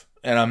life.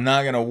 and I'm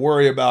not going to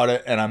worry about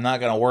it, and I'm not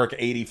going to work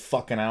 80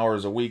 fucking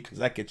hours a week because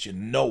that gets you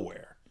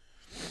nowhere.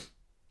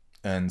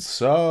 And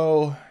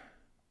so,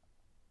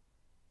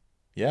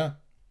 yeah,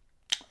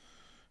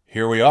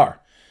 here we are.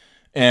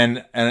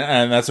 And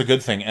that's a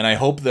good thing. And I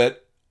hope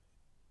that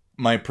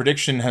my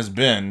prediction has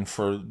been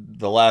for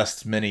the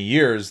last many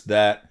years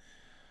that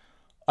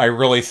I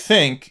really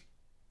think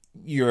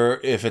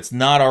if it's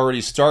not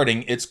already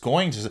starting, it's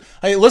going to.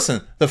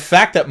 Listen, the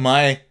fact that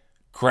my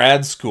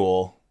grad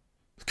school,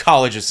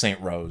 College of St.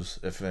 Rose,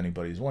 if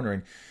anybody's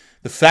wondering,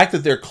 the fact that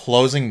they're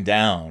closing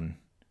down,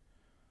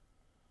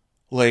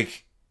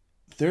 like,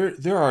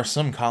 there are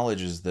some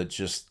colleges that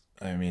just,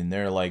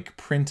 they're like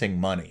printing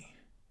money.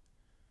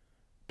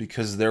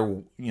 Because they're,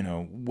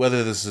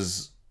 whether this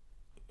is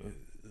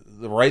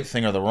the right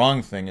thing or the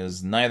wrong thing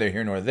is neither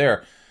here nor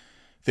there.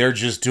 They're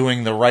just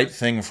doing the right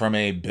thing from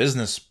a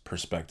business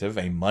perspective,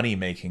 a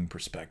money-making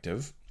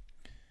perspective,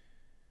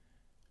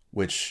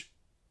 which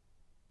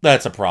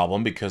that's a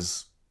problem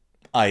because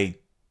I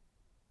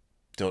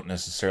don't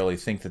necessarily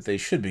think that they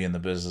should be in the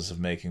business of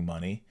making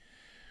money.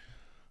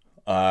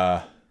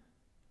 But,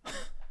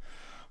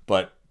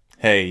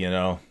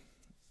 hey,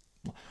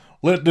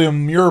 let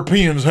them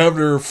Europeans have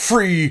their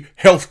free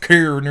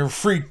healthcare and their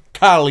free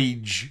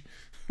college.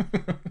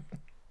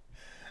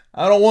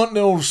 I don't want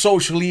no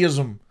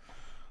socialism.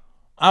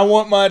 I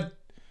want my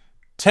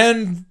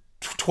 10,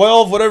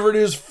 12, whatever it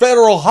is,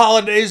 federal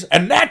holidays,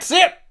 and that's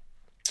it.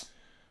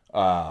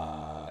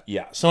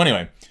 Yeah. So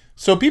anyway,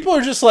 so people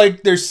are just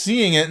like, they're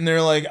seeing it and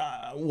they're like,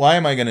 why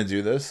am I going to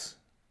do this?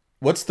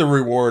 What's the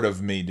reward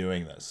of me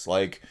doing this?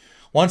 Like,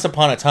 once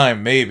upon a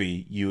time,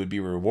 maybe you would be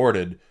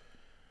rewarded.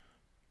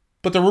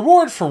 But the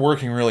reward for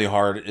working really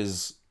hard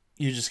is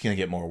you're just going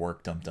to get more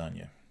work dumped on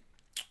you.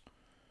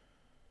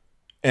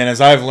 And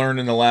as I've learned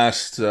in the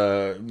last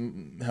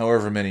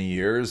however many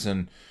years,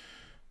 and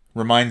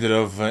reminded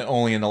of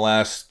only in the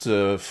last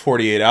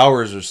 48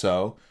 hours or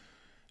so,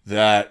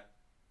 that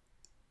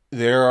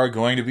there are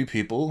going to be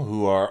people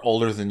who are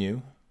older than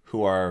you,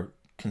 who are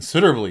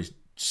considerably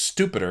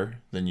stupider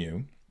than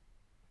you,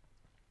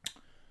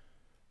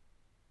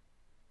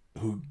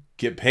 who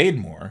get paid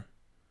more,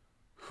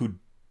 who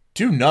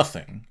do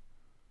nothing,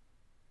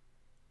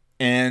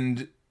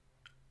 and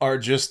are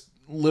just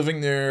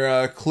living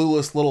their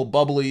clueless little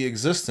bubbly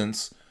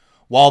existence,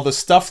 while the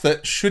stuff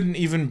that shouldn't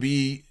even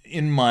be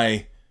in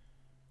my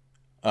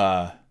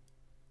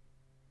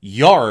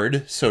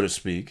yard, so to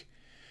speak,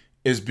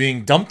 is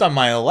being dumped on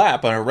my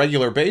lap on a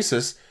regular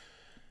basis,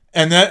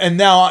 and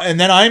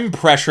then I'm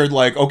pressured,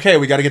 like, okay,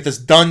 we got to get this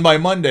done by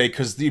Monday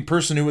because the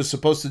person who was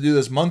supposed to do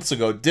this months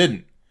ago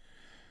didn't.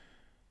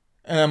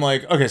 And I'm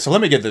like, okay, so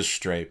let me get this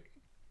straight.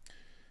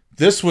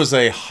 This was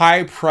a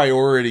high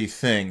priority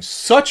thing,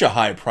 such a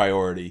high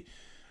priority,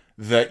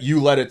 that you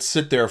let it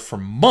sit there for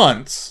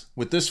months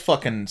with this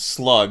fucking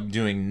slug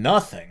doing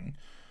nothing,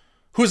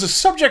 who is a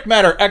subject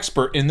matter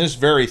expert in this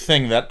very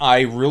thing that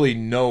I really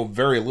know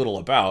very little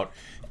about.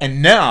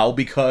 And now,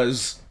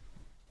 because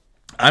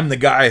I'm the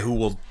guy who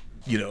will,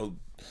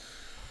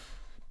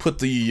 put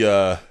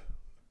the,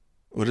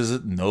 what is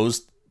it,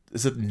 nose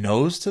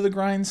to the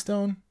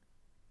grindstone?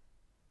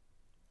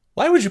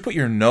 Why would you put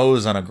your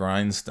nose on a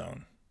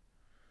grindstone?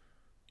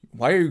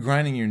 Why are you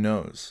grinding your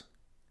nose?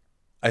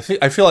 I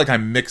feel like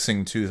I'm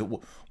mixing two.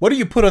 What do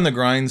you put on the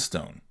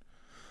grindstone?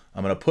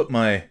 I'm going to put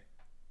my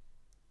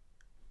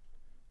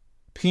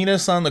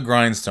penis on the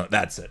grindstone.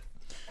 That's it.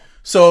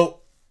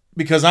 So,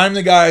 because I'm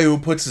the guy who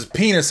puts his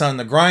penis on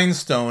the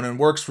grindstone and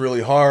works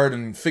really hard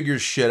and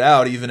figures shit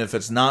out, even if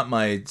it's not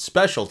my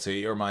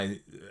specialty or my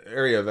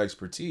area of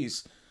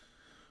expertise.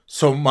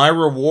 So my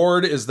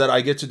reward is that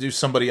I get to do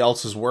somebody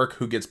else's work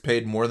who gets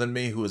paid more than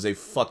me, who is a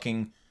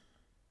fucking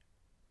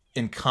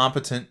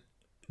incompetent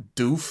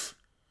doof.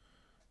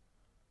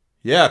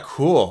 Yeah,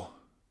 cool.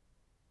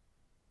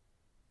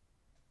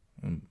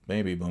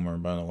 Baby boomer,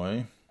 by the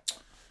way.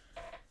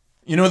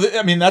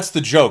 That's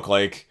the joke.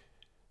 Like,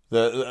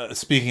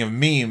 speaking of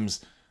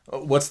memes,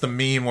 what's the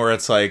meme where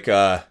it's like,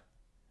 where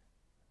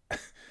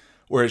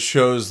it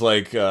shows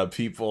like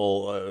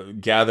people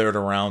gathered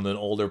around an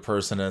older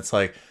person, and it's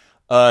like,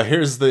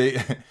 here's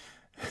the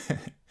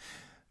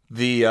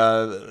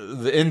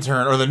the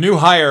intern or the new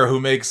hire who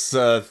makes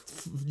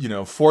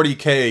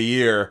 $40K a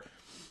year,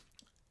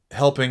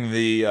 helping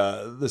the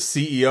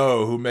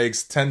CEO who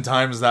makes 10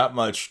 times that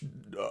much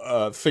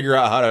figure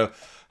out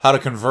how to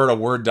convert a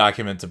Word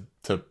document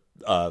to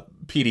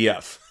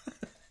PDF.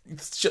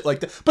 Shit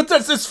like that. But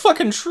it's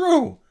fucking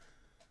true.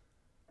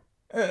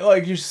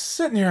 Like, you're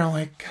sitting here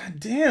like, God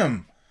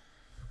damn.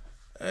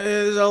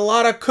 There's a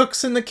lot of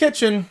cooks in the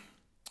kitchen.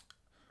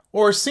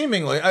 Or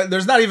seemingly.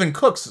 There's not even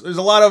cooks. There's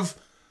a lot of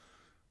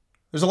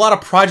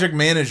project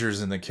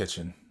managers in the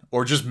kitchen.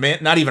 Or just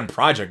not even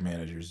project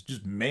managers.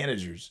 Just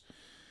managers.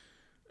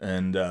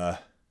 And,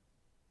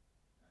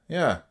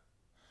 yeah.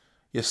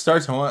 You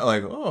start to want,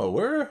 like, oh,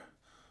 where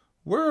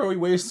are we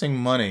wasting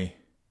money?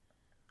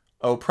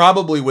 Oh,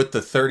 probably with the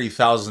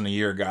 $30,000 a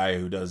year guy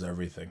who does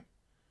everything.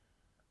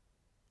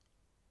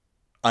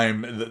 I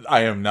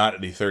am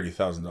not the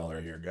 $30,000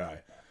 a year guy.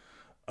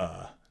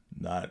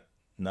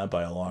 Not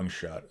by a long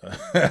shot.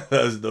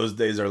 those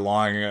days are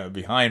long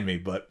behind me,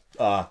 but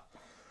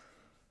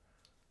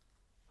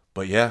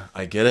yeah,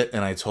 I get it.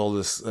 And I told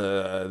this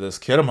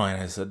kid of mine,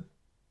 I said,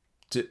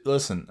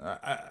 listen,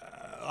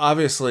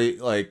 obviously,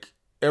 like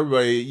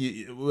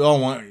everybody, we all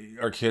want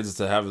our kids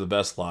to have the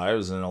best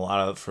lives, and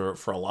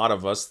for a lot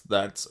of us,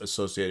 that's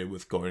associated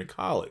with going to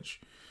college.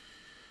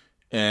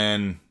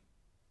 And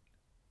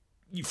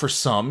for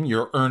some,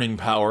 your earning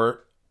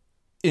power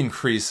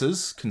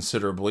increases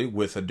considerably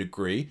with a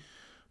degree,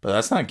 but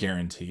that's not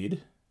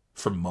guaranteed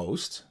for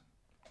most.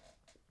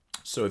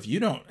 So if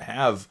you don't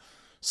have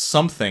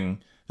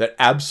something that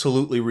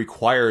absolutely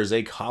requires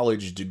a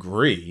college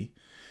degree,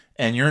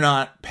 and you're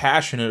not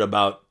passionate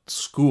about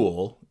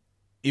school,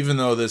 even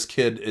though this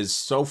kid is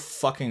so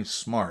fucking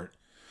smart,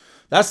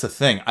 that's the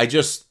thing.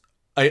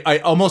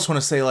 I almost want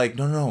to say, like,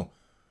 no,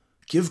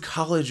 give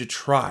college a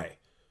try.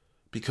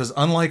 Because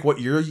unlike what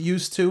you're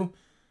used to,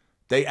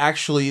 they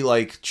actually,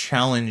 like,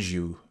 challenge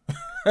you.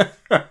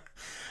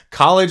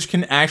 College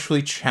can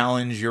actually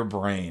challenge your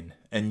brain,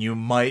 and you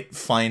might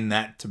find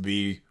that to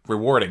be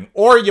rewarding.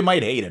 Or you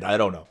might hate it, I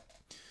don't know.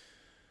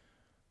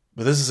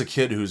 But this is a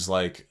kid who's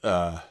like,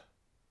 it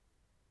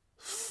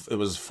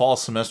was fall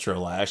semester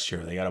last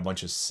year. They got a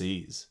bunch of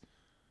C's.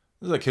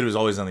 This is a kid who's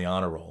always on the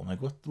honor roll. I'm like,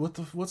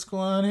 what's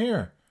going on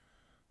here?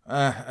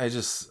 I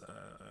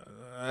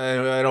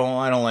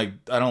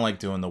don't like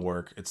doing the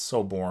work. It's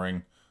so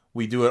boring.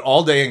 We do it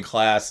all day in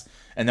class,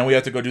 and then we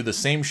have to go do the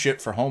same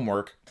shit for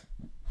homework.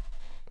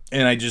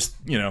 And I just,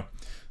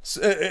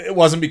 it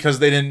wasn't because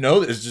they didn't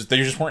know. It's just they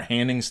just weren't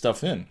handing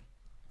stuff in,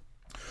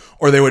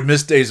 or they would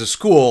miss days of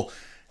school.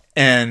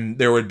 And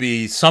there would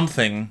be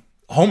something,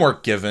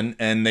 homework given,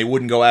 and they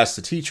wouldn't go ask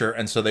the teacher,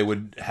 and so they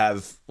would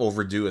have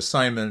overdue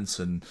assignments,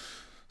 and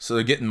so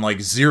they're getting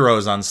like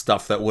zeros on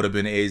stuff that would have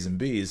been A's and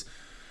B's.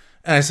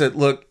 And I said,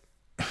 look,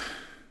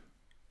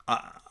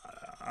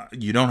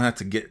 you don't have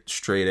to get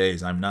straight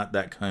A's. I'm not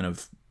that kind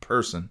of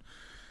person.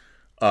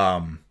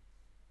 But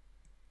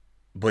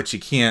you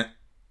can't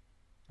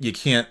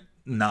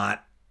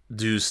not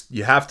do,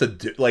 you have to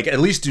do, like, at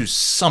least do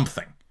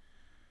something.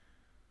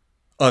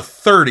 A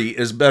 30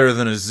 is better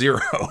than a 0.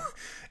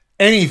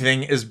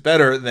 Anything is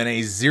better than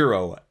a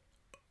 0.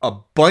 A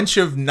bunch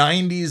of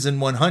 90s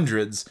and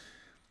 100s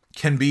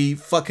can be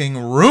fucking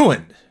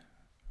ruined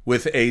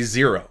with a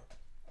 0.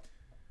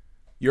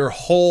 Your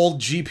whole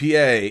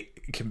GPA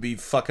can be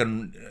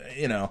fucking,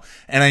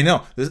 and I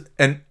know this,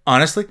 and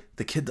honestly,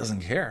 the kid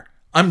doesn't care.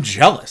 I'm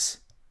jealous.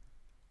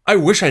 I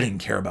wish I didn't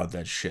care about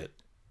that shit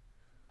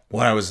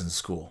when I was in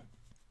school.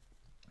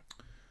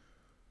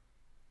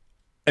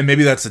 And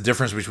maybe that's the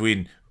difference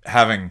between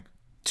having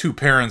two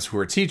parents who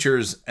are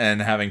teachers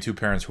and having two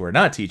parents who are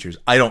not teachers.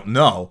 I don't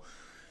know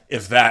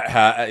if that,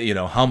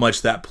 how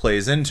much that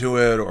plays into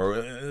it, or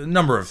a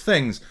number of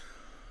things.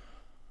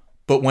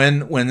 But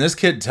when this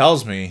kid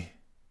tells me,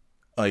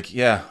 like,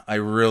 yeah,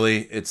 I'm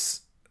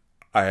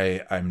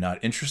not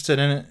interested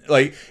in it.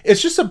 Like,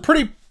 it's just a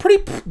pretty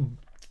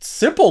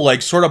simple,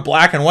 like, sort of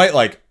black and white,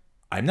 like,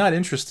 I'm not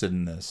interested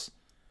in this.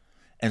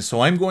 And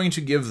so I'm going to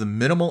give the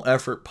minimal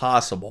effort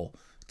possible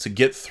to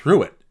get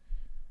through it.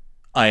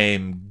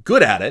 I'm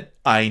good at it.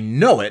 I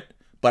know it,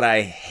 but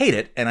I hate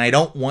it, and I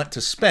don't want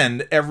to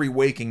spend every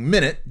waking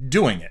minute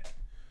doing it.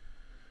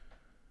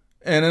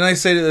 And then I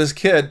say to this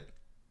kid,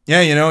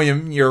 yeah,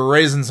 you're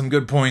raising some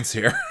good points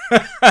here.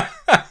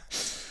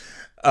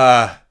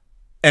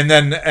 And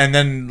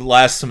then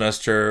last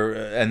semester,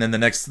 and then the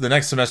next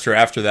semester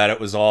after that, it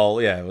was all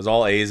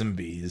A's and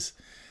B's.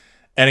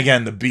 And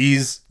again, the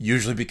B's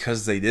usually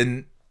because they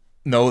didn't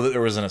know that there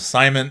was an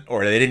assignment,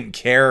 or they didn't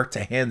care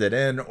to hand it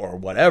in, or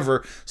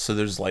whatever. So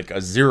there's like a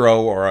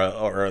 0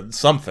 or a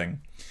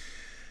something.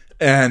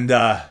 And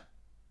and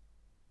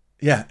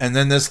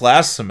then this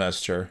last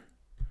semester,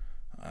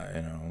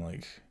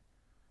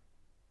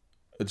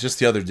 just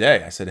the other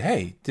day, I said,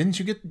 hey, didn't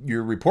you get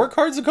your report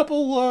cards a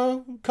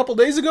couple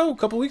days ago, a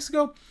couple weeks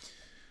ago?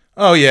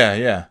 Oh,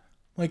 yeah.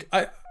 Like,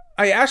 I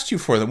asked you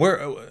for them. Where?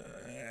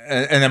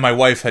 And then my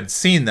wife had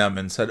seen them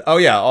and said, oh,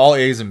 yeah, all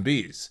A's and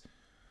B's.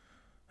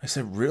 I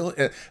said,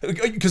 really?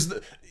 Because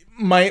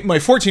my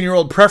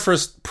 14-year-old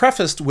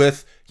prefaced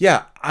with,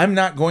 yeah, I'm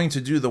not going to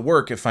do the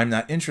work if I'm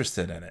not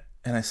interested in it.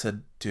 And I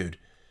said, dude,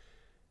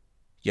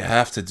 you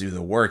have to do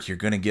the work. You're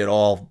going to get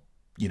all,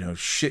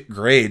 shit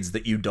grades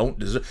that you don't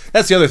deserve.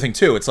 That's the other thing,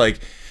 too. It's like,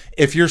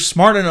 if you're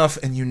smart enough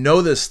and you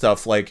know this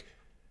stuff, like,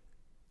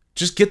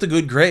 just get the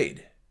good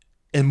grade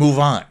and move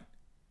on.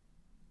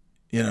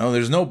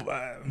 There's no,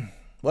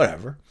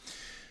 whatever.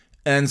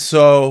 And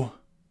so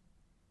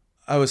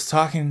I was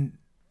talking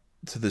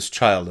to this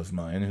child of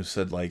mine who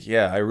said, like,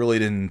 yeah, I really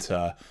didn't,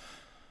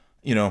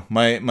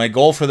 my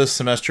goal for this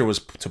semester was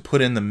to put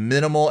in the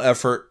minimal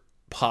effort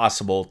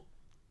possible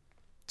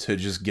to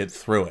just get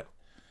through it.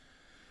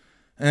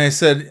 And I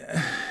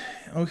said,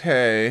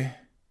 okay.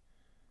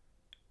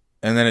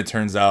 And then it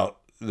turns out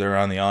they're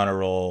on the honor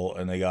roll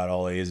and they got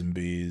all A's and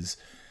B's,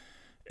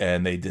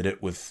 and they did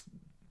it with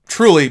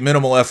truly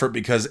minimal effort,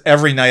 because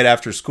every night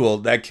after school,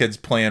 that kid's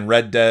playing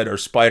Red Dead or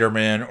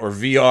Spider-Man or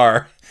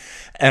VR,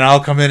 and I'll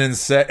come in and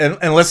say,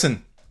 and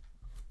listen,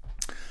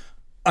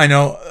 I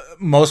know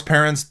most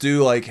parents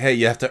do, like, hey,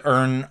 you have to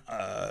earn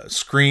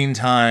screen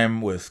time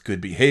with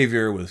good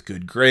behavior, with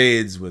good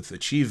grades, with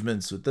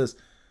achievements, with this.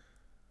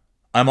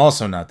 I'm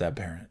also not that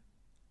parent.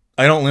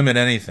 I don't limit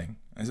anything.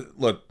 I said,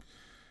 look,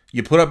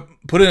 you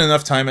put in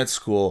enough time at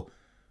school,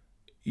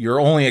 you're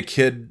only a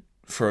kid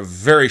for a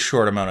very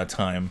short amount of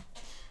time.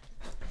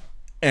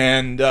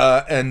 And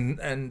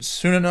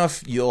soon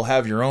enough, you'll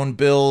have your own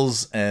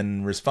bills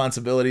and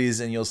responsibilities,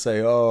 and you'll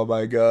say, oh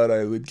my God,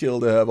 I would kill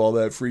to have all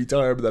that free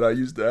time that I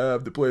used to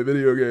have to play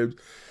video games.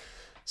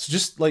 So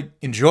just, like,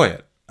 enjoy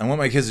it. I want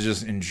my kids to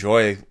just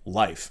enjoy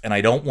life. And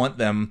I don't want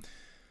them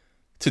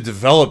to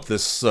develop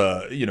this,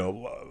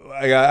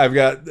 I've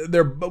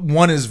got,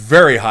 one is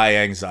very high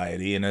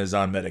anxiety and is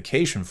on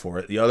medication for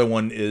it. The other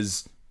one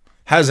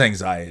has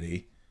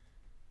anxiety.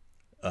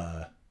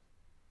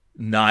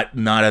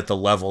 Not at the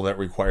level that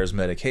requires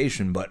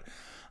medication, but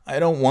I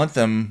don't want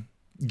them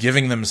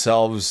giving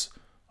themselves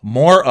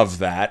more of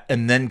that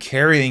and then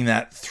carrying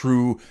that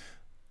through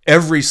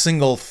every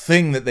single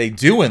thing that they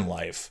do in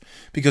life.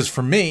 Because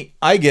for me,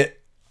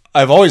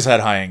 I've always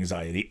had high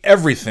anxiety.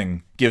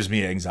 Everything gives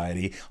me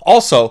anxiety.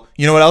 Also,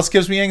 you know what else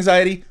gives me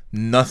anxiety?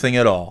 Nothing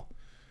at all.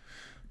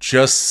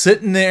 Just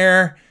sitting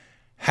there,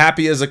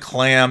 happy as a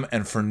clam,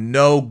 and for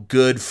no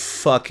good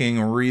fucking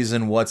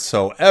reason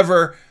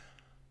whatsoever,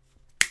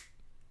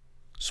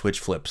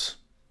 switch flips,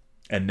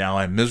 and now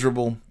I'm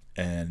miserable,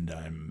 and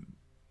I'm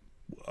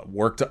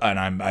worked,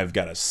 and I've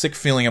got a sick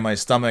feeling in my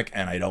stomach,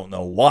 and I don't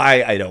know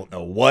why. I don't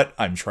know what.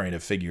 I'm trying to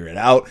figure it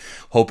out,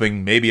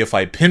 hoping maybe if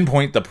I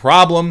pinpoint the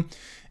problem,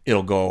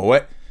 it'll go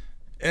away.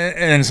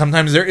 And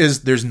sometimes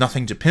there's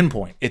nothing to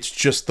pinpoint. It's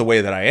just the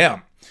way that I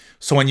am.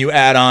 So when you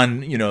add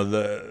on,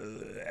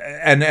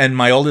 and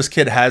my oldest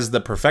kid has the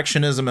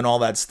perfectionism and all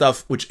that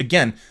stuff, which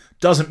again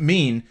doesn't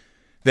mean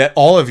that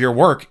all of your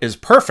work is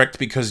perfect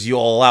because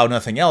you'll allow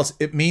nothing else.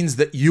 It means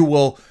that you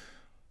will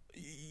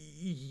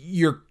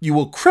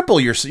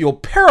cripple yourself, you'll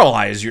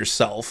paralyze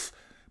yourself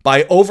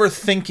by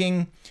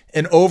overthinking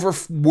and over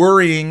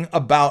worrying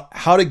about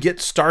how to get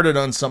started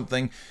on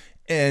something,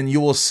 and you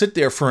will sit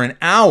there for an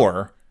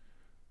hour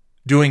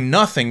doing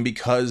nothing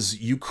because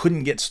you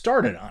couldn't get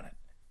started on it.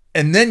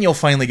 And then you'll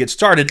finally get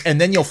started, and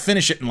then you'll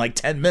finish it in like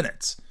 10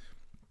 minutes.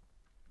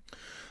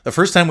 The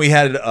first time we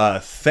had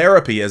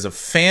therapy as a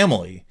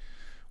family,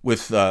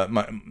 with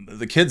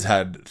the kids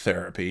had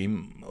therapy,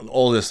 the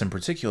oldest in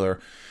particular,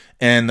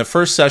 and the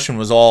first session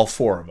was all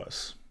four of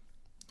us,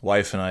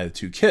 wife and I, the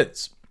two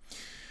kids.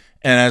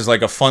 And as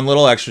like a fun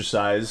little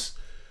exercise,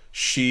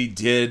 she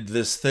did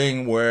this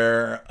thing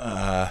where,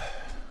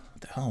 what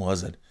the hell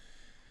was it?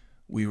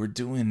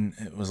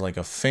 It was like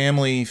a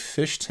family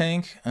fish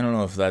tank. I don't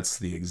know if that's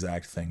the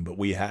exact thing, but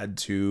we had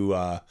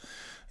to,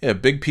 a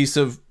big piece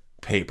of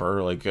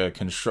paper, like a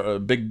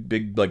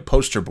big like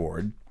poster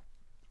board.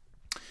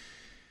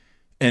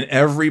 And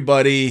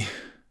everybody,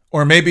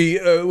 or maybe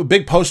a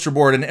big poster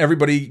board, and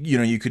everybody,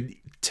 you could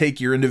take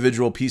your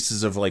individual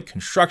pieces of like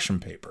construction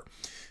paper,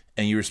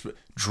 and you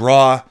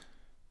draw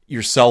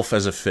yourself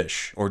as a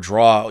fish, or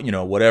draw,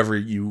 whatever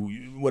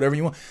you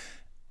want.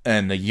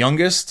 And the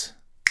youngest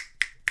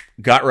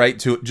got right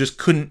to it, just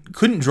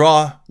couldn't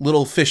draw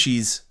little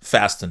fishies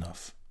fast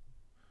enough.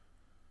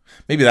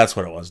 Maybe that's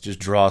what it was. Just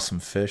draw some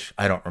fish.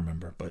 I don't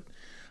remember, but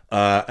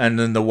and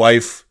then the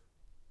wife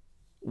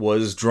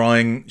was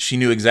drawing. She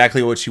knew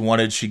exactly what she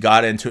wanted. She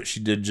got into it. She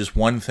did just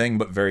one thing,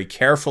 but very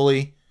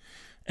carefully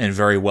and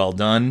very well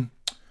done.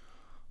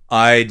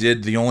 I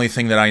did the only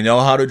thing that I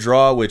know how to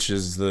draw, which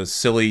is the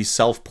silly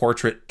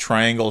self-portrait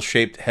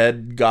triangle-shaped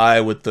head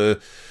guy with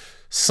the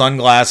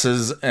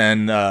sunglasses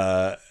and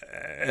the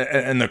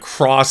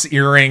cross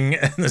earring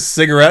and the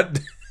cigarette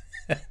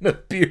and the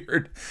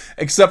beard.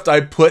 Except I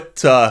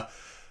put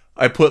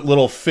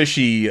little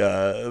fishy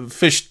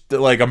fish,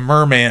 like a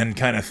merman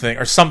kind of thing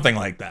or something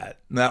like that.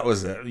 And that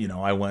was it.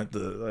 I went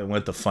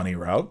the funny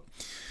route.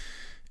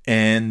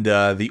 And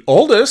the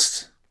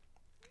oldest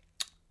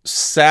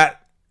sat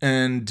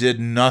and did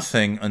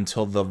nothing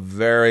until the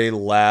very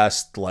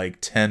last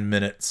 10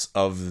 minutes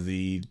of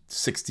the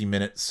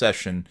 60-minute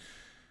session.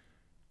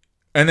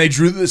 And they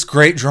drew this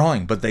great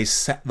drawing, but they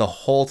sat the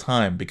whole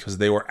time because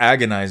they were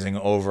agonizing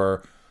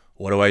over,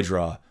 what do I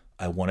draw?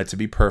 I want it to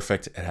be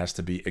perfect. It has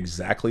to be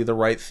exactly the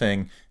right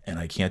thing, and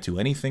I can't do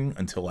anything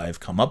until I've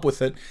come up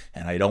with it,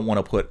 and I don't want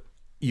to put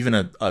even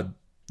a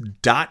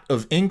dot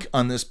of ink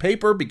on this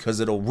paper because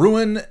it'll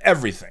ruin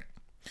everything.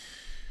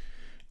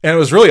 And it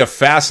was really a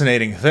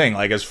fascinating thing,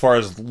 as far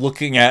as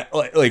looking at,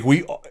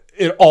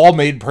 it all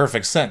made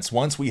perfect sense.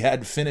 Once we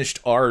had finished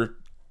our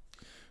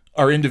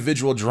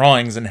individual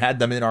drawings and had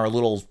them in our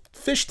little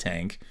fish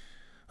tank, I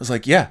was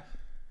like, yeah,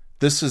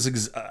 this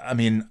is,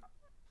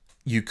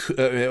 you could,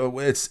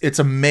 it's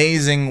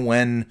amazing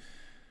when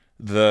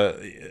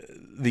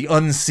the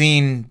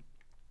unseen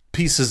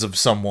pieces of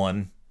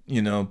someone,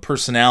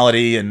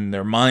 personality and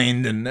their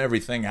mind and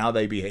everything, how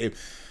they behave,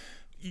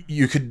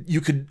 you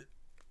could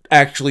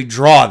actually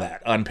draw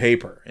that on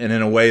paper. And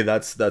in a way,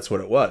 that's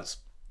what it was.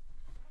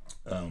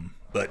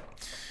 But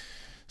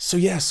so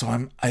yeah,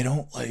 so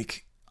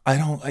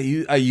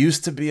I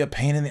used to be a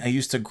pain in the, I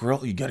used to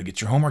grill. You got to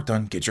get your homework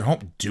done.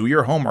 Do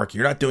your homework.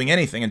 You're not doing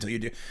anything until you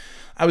do.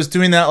 I was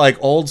doing that like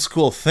old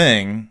school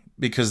thing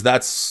because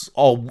that's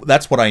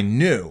what I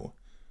knew.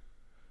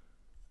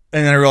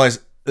 And then I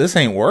realized this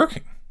ain't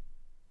working.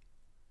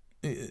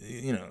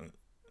 You know,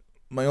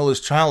 my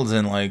oldest child's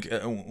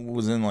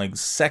was in like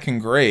second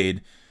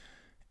grade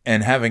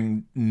and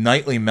having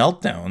nightly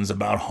meltdowns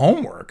about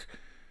homework.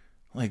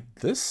 Like,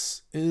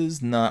 this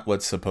is not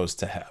what's supposed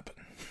to happen.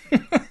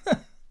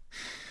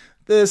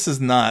 This is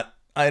not,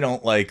 I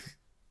don't like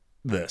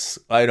this.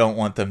 I don't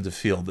want them to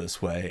feel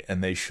this way,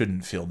 and they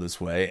shouldn't feel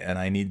this way, and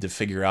I need to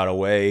figure out a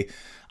way.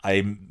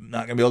 I'm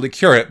not going to be able to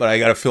cure it, but I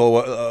got to feel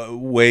a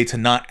way to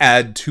not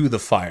add to the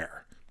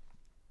fire.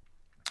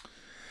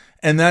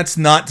 And that's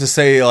not to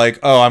say like,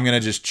 oh, I'm going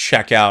to just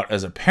check out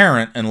as a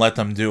parent and let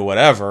them do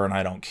whatever and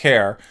I don't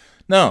care.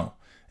 No,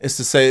 it's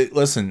to say,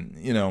 listen,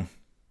 you know,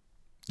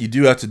 you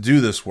do have to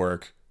do this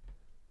work.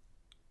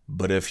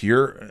 But if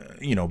you're,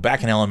 you know,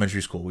 back in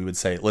elementary school, we would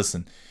say,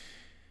 listen,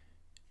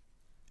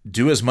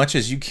 do as much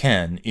as you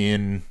can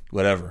in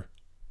whatever,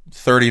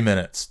 30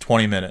 minutes,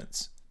 20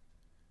 minutes.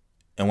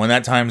 And when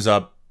that time's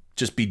up,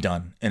 just be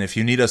done. And if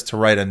you need us to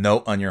write a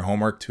note on your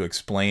homework to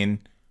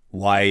explain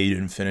why you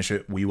didn't finish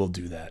it, we will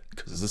do that.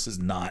 Because this is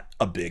not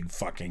a big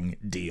fucking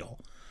deal.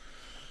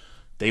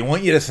 They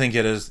want you to think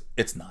it is.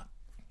 It's not.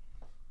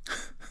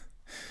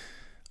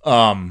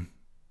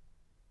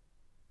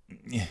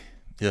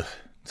 Yeah.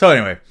 So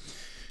anyway,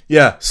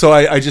 yeah. So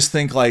I just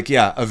think like,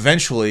 yeah,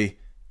 eventually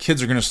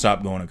kids are going to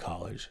stop going to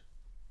college.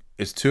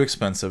 It's too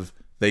expensive.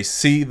 They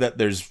see that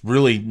there's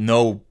really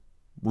no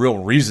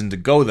real reason to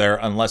go there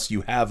unless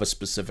you have a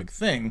specific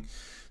thing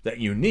that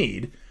you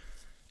need.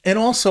 And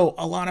also,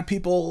 a lot of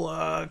people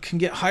can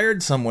get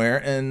hired somewhere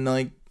and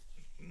like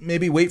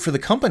maybe wait for the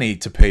company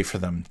to pay for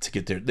them to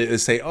get there. They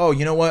say, oh,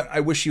 you know what? I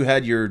wish you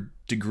had your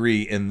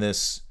degree in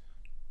this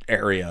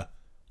area.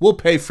 We'll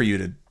pay for you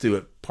to do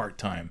it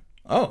part-time.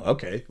 Oh,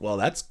 okay. Well,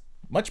 that's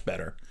much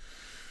better.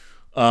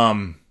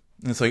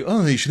 It's like,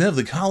 oh, you should have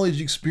the college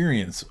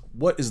experience.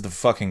 What is the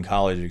fucking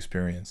college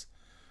experience?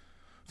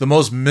 The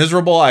most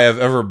miserable I have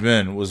ever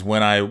been was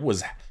when I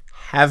was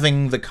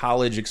having the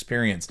college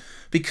experience.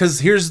 Because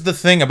here's the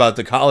thing about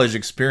the college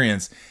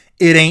experience.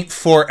 It ain't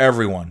for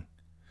everyone.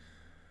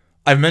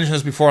 I've mentioned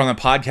this before on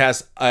the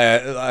podcast.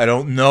 I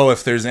don't know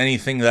if there's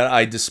anything that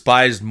I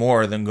despised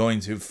more than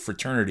going to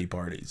fraternity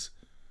parties.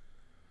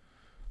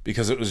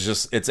 Because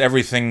it's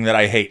everything that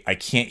I hate. I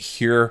can't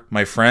hear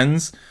my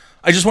friends.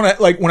 I just want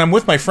to, like, when I'm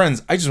with my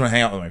friends, I just want to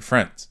hang out with my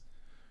friends.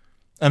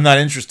 I'm not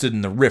interested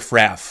in the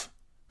riff-raff.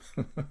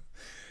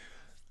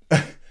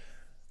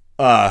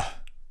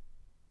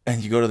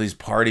 And you go to these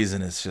parties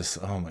and it's just,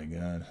 oh my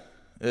God.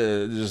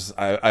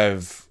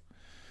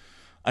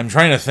 I'm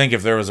trying to think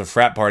if there was a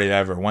frat party that I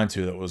ever went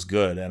to that was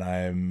good. And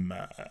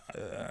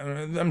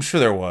I'm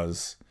sure there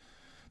was.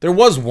 There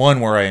was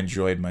one where I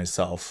enjoyed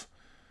myself.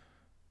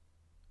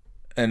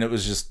 And it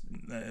was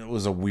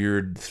a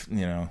weird,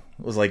 you know,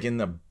 it was like in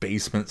the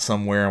basement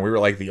somewhere. And we were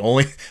like the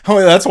only,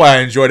 that's why I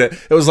enjoyed it.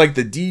 It was like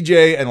the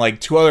DJ and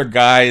like two other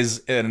guys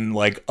and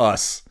like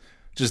us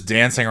just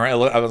dancing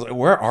around. I was like,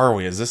 where are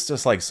we? Is this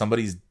just like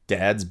somebody's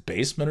dad's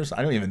basement or something?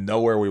 I don't even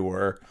know where we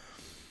were.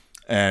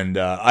 And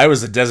I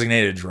was a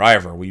designated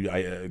driver.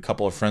 A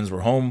couple of friends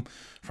were home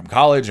from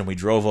college and we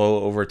drove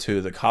over to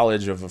the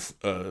college of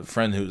a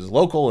friend who was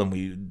local and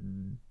we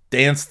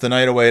danced the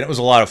night away. And it was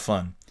a lot of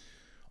fun.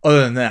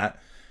 Other than that,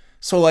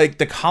 so like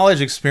the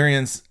college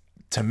experience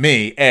to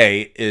me,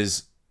 A,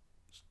 is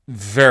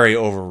very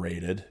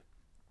overrated.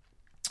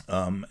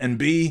 And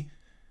B,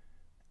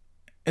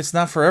 it's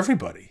not for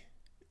everybody.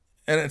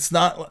 And it's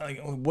not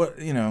like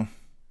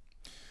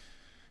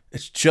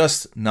it's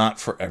just not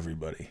for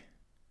everybody.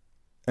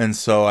 And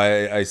so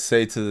I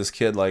say to this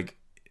kid, like,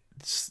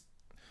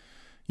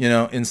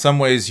 in some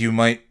ways you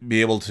might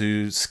be able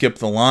to skip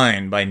the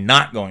line by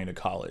not going to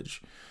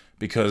college.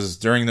 Because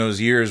during those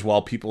years,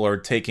 while people are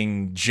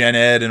taking gen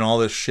ed and all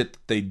this shit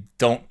that they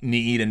don't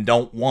need and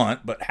don't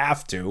want, but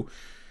have to,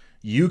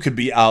 you could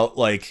be out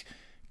like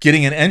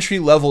getting an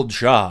entry-level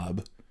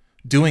job,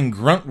 doing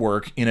grunt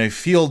work in a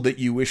field that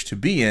you wish to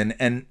be in,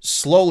 and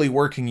slowly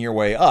working your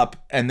way up.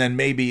 And then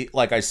maybe,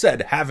 like I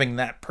said, having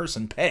that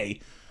person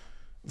pay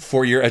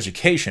for your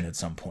education at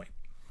some point.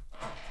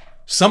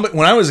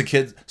 When I was a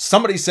kid,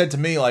 somebody said to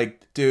me,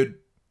 like, dude,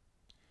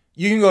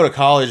 you can go to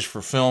college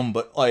for film,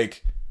 but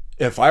like,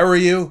 if I were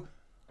you,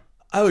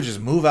 I would just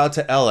move out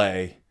to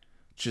LA,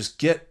 just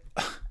get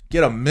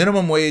a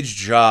minimum wage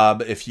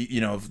job. If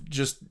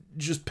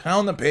just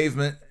pound the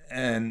pavement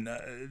and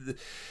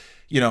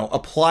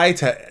apply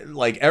to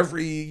like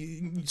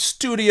every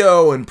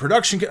studio and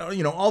production,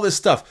 all this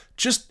stuff.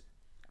 Just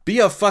be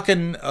a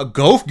fucking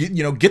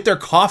get their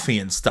coffee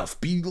and stuff.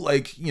 Be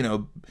like,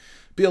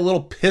 be a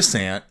little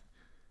pissant,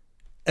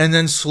 and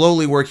then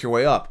slowly work your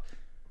way up.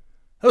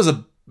 That was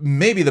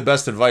maybe the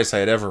best advice I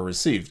had ever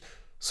received.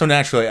 So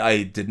naturally,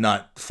 I did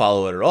not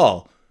follow it at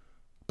all.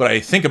 But I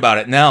think about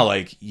it now,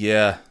 like,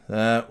 yeah,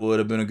 that would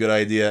have been a good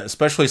idea,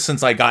 especially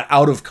since I got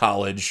out of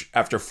college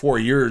after 4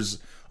 years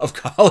of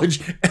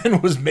college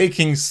and was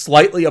making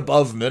slightly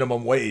above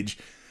minimum wage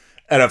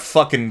at a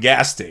fucking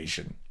gas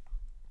station.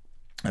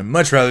 I'd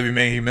much rather be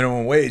making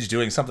minimum wage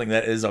doing something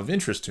that is of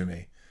interest to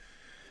me.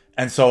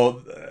 And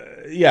so,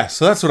 yeah,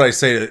 so that's what I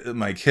say to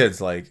my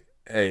kids, like,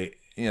 hey,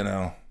 you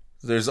know,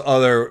 there's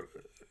other,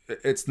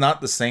 it's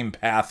not the same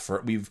path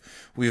for,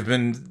 we've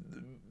been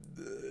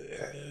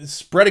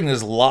spreading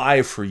this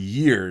lie for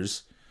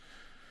years,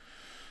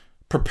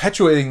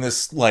 perpetuating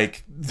this,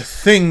 like, the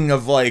thing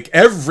of, like,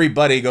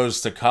 everybody goes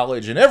to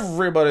college and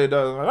everybody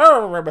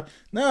does.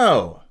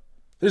 No.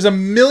 There's a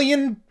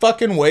million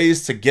fucking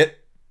ways to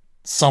get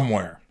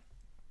somewhere.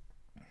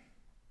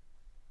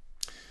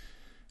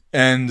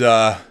 And,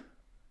 yeah,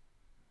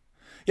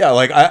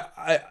 like,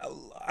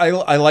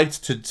 I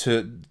liked to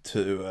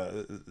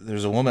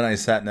there's a woman I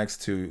sat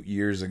next to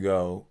years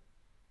ago,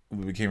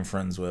 we became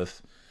friends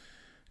with,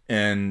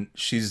 and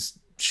she's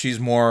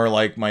more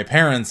like my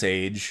parents'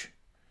 age.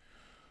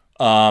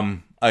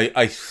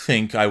 I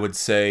think I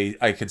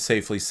could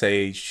safely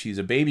say she's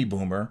a baby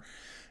boomer.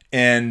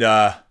 And,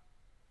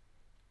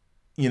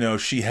 you know,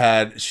 she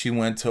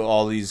went to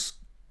all these,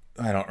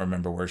 I don't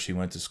remember where she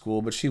went to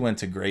school, but she went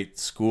to great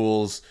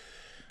schools,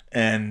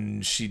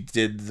 and she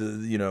did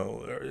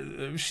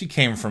she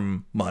came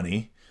from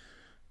money.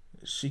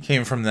 She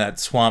came from that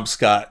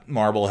Swampscott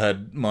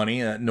Marblehead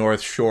money, that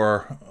North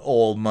Shore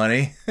old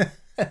money.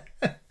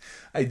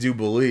 I do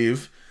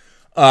believe.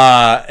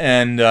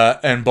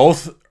 And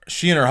both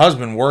she and her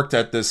husband worked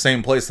at the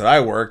same place that I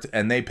worked,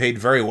 and they paid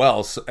very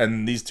well.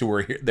 And these two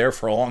were there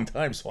for a long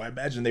time, so I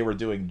imagine they were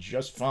doing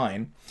just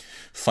fine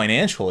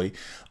financially.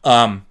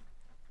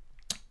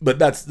 But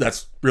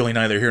that's really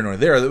neither here nor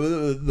there.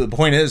 The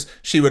point is,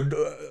 she would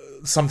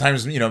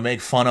sometimes, make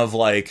fun of,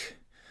 like,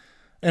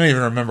 I don't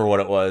even remember what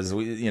it was.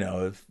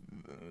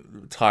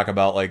 Talk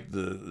about, like,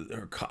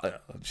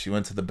 she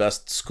went to the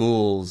best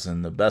schools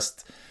and the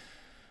best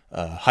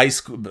high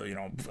school,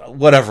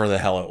 whatever the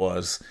hell it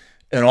was,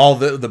 and all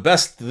the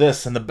best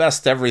this and the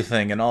best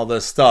everything and all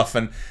this stuff.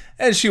 And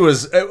she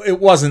was, it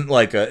wasn't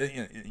like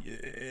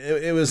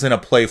it was in a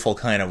playful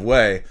kind of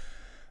way.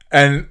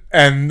 And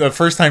the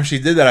first time she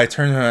did that, I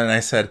turned to her and I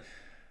said,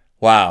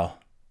 wow.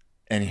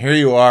 And here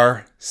you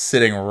are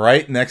sitting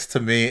right next to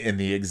me in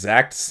the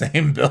exact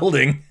same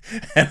building,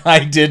 and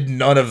I did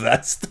none of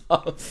that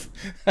stuff.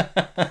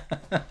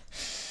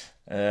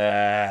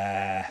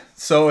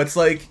 So it's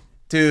like,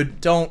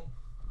 dude, we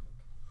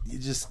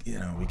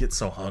get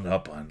so hung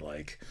up on,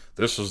 like,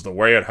 this is the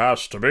way it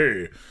has to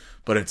be,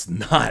 but it's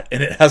not,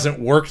 and it hasn't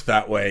worked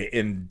that way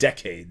in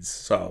decades.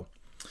 So,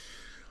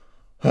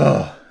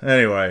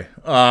 anyway,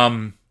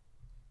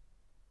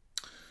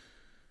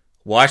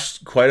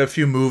 watched quite a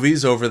few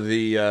movies over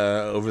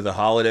the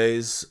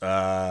holidays.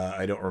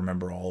 I don't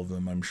remember all of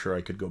them. I'm sure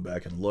I could go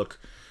back and look.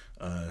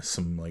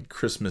 Some, like,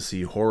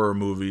 Christmassy horror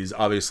movies,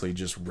 obviously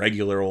just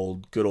regular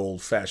good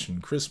old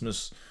fashioned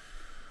Christmas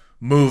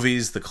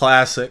movies, the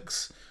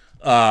classics.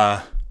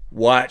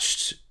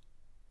 Watched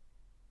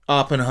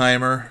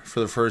Oppenheimer for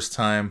the first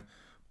time.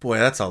 Boy,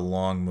 that's a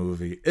long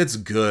movie. It's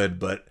good,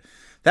 but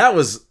that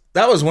was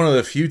one of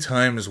the few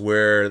times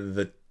where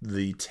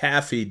the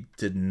taffy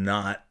did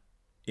not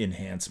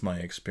enhance my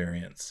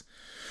experience.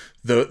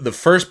 The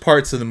first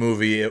parts of the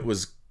movie, it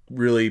was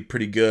really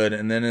pretty good,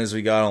 and then as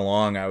we got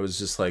along, I was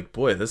just like,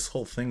 boy, this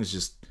whole thing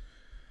is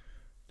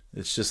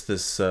it's just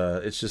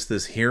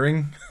this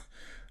hearing.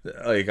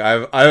 Like,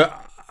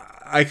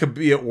 I could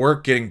be at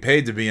work getting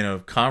paid to be in a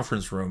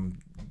conference room,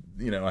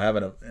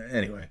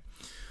 anyway.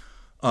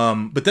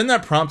 But then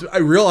that prompted, I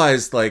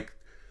realized, like,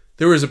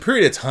 there was a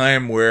period of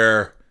time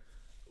where,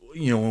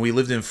 when we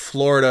lived in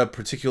Florida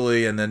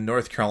particularly, and then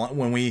North Carolina,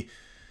 when we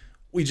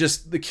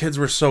the kids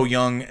were so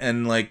young,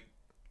 and, like,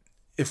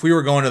 if we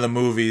were going to the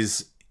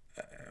movies,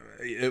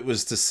 it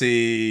was to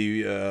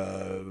see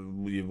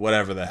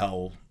whatever the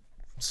hell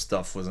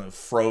stuff was,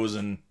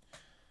 Frozen.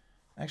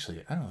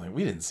 Actually, I don't think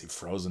we didn't see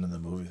Frozen in the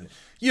movie.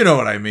 You know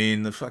what I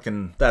mean? The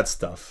fucking, that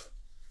stuff.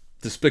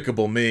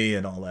 Despicable Me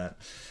and all that,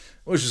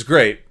 which is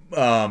great.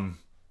 But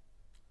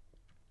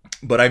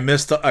I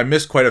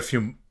missed quite a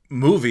few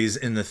movies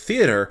in the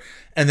theater,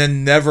 and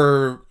then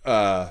never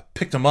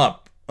picked them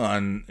up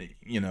on,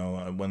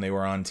 when they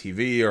were on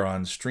TV or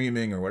on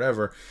streaming or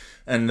whatever.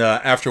 And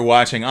after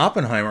watching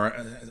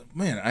Oppenheimer,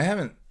 man, I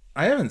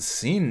haven't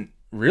seen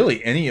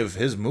really any of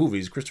his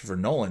movies, Christopher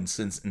Nolan,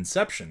 since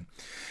Inception.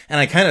 And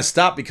I kind of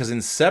stopped because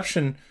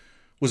Inception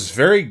was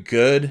very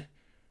good,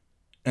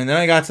 and then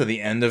I got to the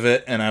end of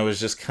it, and I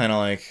was just kind of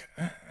like,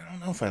 I don't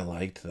know if I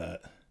liked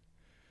that,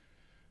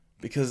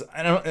 because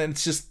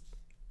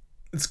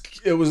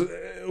it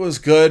was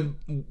good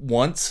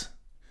once.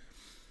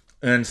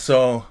 And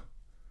so,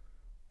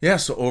 yeah,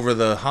 so over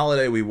the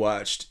holiday we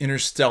watched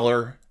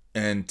Interstellar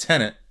and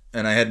Tenet,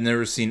 and I had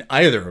never seen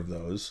either of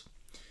those.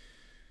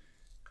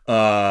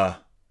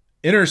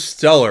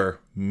 Interstellar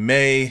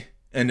may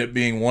end up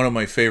being one of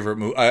my favorite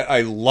movies.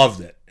 I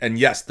loved it. And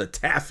yes, the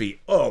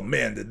taffy, oh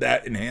man, did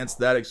that enhance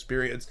that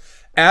experience.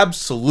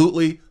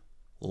 Absolutely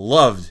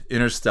loved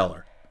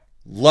Interstellar.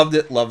 Loved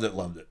it, loved it,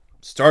 loved it.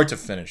 Start to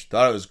finish.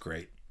 Thought it was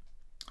great.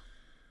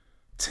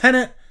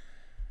 Tenet,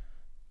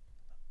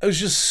 it was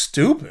just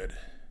stupid.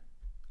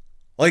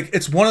 Like,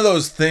 it's one of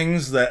those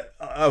things that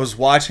I was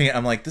watching it,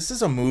 I'm like, this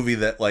is a movie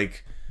that,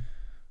 like,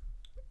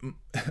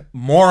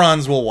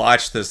 morons will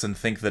watch this and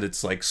think that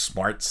it's, like,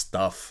 smart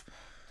stuff.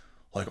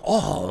 Like,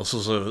 oh, this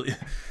is a...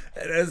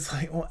 It's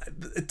like,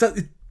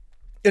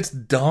 it's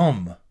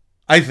dumb.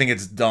 I think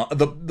it's dumb.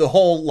 The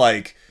whole,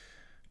 like,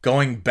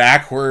 going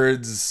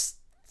backwards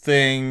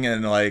thing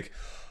and, like,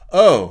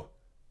 oh,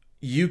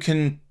 you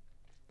can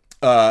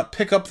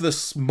pick up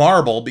this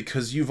marble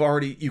because you've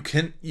already...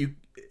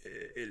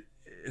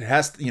 It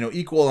has,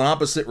 equal and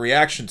opposite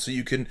reaction, so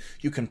you can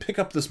pick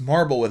up this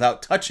marble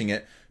without touching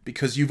it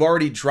because you've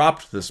already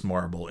dropped this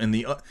marble in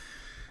the...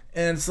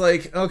 And it's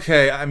like,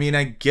 okay, I mean,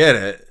 I get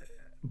it,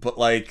 but,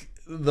 like,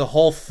 the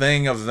whole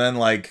thing of then,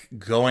 like,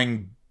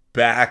 going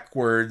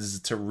backwards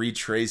to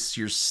retrace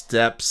your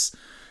steps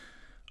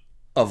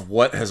of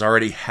what has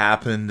already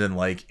happened and,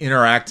 like,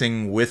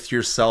 interacting with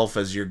yourself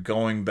as you're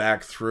going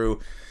back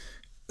through,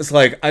 it's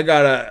like, I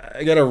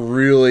gotta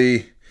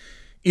really...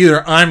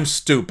 Either I'm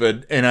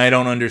stupid and I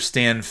don't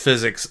understand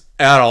physics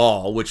at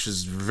all, which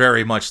is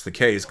very much the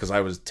case because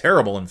I was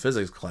terrible in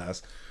physics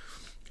class.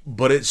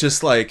 But it's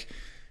just like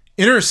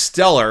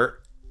Interstellar,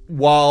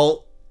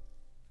 while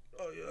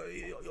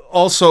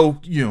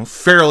also,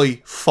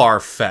 fairly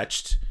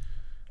far-fetched.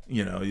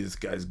 These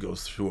guys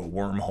goes through a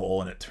wormhole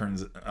and it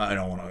turns...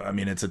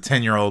 it's a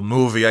 10-year-old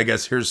movie. I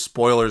guess here's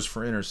spoilers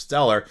for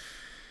Interstellar.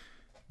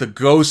 The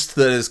ghost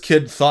that his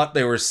kid thought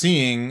they were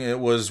seeing,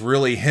 it was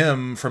really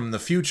him from the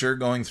future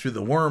going through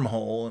the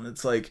wormhole, and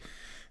it's like,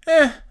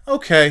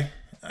 okay,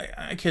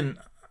 I can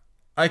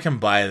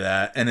buy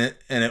that, and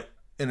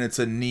it's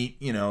a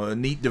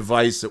neat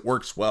device. It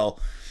works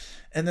well,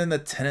 and then the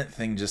Tenet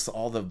thing, just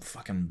all the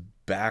fucking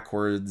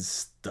backwards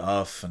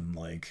stuff, and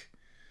like,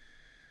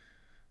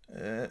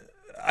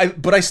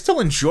 but I still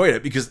enjoyed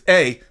it because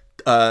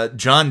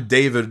John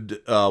David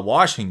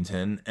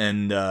Washington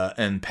and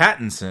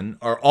Pattinson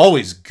are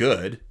always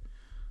good.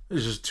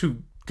 There's just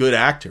two good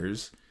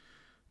actors.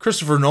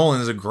 Christopher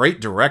Nolan is a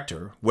great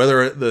director.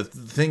 Whether the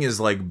thing is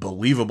like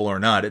believable or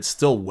not, it's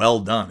still well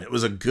done.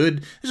 It's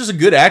just a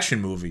good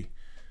action movie.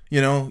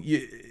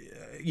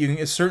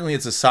 Certainly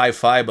it's a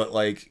sci-fi, but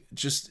like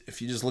if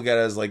you just look at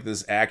it as like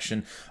this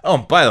action. Oh,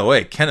 by the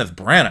way, Kenneth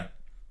Branagh,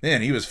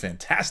 man, he was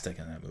fantastic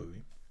in that movie.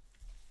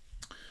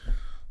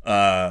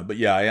 But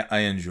yeah, I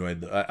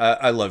enjoyed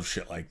I love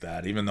shit like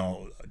that, even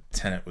though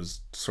Tenet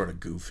was sort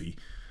of goofy.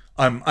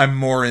 I'm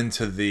more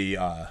into the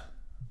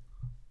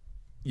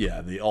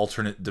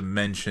alternate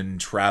dimension,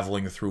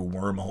 traveling through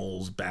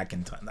wormholes back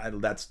in time.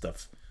 That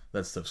stuff's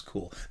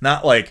cool.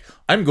 Not like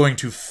I'm going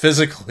to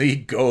physically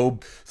go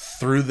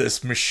through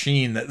this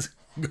machine that's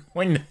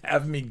going to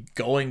have me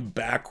going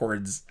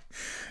backwards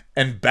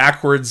and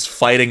backwards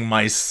fighting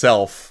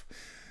myself.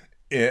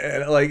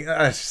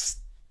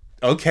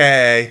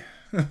 Okay.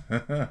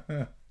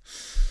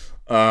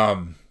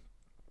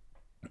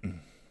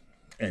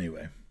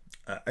 Anyway,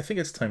 I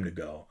think it's time to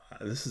go.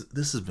 This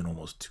has been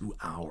almost 2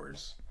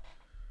 hours.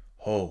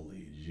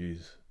 Holy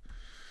jeez.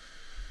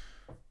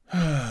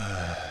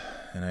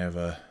 And I have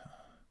a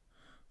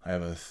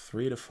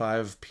 3 to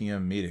 5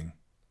 p.m. meeting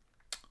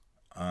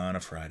on a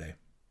Friday.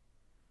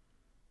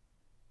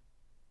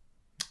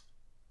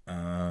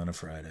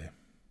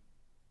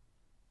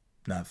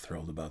 Not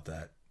thrilled about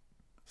that.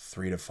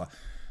 3 to 5.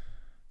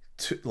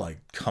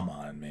 Come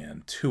on,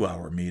 man.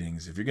 2-hour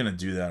meetings. If you're going to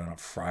do that on a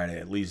Friday,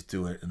 at least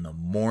do it in the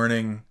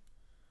morning.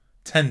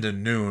 10 to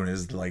noon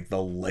is like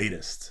the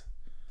latest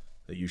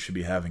that you should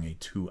be having a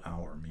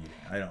 2-hour meeting.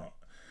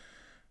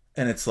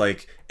 And it's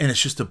like, and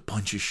it's just a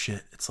bunch of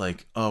shit. It's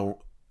like,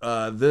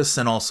 this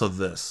and also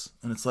this.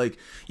 And it's like,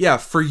 yeah,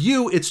 for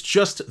you, it's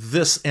just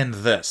this and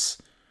this.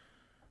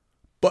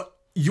 But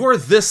your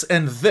this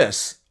and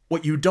this,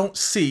 what you don't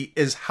see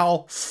is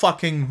how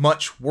fucking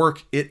much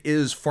work it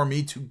is for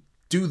me to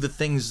do the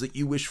things that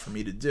you wish for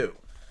me to do.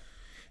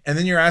 And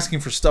then you're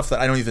asking for stuff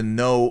that I don't even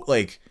know.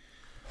 Like,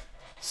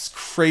 it's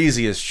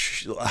crazy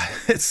as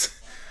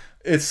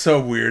it's so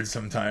weird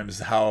sometimes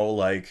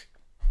how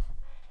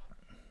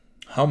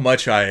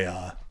much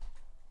I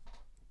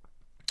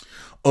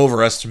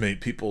overestimate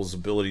people's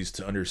abilities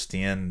to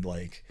understand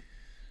like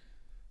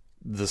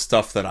the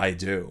stuff that I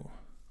do.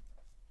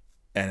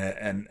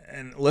 And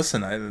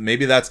listen,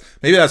 maybe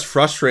that's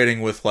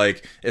frustrating with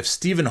like if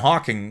Stephen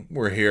Hawking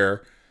were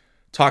here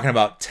talking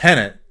about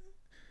Tenet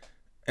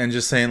and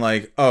just saying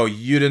like, oh,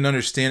 you didn't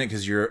understand it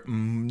because you're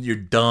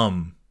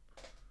dumb.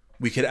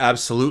 We could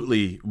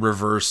absolutely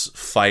reverse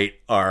fight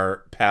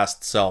our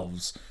past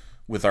selves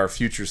with our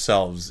future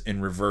selves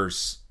in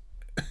reverse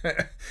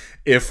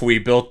if we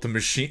built the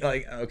machine.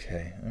 Like,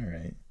 okay, all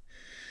right.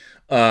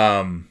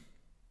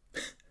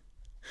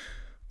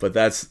 But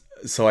that's,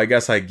 so I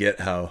guess I get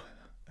how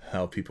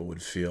people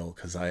would feel,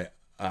 because I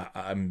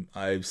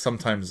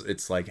sometimes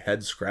it's like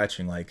head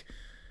scratching, like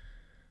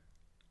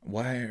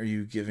why are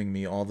you giving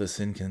me all this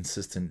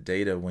inconsistent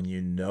data when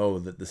you know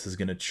that this is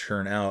going to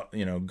churn out,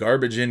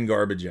 garbage in,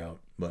 garbage out?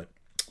 But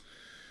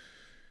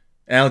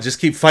I'll just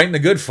keep fighting the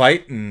good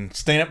fight and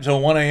staying up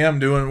till 1 a.m.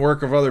 doing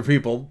work of other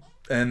people.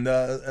 And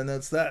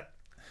that's that.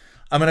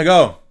 I'm going to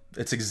go.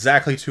 It's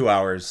exactly 2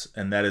 hours,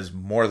 and that is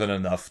more than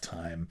enough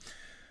time.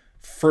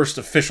 First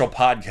official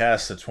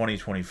podcast of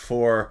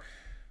 2024.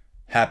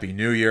 Happy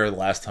New Year, the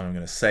last time I'm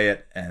going to say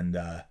it. And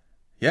I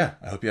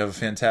hope you have a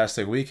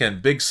fantastic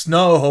weekend. Big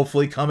snow,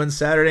 hopefully, coming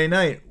Saturday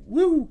night.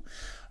 Woo!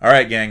 All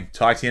right, gang.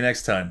 Talk to you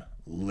next time.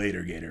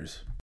 Later, Gators.